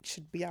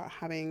should be out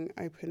having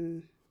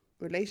open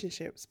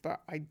relationships,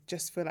 but I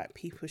just feel like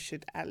people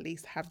should at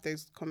least have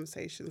those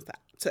conversations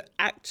to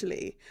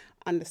actually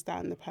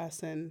understand the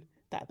person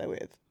that they're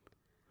with.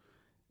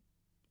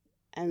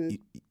 And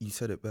you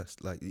said it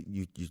best. Like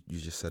you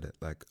just said it.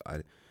 Like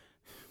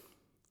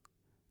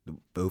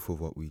both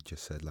of what we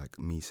just said. Like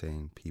me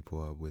saying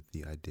people are with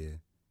the idea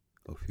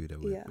of who they're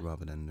with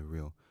rather than the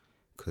real,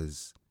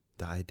 because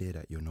the idea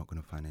that you're not going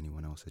to find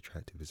anyone else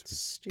attractive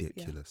is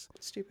ridiculous.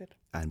 Stupid.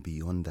 And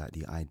beyond that,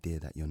 the idea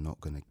that you're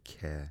not going to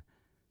care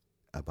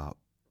about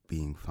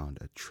being found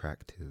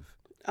attractive.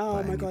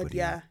 Oh my God,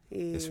 yeah.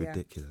 It's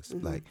ridiculous.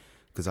 Mm-hmm. Like,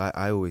 because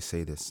I always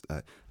say this,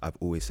 I've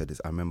always said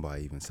this. I remember I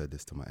even said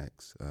this to my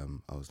ex.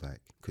 I was like,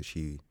 because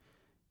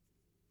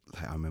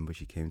I remember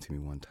she came to me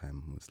one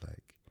time and was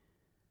like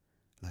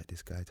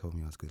this guy told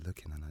me I was good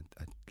looking, and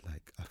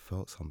I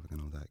felt something, and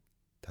I was like,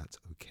 that's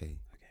okay.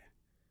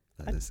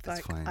 Like, that's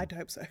fine. I'd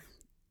hope so.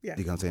 Yeah.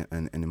 You know what I'm saying?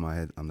 And in my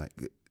head, I'm like,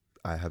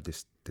 I have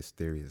this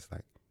theory. It's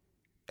like,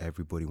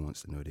 everybody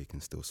wants to know they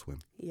can still swim.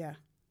 Yeah.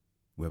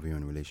 Whether you're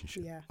in a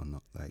relationship or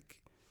not. Like,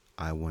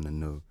 I want to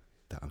know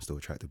that I'm still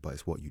attractive, but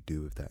it's what you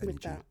do with that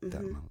energy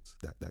that amounts,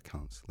 that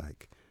counts.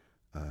 Like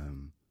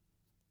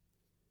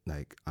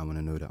I want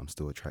to know that I'm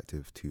still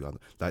attractive to other.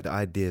 Like, the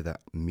idea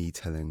that me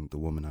telling the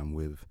woman I'm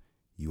with,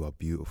 you are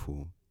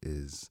beautiful,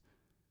 is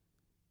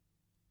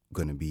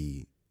gonna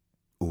be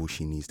all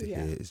she needs to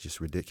hear is just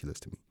ridiculous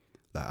to me.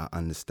 Like, I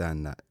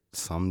understand that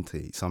some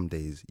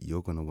days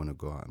you're gonna want to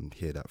go out and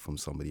hear that from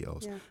somebody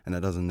else, and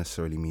that doesn't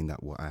necessarily mean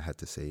that what I had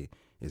to say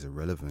is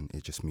irrelevant.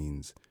 It just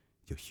means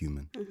you're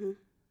human. Mm-hmm.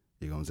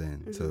 You know what I'm saying?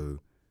 Mm-hmm. So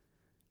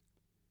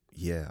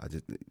yeah,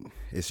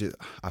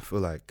 I feel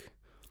like,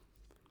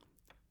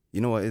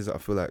 you know what it is? I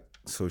feel like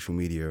social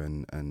media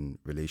and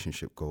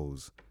relationship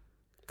goals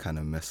kind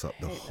of mess up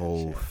the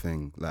whole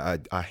thing.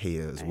 Like, I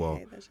hate it as well. I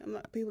hate that shit. I'm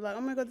like, people are like,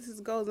 oh my God, this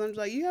is goals. And I'm just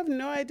like, you have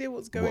no idea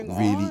what's going on.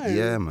 Really?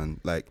 Yeah, man.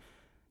 Like,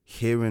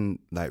 hearing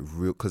like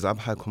real, because I've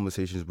had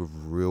conversations with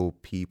real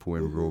people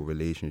in real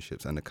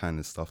relationships and the kind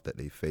of stuff that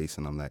they face,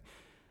 and I'm like,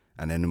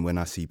 and then when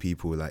I see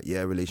people like,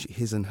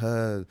 his and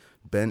her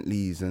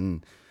Bentleys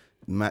and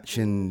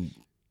matching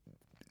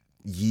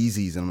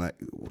Yeezys, and I'm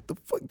like, what the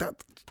fuck? That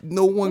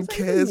no one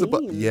cares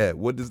about. Yeah,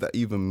 what does that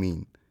even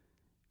mean?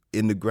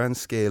 In the grand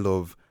scale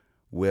of,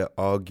 we're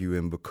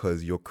arguing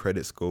because your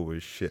credit score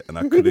was shit and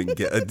I couldn't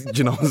get a, do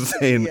you know what I'm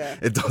saying? Yeah.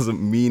 It doesn't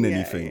mean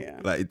anything. Yeah.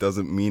 Like, it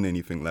doesn't mean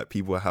anything. Like,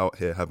 people are out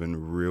here having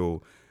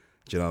real,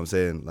 do you know what I'm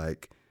saying?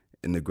 Like,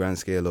 in the grand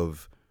scale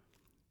of,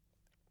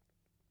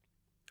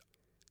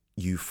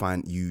 you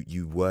find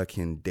you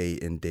working day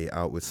in, day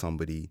out with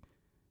somebody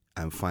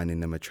and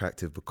finding them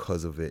attractive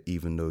because of it,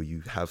 even though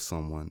you have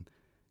someone,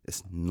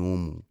 it's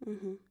normal.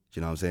 Mm-hmm. Do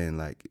you know what I'm saying?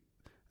 Like,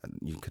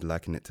 you could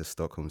liken it to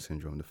Stockholm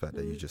syndrome, the fact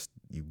that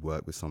you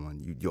work with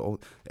someone,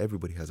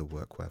 everybody has a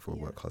work wife or a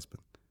work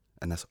husband,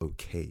 and that's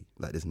okay.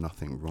 Like, there's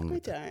nothing wrong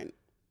with that.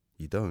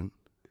 You don't?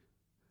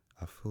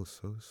 I feel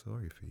so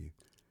sorry for you.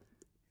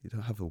 You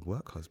don't have a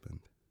work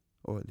husband,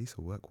 or at least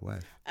a work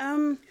wife.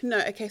 No,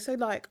 okay, so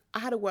like, I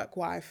had a work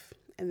wife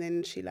and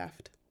then she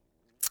left.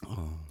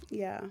 Oh.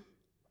 Yeah.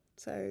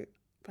 So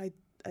I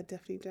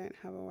definitely don't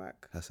have a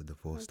work. That's a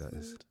divorce, husband. That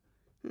is.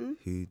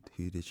 Who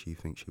did she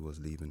think she was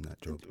leaving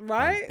that job?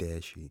 Right? How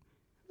dare she?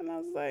 And I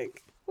was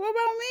like, what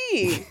about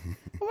me?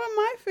 What about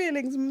my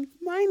feelings,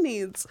 my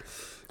needs?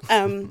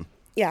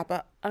 Yeah,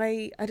 but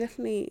I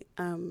definitely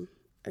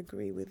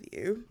agree with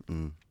you.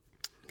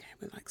 Okay,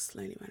 we're like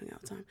slowly running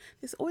out of time.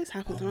 This always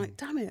happens. I'm like,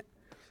 damn it.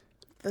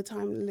 The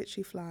time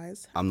literally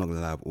flies. I'm not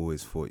gonna lie, I've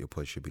always thought your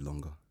pod should be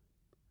longer.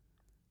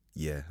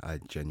 Yeah, I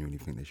genuinely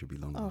think they should be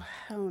longer. Oh,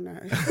 hell no.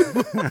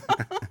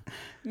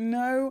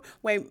 No,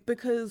 wait,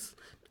 because,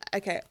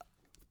 okay,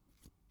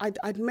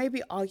 I'd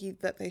maybe argue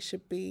that they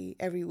should be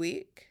every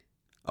week.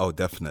 Oh,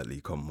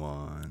 definitely. Come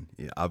on.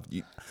 Yeah,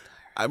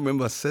 I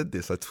remember I said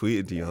this. I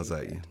tweeted to you. I was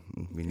like,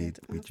 we need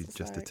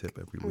just a tip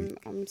every week.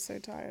 I'm so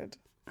tired.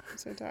 I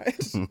was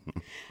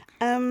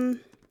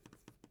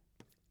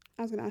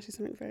going to ask you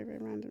something very, very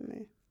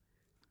randomly.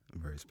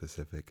 Very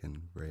specific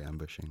and very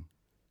ambushing.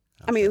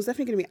 I mean, it was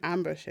definitely going to be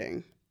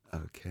ambushing.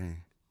 Okay.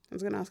 I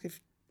was going to ask if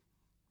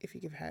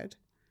you give head.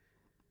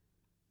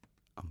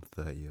 I'm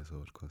 30 years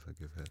old, of course I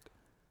give head.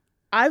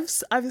 I've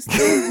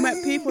still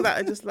met people that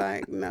are just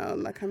like, no,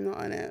 like, I'm not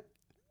on it.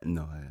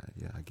 No,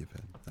 I give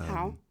head.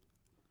 How?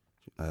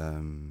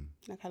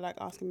 Like, I like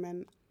asking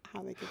men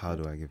how they give head. How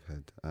do I give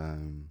head?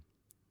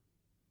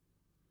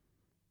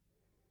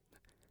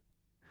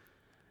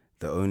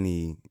 The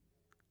only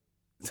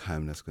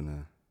time that's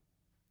gonna...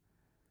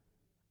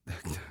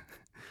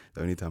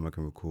 the only time I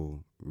can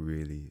recall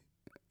really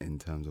in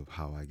terms of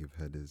how I give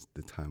head is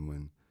the time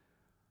when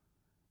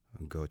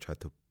A girl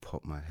tried to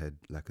pop my head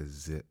like a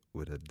zit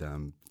with her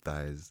damn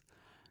thighs.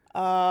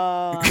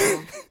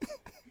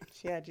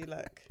 She had you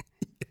like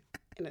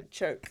in a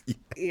choke.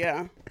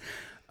 Yeah.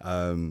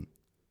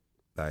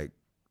 Like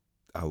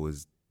I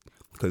was,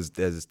 because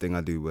there's this thing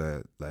I do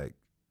where like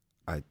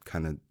I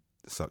kind of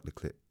suck the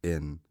clit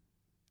in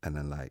and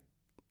then like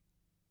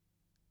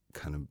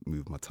kind of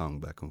move my tongue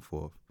back and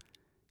forth.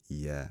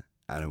 Yeah.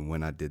 And then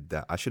when I did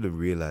that, I should have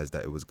realized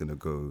that it was gonna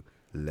go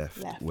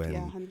left when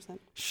yeah, 100%.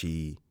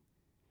 she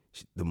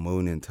the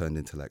moaning turned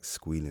into like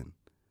squealing.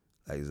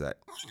 Like it's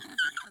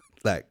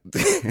like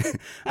That's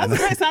a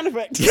great sound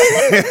effect.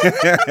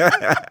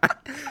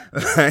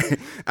 like,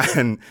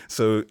 and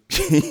so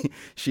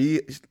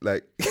she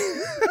like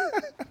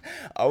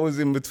I was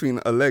in between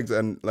her legs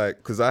and like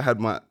because I had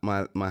my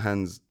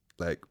hands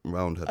like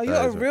round her Oh, thighs. you're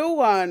a right? real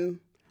one.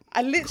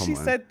 I literally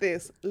on. said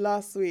this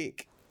last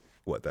week.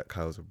 What, that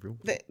Kyle's a real?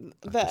 I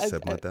That just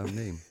said my damn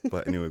name.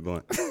 But anyway, go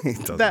on. It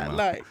doesn't that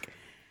matter.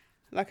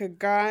 like a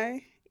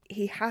guy,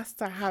 he has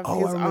to have Oh,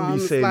 his I remember you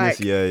arms saying like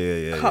this.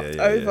 Yeah. cupped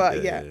over.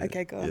 Yeah.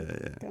 Okay, go on.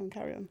 Yeah. Go on,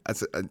 carry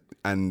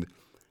on.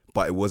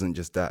 But it wasn't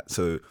just that.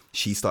 So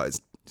she started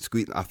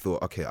squealing. I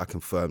thought, okay, I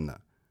confirm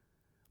that.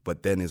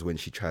 But then is when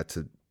she tried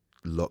to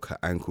lock her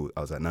ankle.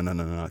 I was like,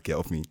 no, get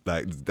off me.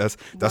 Like that's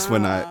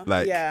when I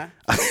like. Yeah.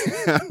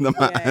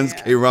 my hands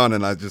came around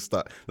and I just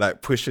start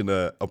like pushing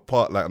her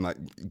apart. Like I'm like,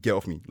 get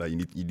off me. Like you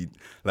need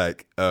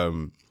like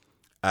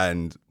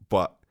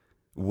but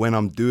when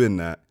I'm doing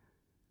that,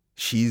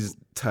 she's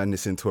turned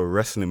this into a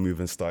wrestling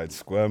move and started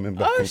squirming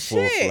back and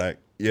forth. Like,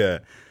 yeah.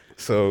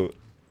 So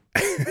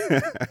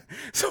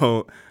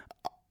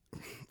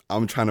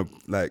I'm trying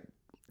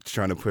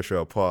to push her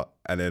apart,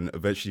 and then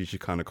eventually she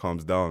kind of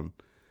calms down.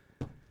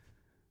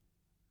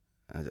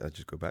 I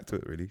just go back to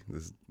it, really.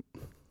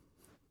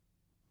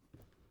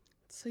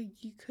 So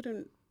you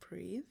couldn't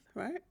breathe,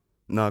 right?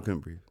 No, I couldn't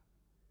breathe.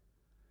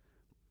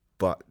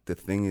 But the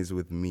thing is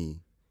with me,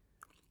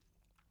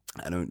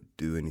 I don't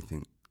do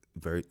anything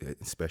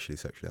especially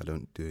sexually, I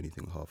don't do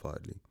anything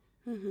half-heartedly.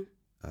 Mm-hmm.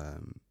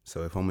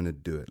 So if I'm gonna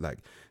do it, like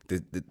the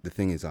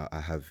thing is,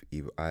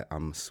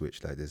 I'm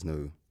switched. Like there's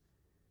no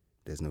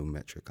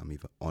metric. I'm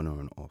either on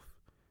or off.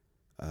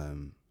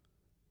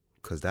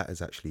 Because that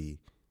is actually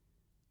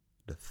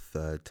the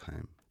third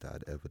time that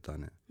I'd ever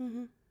done it,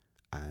 Mm-hmm.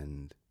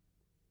 and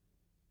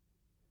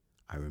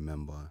I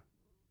remember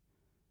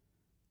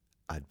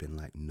I'd been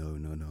like, no,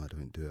 I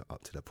don't do it,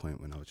 up to the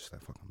point when I was just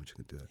like, fuck, I'm just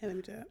gonna do it. Yeah, let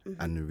me do it.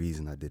 Mm-hmm. And the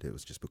reason I did it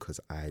was just because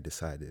I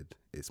decided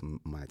it's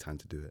my time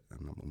to do it,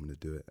 and I'm going to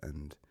do it.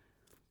 And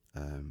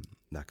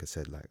like I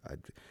said, like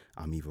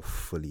I'm either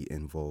fully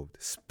involved,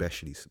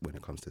 especially when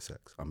it comes to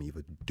sex. I'm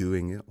either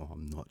doing it or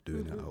I'm not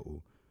doing it at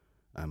all.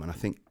 And I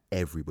think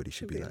everybody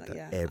should be like that.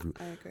 Yeah, I agree.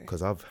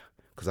 Because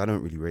I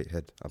don't really rate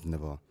head. I've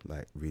never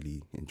like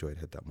really enjoyed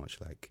head that much.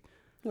 Like,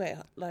 Wait,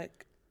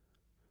 like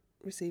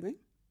receiving?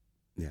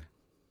 yeah,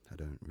 I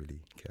don't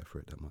really care for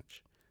it that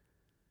much.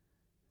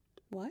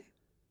 Why? It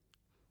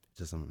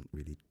just doesn't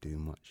really do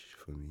much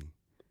for me.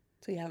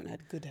 So you haven't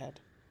had good head?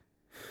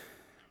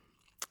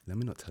 Let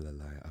me not tell a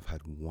lie. I've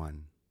had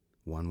one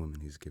woman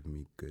who's given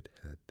me good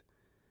head,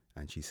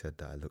 and she said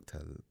that I looked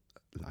at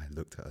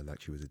her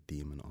like she was a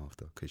demon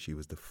after, because she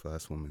was the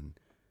first woman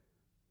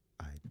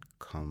I'd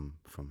come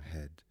from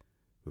head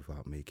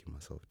without making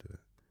myself do it.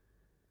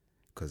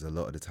 Because a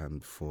lot of the time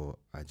before,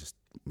 I just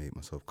make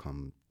myself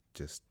come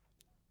just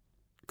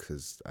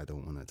because I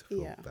don't want her to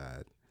feel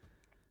bad,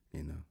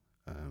 you know.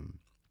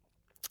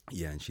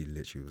 Yeah, and she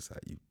literally was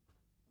like, you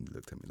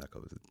looked at me like I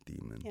was a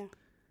demon. Yeah.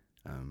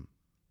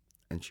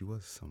 And she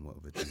was somewhat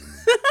of a demon.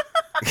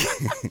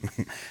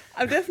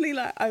 I've definitely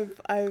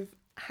I've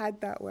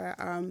had that where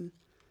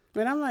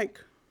when I'm like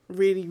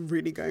really,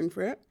 really going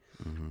for it,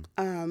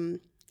 and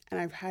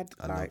I've had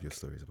I love your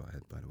stories about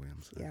head, by the way.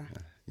 I'm sorry.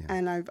 Yeah.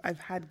 And I've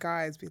had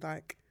guys be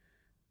like,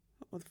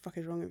 what the fuck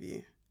is wrong with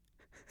you?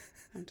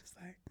 I'm just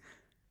like,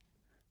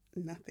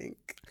 nothing.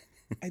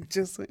 I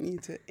just want you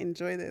to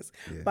enjoy this.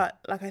 Yeah. But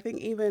like, I think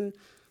even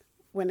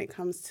when it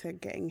comes to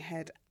getting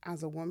head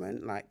as a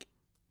woman, like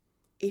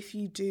if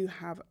you do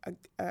have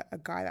a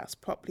guy that's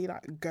properly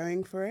like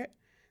going for it,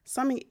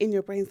 something in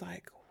your brain's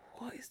like,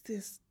 what is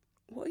this?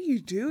 What are you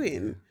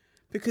doing? Yeah.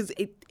 Because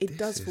it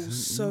does feel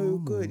so normal.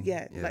 good.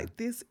 Yeah, Yeah. like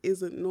this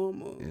isn't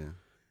normal. Yeah.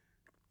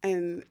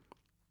 And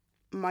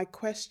my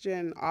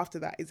question after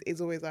that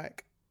is always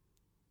like,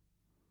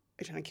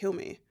 are you trying to kill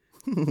me?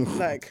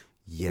 Like,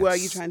 Yes. were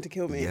you trying to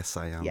kill me? Yes,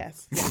 I am.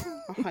 Yes,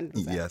 100%.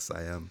 Yes,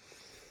 I am.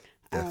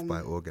 Death by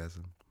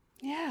orgasm.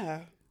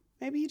 Yeah,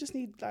 maybe you just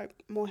need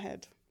like more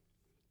head.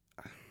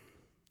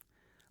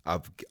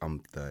 I'm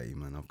 30,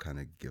 man. I've kind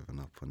of given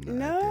up on that idea.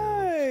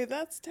 No,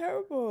 that's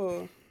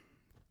terrible.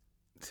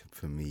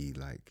 For me,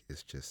 like,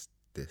 it's just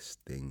this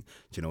thing.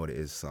 Do you know what it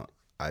is? So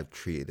I've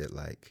treated it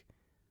like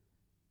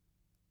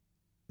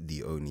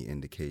the only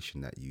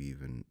indication that you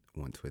even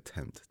want to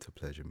attempt to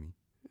pleasure me.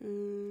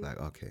 Like,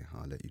 okay,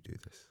 I'll let you do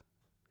this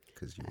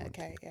because you want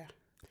to. Okay, yeah.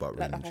 But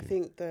Like really, I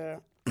think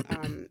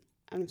and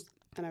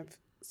I've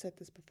said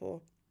this before,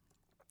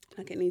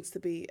 like it needs to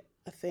be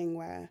a thing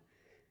where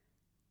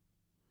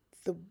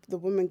the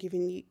woman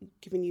giving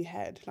you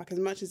head, like as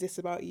much as it's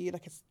about you,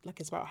 like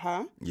it's about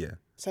her. Yeah.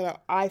 So like,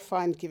 I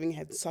find giving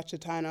head such a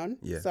turn on.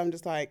 Yeah. So I'm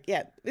just like,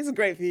 yeah, this is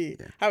great for you.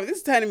 Yeah. However, this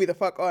is turning me the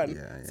fuck on.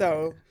 Yeah, yeah,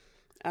 so,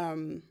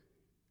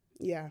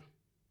 yeah.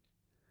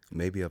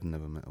 Maybe I've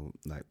never met,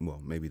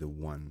 maybe the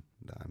one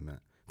that I met,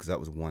 because that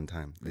was one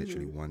time,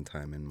 literally one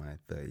time in my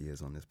 30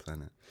 years on this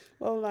planet.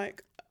 Well,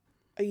 like,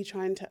 are you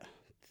trying to,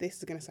 this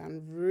is going to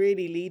sound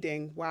really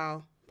leading,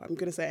 wow, but I'm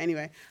going to say it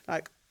anyway.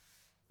 Like,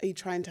 are you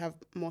trying to have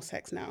more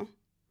sex now?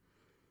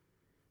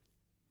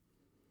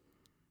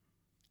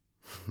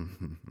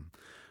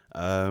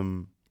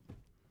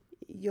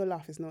 Your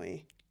laugh is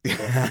naughty.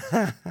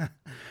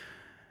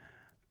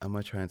 Am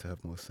I trying to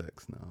have more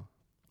sex now?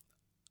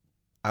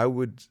 I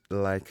would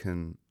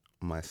liken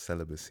my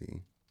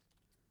celibacy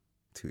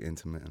to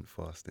intermittent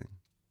fasting.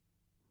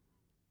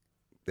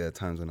 There are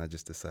times when I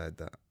just decide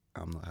that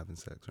I'm not having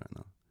sex right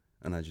now.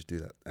 And I just do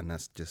that. And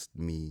that's just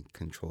me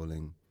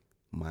controlling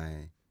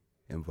my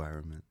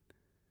environment.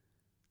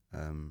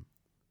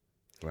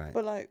 Right.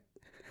 But like,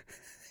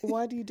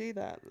 why do you do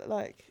that?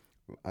 Like,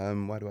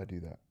 why do I do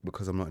that?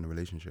 Because I'm not in a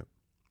relationship.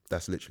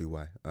 That's literally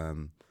why.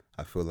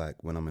 I feel like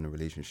when I'm in a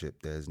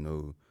relationship, there's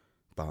no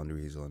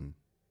boundaries on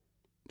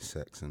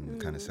sex and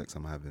the kind of sex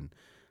I'm having.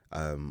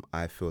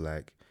 I feel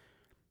like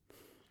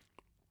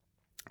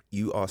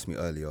you asked me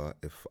earlier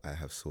if I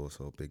have source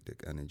or big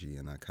dick energy,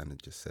 and I kind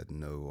of just said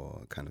no,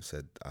 or kind of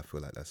said I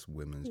feel like that's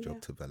women's job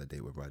to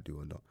validate whether I do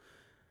or not.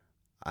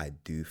 I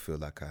do feel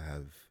like I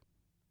have,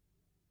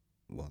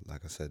 well,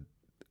 like I said,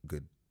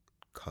 good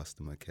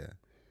customer care,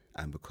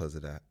 and because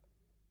of that,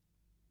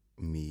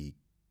 me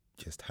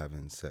just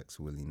having sex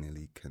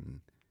willy-nilly can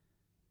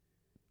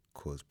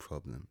cause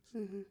problems.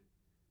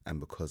 And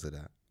because of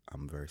that,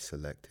 I'm very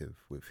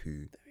selective with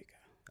who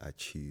I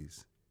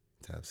choose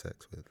to have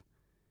sex with.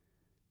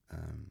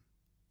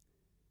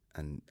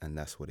 And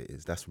that's what it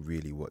is. That's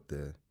really what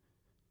the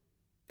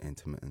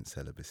intermittent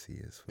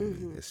celibacy is for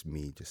me. It's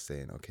me just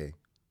saying, okay,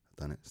 I've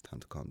done it. It's time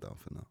to calm down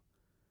for now.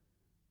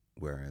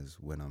 Whereas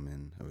when I'm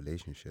in a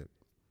relationship,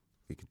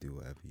 we could do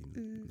whatever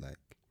you like.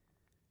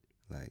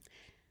 Like,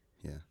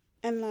 yeah.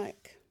 and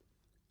like,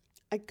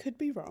 I could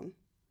be wrong,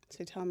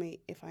 so tell me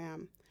if I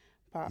am.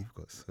 But You've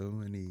got so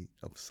many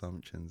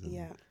assumptions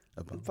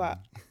about but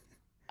me.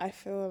 I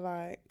feel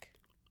like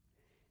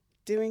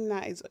doing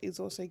that is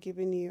also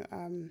giving you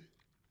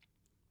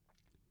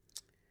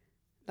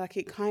like,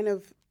 it kind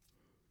of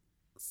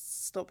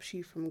stops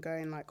you from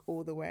going like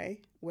all the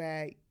way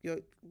where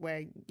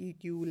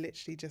you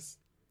literally just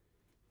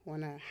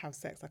want to have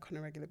sex like on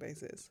a regular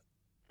basis.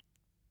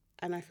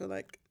 And I feel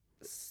like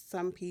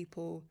some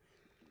people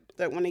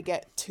don't want to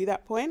get to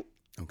that point.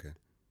 Okay.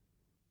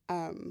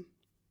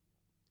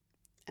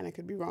 And I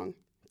could be wrong.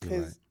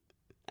 You're right.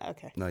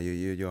 Okay. No,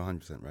 you're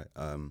 100% right.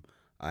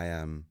 I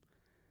am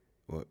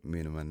what me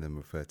and Amanda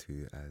refer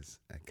to as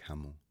a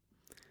camel.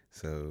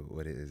 So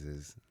what it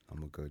is I'm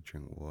gonna go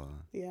drink water.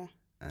 Yeah.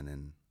 And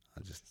then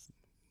I'll just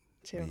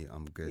Chill.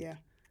 I'm good. Yeah.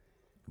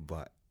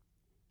 But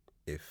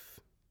if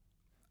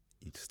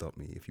you stop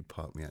me, if you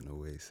park me at an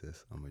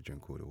oasis, I'm gonna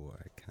drink all the water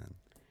I can.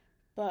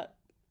 But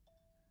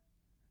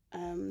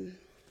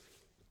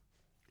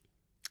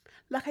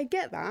like, I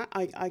get that.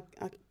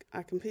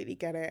 I completely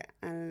get it,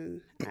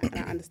 and I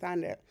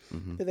understand it.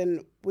 But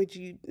then, would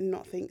you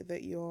not think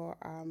that you're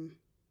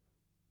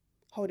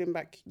holding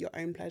back your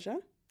own pleasure?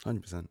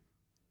 100%.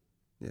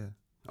 Yeah,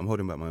 I'm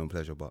holding back my own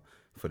pleasure, but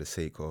for the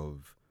sake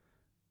of,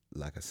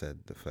 like I said,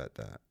 the fact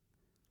that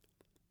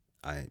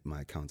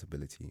my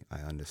accountability, I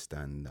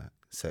understand that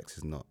sex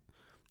is not,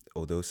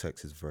 although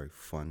sex is very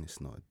fun, it's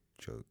not a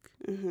joke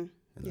in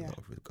a lot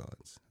of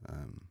regards.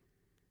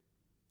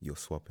 You're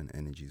swapping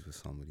energies with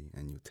somebody,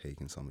 and you're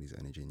taking somebody's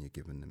energy and you're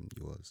giving them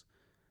yours.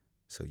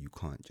 So you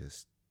can't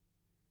just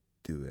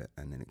do it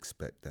and then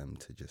expect them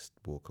to just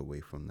walk away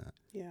from that.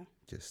 Yeah.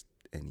 Just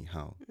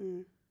anyhow.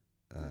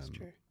 That's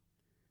true.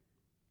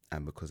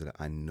 And because of that,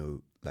 I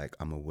know, like,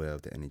 I'm aware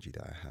of the energy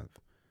that I have.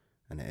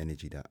 And the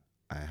energy that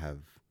I have,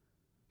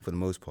 for the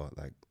most part,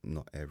 like,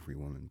 not every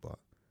woman, but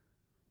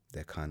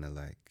they're kind of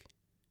like,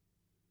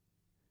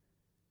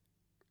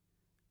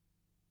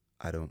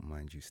 I don't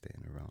mind you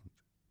staying around.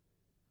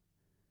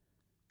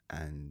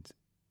 And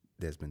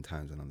there's been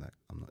times when I'm like,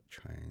 I'm not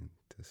trying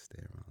to stay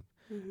around.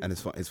 And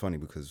it's funny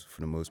because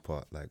for the most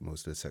part, like,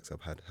 most of the sex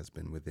I've had has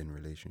been within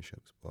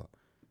relationships, but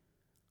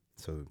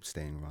so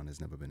staying around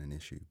has never been an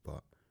issue.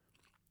 But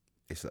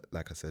it's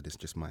like I said, it's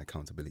just my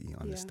accountability,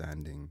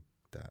 understanding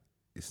that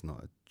it's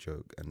not a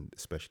joke, and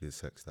especially the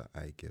sex that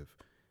I give.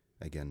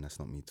 Again, that's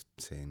not me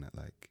saying that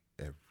like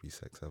every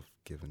sex I've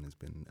given has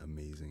been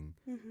amazing,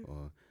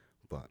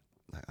 but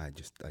like I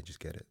just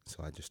get it.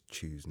 So I just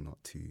choose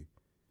not to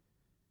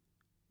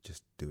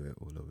just do it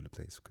all over the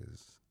place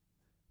because,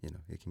 you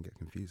know, it can get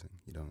confusing.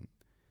 You don't,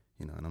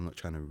 you know, and I'm not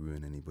trying to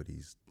ruin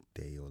anybody's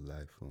day or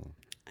life or.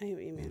 I know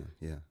what you mean.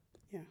 You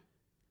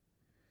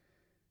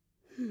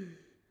know,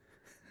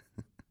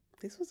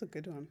 This was a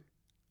good one.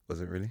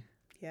 Was it really?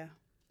 Yeah.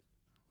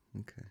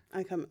 Okay.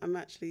 I'm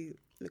actually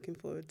looking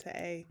forward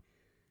to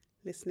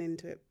listening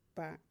to it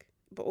back,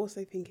 but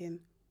also thinking,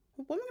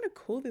 well, what am I going to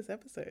call this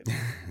episode?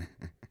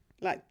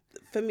 Like,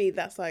 for me,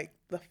 that's like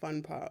the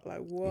fun part. Like,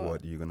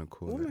 what are you gonna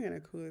call it? What am I going to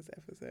call this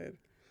episode?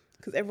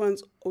 Because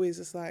everyone's always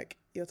just like,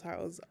 your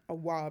titles are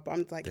wild, but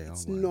I'm like,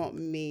 it's not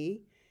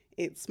me,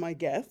 it's my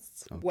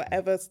guests. Okay.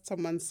 Whatever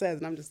someone says,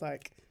 and I'm just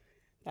like,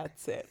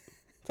 that's it.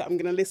 So I'm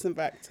gonna listen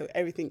back to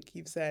everything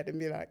you've said and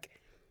be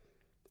like,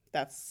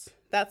 that's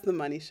the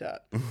money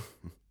shot.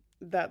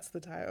 That's the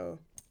title.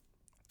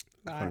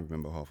 I can't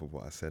remember half of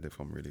what I said, if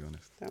I'm really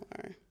honest. Don't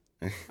worry,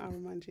 I'll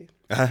remind you.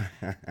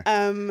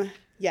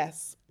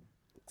 Yes.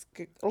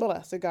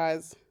 So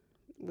guys,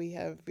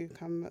 we've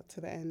come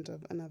to the end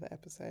of another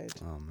episode.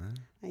 Oh man,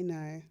 I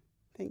know.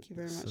 Thank you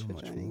very much for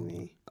joining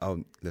me.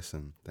 Oh,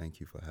 listen, thank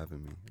you for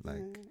having me.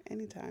 Like,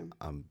 anytime.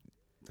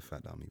 The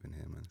fact that I'm even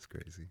here, man, it's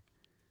crazy.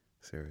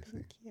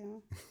 Seriously.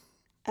 Thank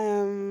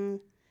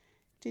you.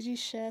 Did you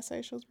share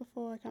socials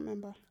before? I can't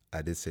remember.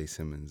 I did say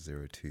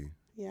Simmons02.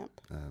 Yep.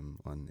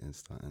 On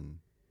Insta and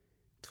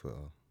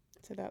Twitter.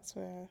 So that's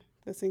where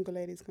the single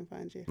ladies can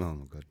find you. Oh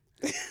my God.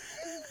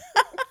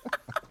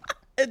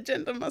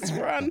 Agenda must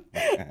run.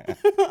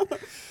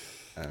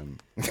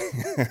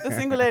 The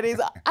single ladies.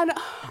 And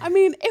I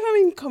mean, if I'm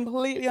being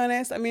completely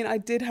honest, I mean, I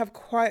did have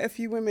quite a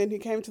few women who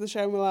came to the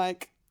show and were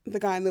like, the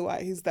guy in the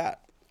white, who's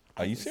that?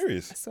 Are you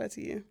serious? I swear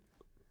to you.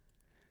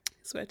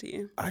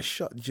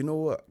 Do you know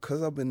what?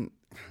 Because I've been,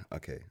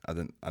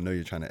 I know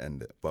you're trying to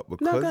end it, but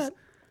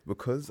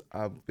because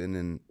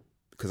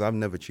I've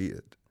never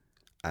cheated,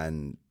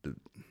 and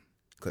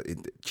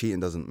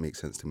cheating doesn't make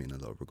sense to me in a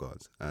lot of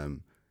regards.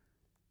 And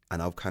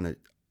I've kind of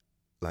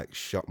like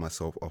shut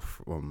myself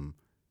off from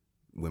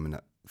women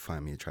that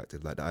find me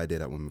attractive. Like, the idea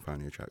that women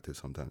find me attractive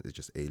sometimes is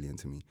just alien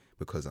to me,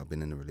 because I've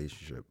been in a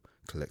relationship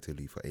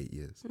collectively for 8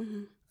 years.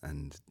 Mm-hmm.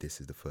 And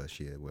this is the first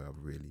year where I've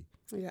really...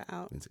 You're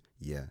out.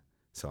 Yeah.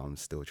 So I'm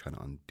still trying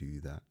to undo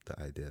the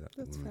idea that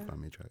women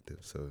find me attractive.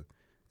 So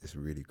it's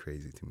really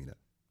crazy to me that...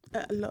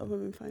 a lot of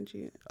women find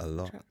you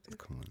attractive.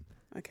 Come on.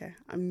 Okay.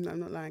 I'm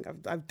not lying.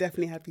 I've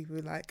definitely had people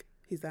who are like,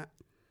 who's that?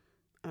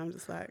 And I'm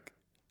just like...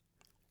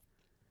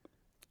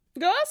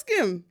 Go ask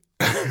him.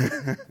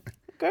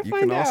 Go you find out. You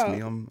can ask me.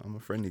 I'm a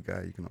friendly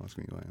guy. You can ask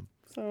me who I am.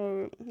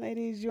 So,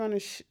 ladies, you want to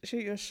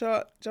shoot your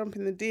shot, jump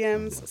in the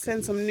DMs,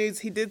 send some nudes.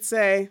 He did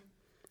say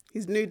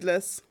he's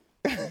nudeless.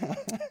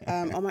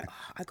 I'm like,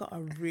 I got a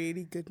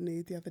really good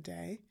nude the other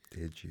day.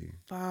 Did you?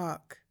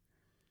 Fuck.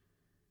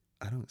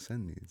 I don't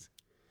send nudes.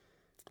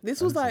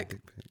 This was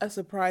like a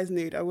surprise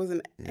nude. I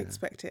wasn't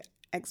expecting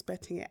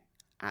it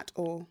at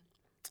all.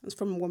 It was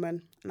from a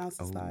woman, and I was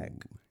just like...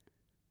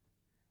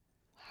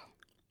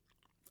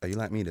 Are you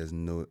like me? There's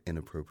no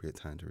inappropriate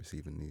time to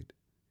receive a nude.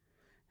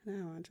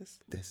 No, I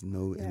just... There's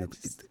no...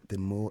 the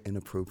more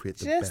inappropriate,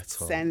 the just better.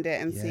 Just send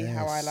it and see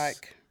how I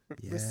like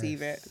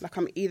receive it. Like,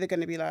 I'm either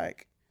going to be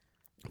like...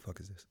 The fuck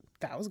is this?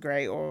 That was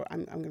great. Or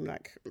I'm going to be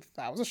like,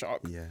 that was a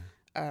shock. Yeah.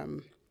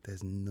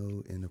 There's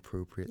no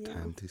inappropriate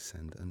time to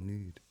send a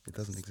nude. It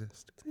doesn't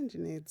exist. Send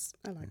your nudes.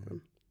 I like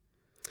them.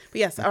 But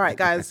yes, all right,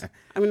 guys.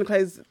 I'm going to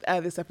close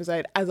this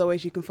episode. As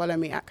always, you can follow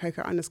me at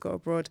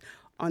Coco_abroad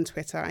on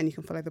Twitter, and you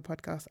can follow the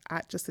podcast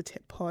at Just the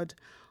Tip Pod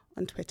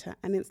on Twitter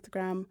and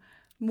Instagram.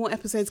 More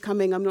episodes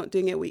coming. I'm not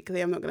doing it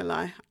weekly. I'm not going to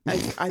lie.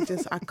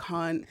 I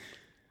can't.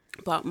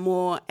 But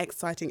more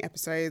exciting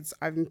episodes.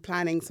 I've been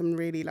planning some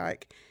really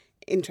like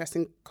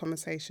interesting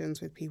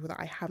conversations with people that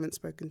I haven't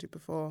spoken to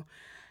before,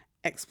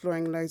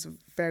 exploring loads of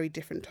very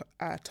different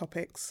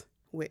topics,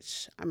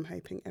 which I'm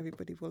hoping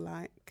everybody will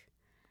like.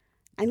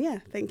 And yeah,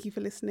 thank you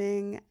for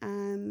listening.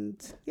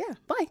 And yeah,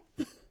 bye.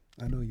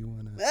 I know you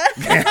wanna.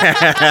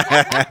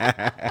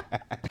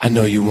 I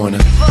know you wanna.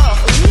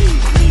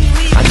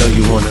 I know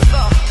you wanna.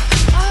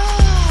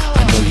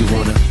 I know you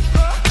wanna.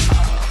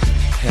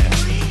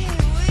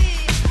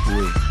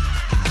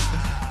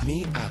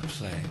 Me, I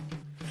play.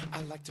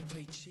 I like to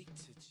play cheek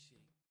to cheek.